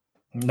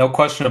 No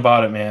question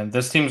about it, man.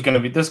 This team's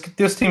gonna be this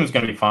team is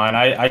gonna be fine.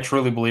 I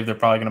truly believe they're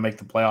probably gonna make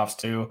the playoffs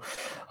too.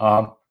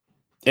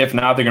 If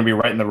not, they're gonna be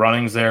right in the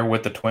runnings there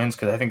with the Twins,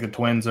 because I think the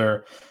Twins are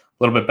a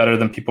little bit better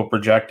than people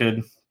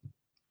projected,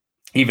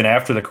 even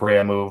after the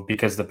Correa move,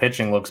 because the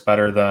pitching looks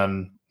better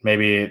than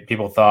maybe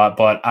people thought.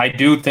 But I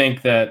do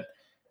think that,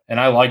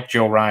 and I like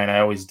Joe Ryan, I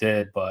always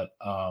did, but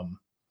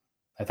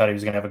I thought he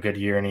was gonna have a good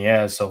year, and he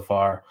has so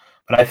far.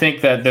 But I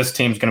think that this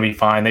team's going to be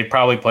fine. They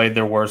probably played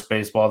their worst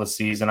baseball this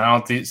season. I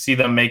don't see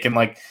them making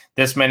like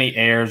this many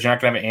errors. You're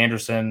not going to have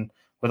Anderson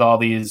with all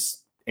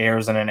these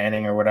errors in an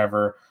inning or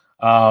whatever.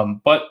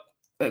 But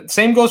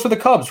same goes for the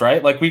Cubs,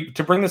 right? Like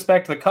to bring this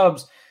back to the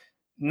Cubs,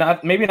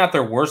 maybe not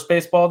their worst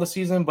baseball of the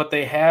season, but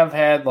they've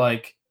had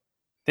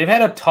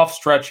a tough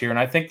stretch here, and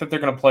I think that they're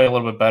going to play a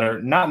little bit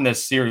better. Not in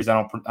this series,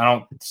 I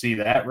don't see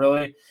that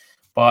really,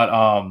 but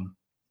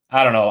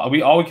I don't know.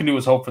 All we can do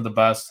is hope for the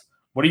best.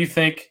 What do you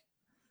think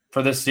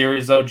for this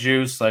series, though,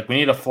 Juice? Like, we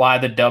need a fly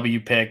the W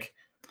pick.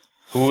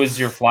 Who is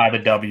your fly the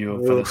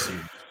W for this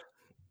series?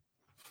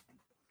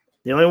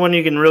 The only one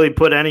you can really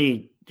put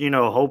any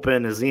hope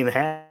in is Ian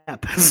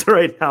Happ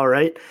right now,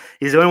 right?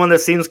 He's the only one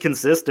that seems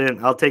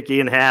consistent. I'll take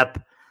Ian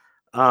Happ.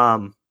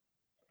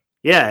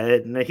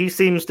 He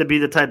seems to be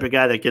the type of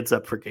guy that gets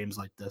up for games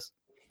like this.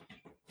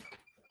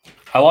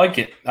 I like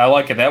it.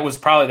 That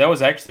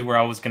was actually where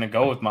I was going to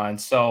go with mine.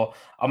 So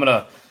I'm going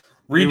to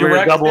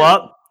redirect. Double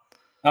up.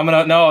 I'm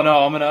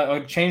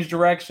gonna change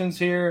directions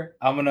here.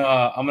 I'm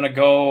gonna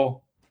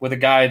go with a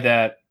guy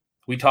that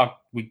we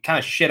kind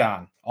of shit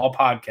on all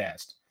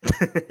podcast.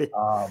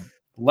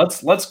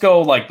 Let's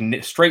go like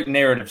straight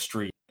narrative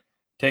street,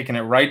 taking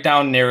it right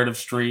down narrative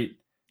street.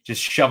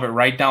 Just shove it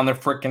right down their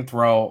freaking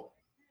throat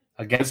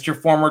against your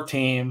former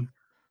team.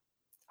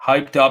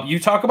 Hyped up. You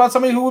talk about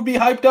somebody who would be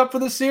hyped up for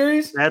the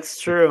series? That's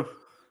true.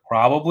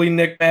 Probably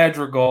Nick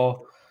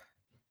Madrigal.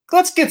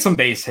 Let's get some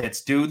base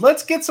hits, dude.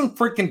 Let's get some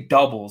freaking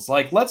doubles.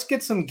 Like, let's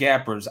get some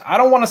gappers. I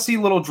don't want to see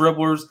little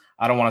dribblers.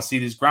 I don't want to see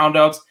these ground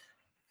outs.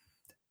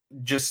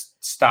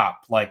 Just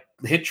stop. Like,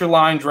 hit your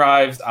line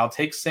drives. I'll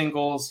take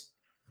singles.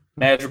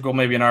 Madrigal,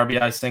 maybe an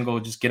RBI single.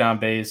 Just get on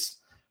base.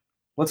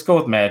 Let's go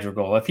with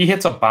Madrigal. If he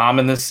hits a bomb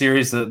in this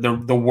series,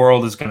 the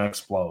world is going to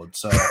explode.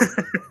 So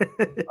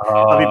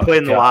I'll be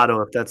playing the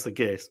lotto if that's the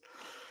case.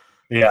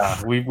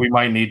 Yeah, we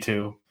might need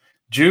to.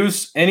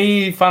 Juice,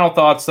 any final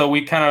thoughts? Though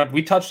we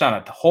touched on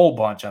a whole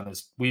bunch on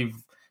this. We've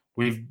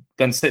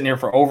been sitting here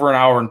for over an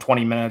hour and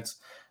 20 minutes.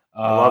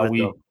 I love it.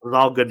 It was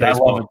all good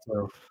baseball. I love it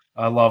too.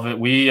 I love it.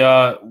 We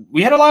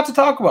had a lot to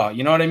talk about.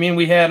 You know what I mean?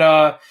 We had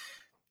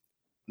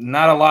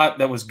not a lot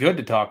that was good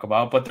to talk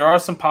about, but there are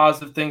some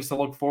positive things to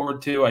look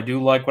forward to. I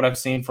do like what I've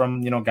seen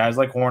from guys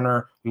like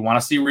Horner. We want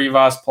to see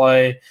Rivas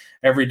play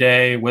every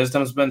day.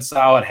 Wisdom's been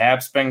solid.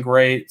 Hap's been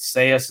great.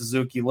 Seiya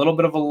Suzuki, a little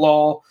bit of a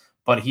lull,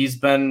 but he's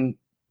been.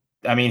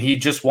 I mean, he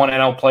just won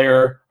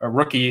NL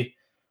Rookie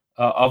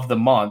of the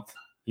Month,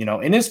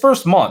 in his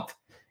first month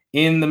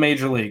in the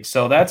major league.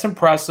 So that's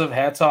impressive.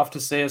 Hats off to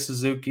Seiya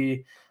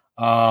Suzuki.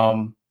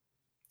 And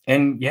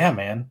yeah,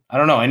 man, I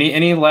don't know.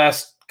 Any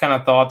last kind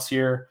of thoughts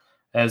here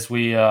as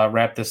we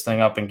wrap this thing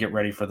up and get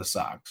ready for the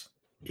Sox?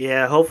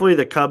 Yeah, hopefully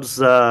the Cubs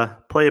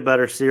play a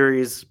better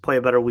series, play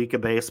a better week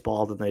of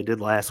baseball than they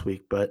did last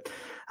week. But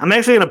I'm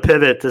actually going to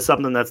pivot to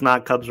something that's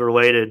not Cubs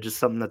related, just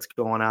something that's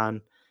going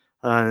on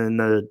in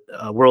the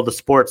world of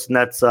sports, and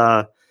that's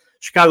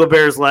Chicago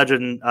Bears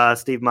legend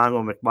Steve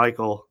Mongo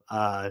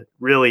McMichael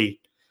really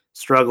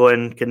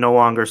struggling, can no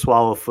longer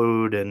swallow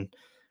food, and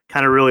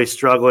kind of really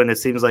struggling. It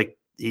seems like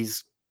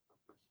he's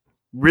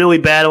really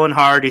battling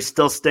hard. He's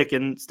still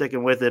sticking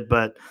with it,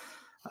 but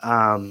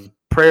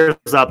prayers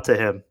up to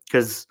him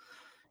because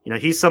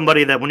he's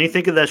somebody that when you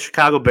think of the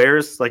Chicago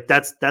Bears, like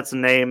that's a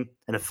name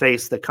and a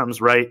face that comes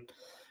right,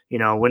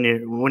 when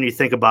you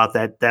think about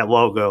that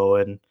logo.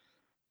 And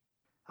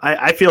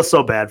I feel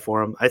so bad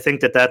for him. I think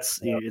that's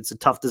it's a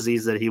tough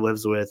disease that he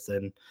lives with,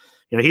 and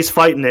he's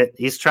fighting it.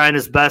 He's trying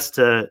his best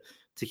to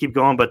keep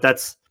going, but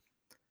that's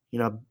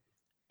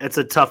it's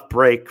a tough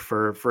break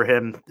for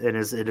him in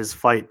his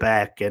fight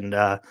back. And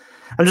I'm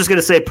just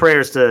gonna say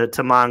prayers to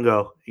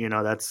Mongo.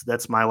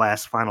 That's my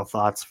last final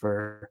thoughts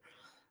for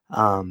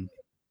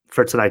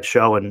tonight's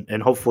show,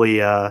 and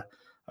hopefully a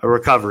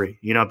recovery.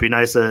 It'd be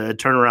nice. A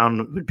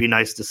turnaround would be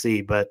nice to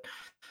see, but.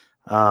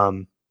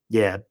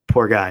 Yeah,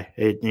 poor guy.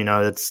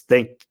 It's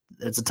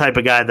a type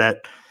of guy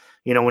that,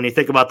 when you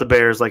think about the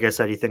Bears, like I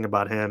said, you think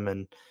about him,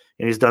 and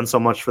he's done so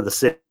much for the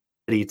city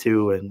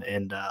too.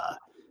 And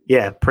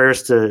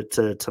prayers to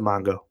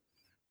Mongo.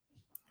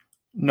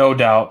 No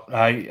doubt.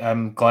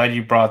 I'm glad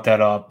you brought that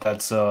up.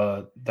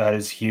 That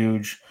is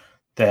huge.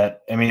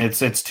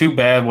 It's too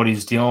bad what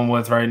he's dealing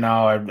with right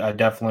now. I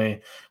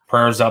definitely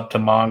prayers up to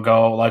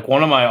Mongo. Like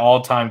one of my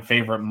all-time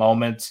favorite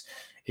moments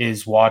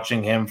is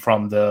watching him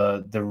from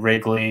the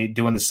Wrigley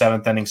doing the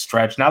seventh inning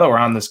stretch. Now that we're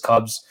on this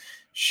Cubs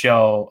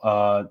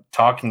show,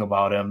 talking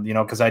about him,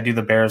 because I do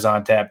the Bears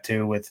on Tap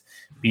too with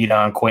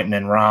Beaton, Quentin,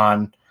 and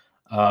Ron.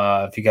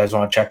 If you guys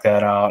want to check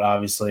that out,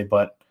 obviously.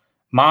 But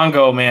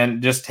Mongo,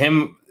 man, just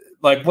him,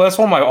 that's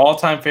one of my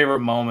all-time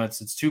favorite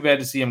moments. It's too bad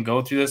to see him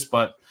go through this,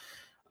 but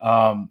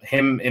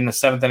him in the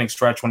seventh inning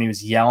stretch when he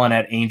was yelling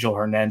at Angel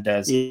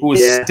Hernandez, who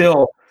was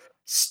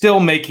still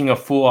making a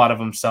fool out of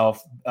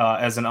himself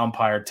as an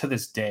umpire to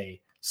this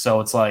day. So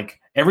it's like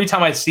every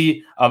time I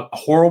see a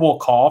horrible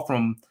call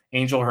from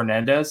Angel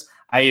Hernandez,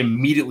 I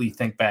immediately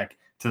think back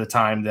to the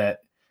time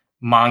that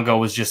Mongo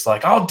was just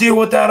like, I'll deal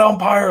with that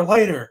umpire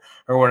later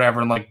or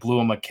whatever, and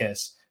blew him a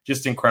kiss.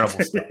 Just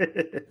incredible stuff.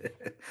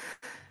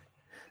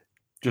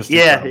 Just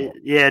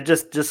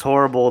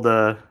horrible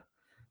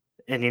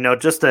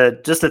and just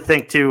to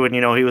think too when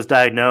he was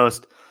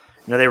diagnosed,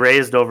 they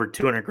raised over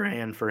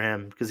 $200,000 for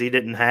him because he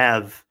didn't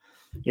have,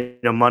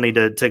 money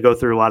to go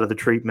through a lot of the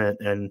treatment.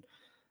 And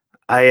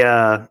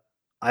I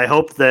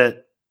hope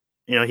that,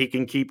 he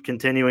can keep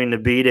continuing to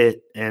beat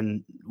it,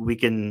 and we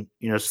can,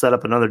 set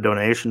up another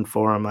donation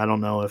for him. I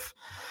don't know if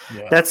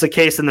that's the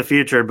case in the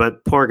future,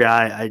 but poor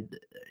guy,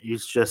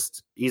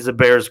 he's a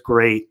Bears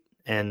great.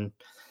 And,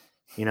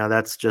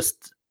 that's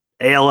just,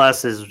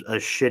 ALS is a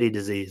shitty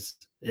disease.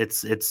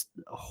 It's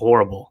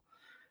horrible.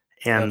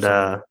 And,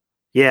 I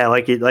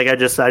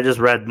just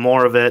read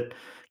more of it.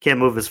 Can't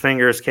move his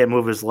fingers, can't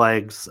move his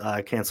legs,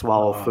 can't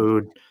swallow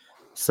food.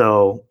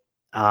 So,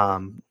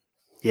 not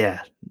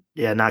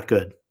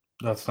good.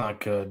 That's not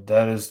good.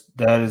 That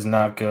is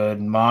not good.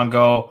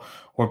 Mongo,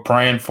 we're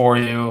praying for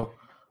you.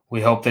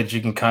 We hope that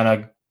you can kind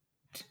of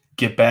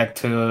get back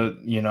to,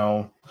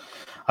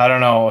 I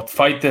don't know,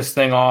 fight this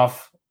thing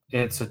off.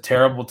 It's a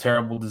terrible,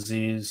 terrible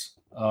disease.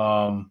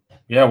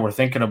 We're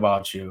thinking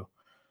about you.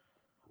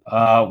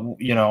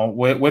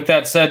 With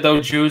that said,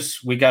 though,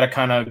 Juice, we got to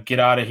kind of get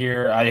out of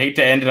here. I hate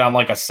to end it on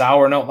like a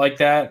sour note like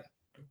that,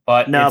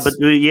 but but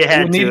you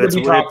had to.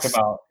 Be talked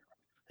about.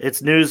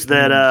 It's news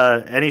that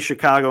any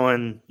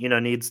Chicagoan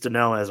needs to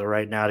know as of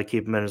right now to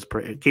keep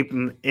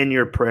him in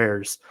your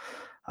prayers.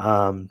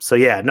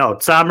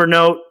 Somber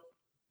note,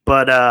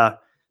 but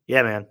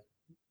man,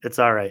 it's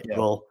all right. Yeah.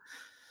 Well,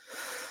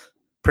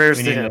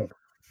 prayers to him.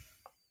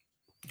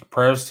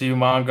 Prayers to you,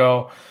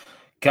 Mongo.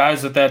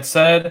 Guys, with that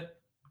said,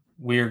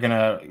 we are going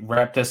to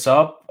wrap this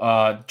up.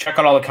 Check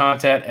out all the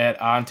content at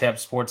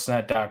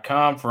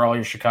ontapsportsnet.com for all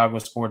your Chicago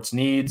sports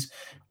needs.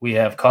 We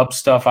have Cubs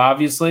stuff,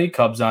 obviously,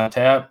 Cubs on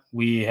tap.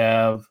 We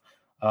have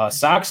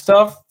Sox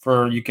stuff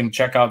you can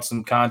check out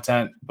some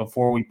content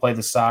before we play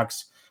the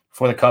Sox,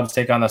 before the Cubs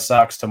take on the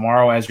Sox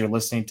tomorrow. As you're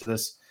listening to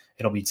this,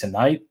 it'll be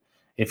tonight.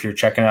 If you're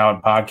checking it out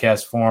in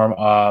podcast form,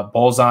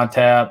 Bulls on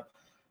tap,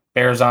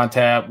 Bears on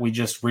tap. We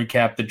just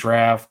recapped the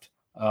draft.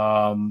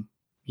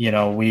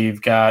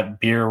 We've got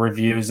beer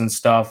reviews and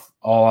stuff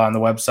all on the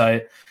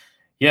website.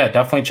 Yeah,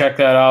 definitely check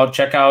that out.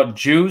 Check out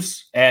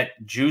Juice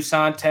at Juice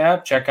on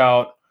Tap. Check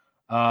out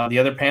the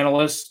other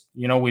panelists.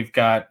 We've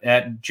got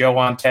at Joe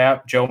on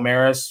Tap, Joe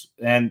Maris,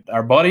 and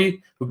our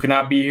buddy who could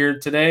not be here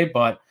today,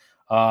 but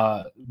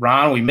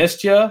Ron, we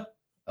missed you,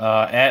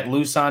 at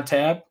Loose on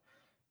Tap.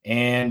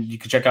 And you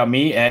can check out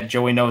me at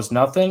Joey Knows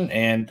Nothing.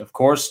 And, of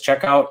course,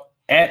 check out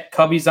at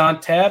Cubbies on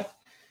Tap.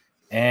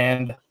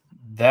 And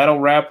that'll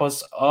wrap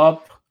us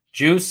up.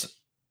 Juice,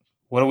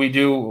 what do we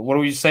do? What do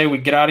we say? We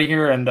get out of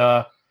here and,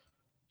 what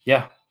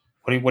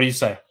do you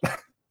say?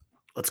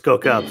 Let's go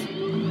Cubs.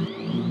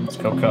 Let's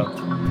go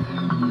Cubs.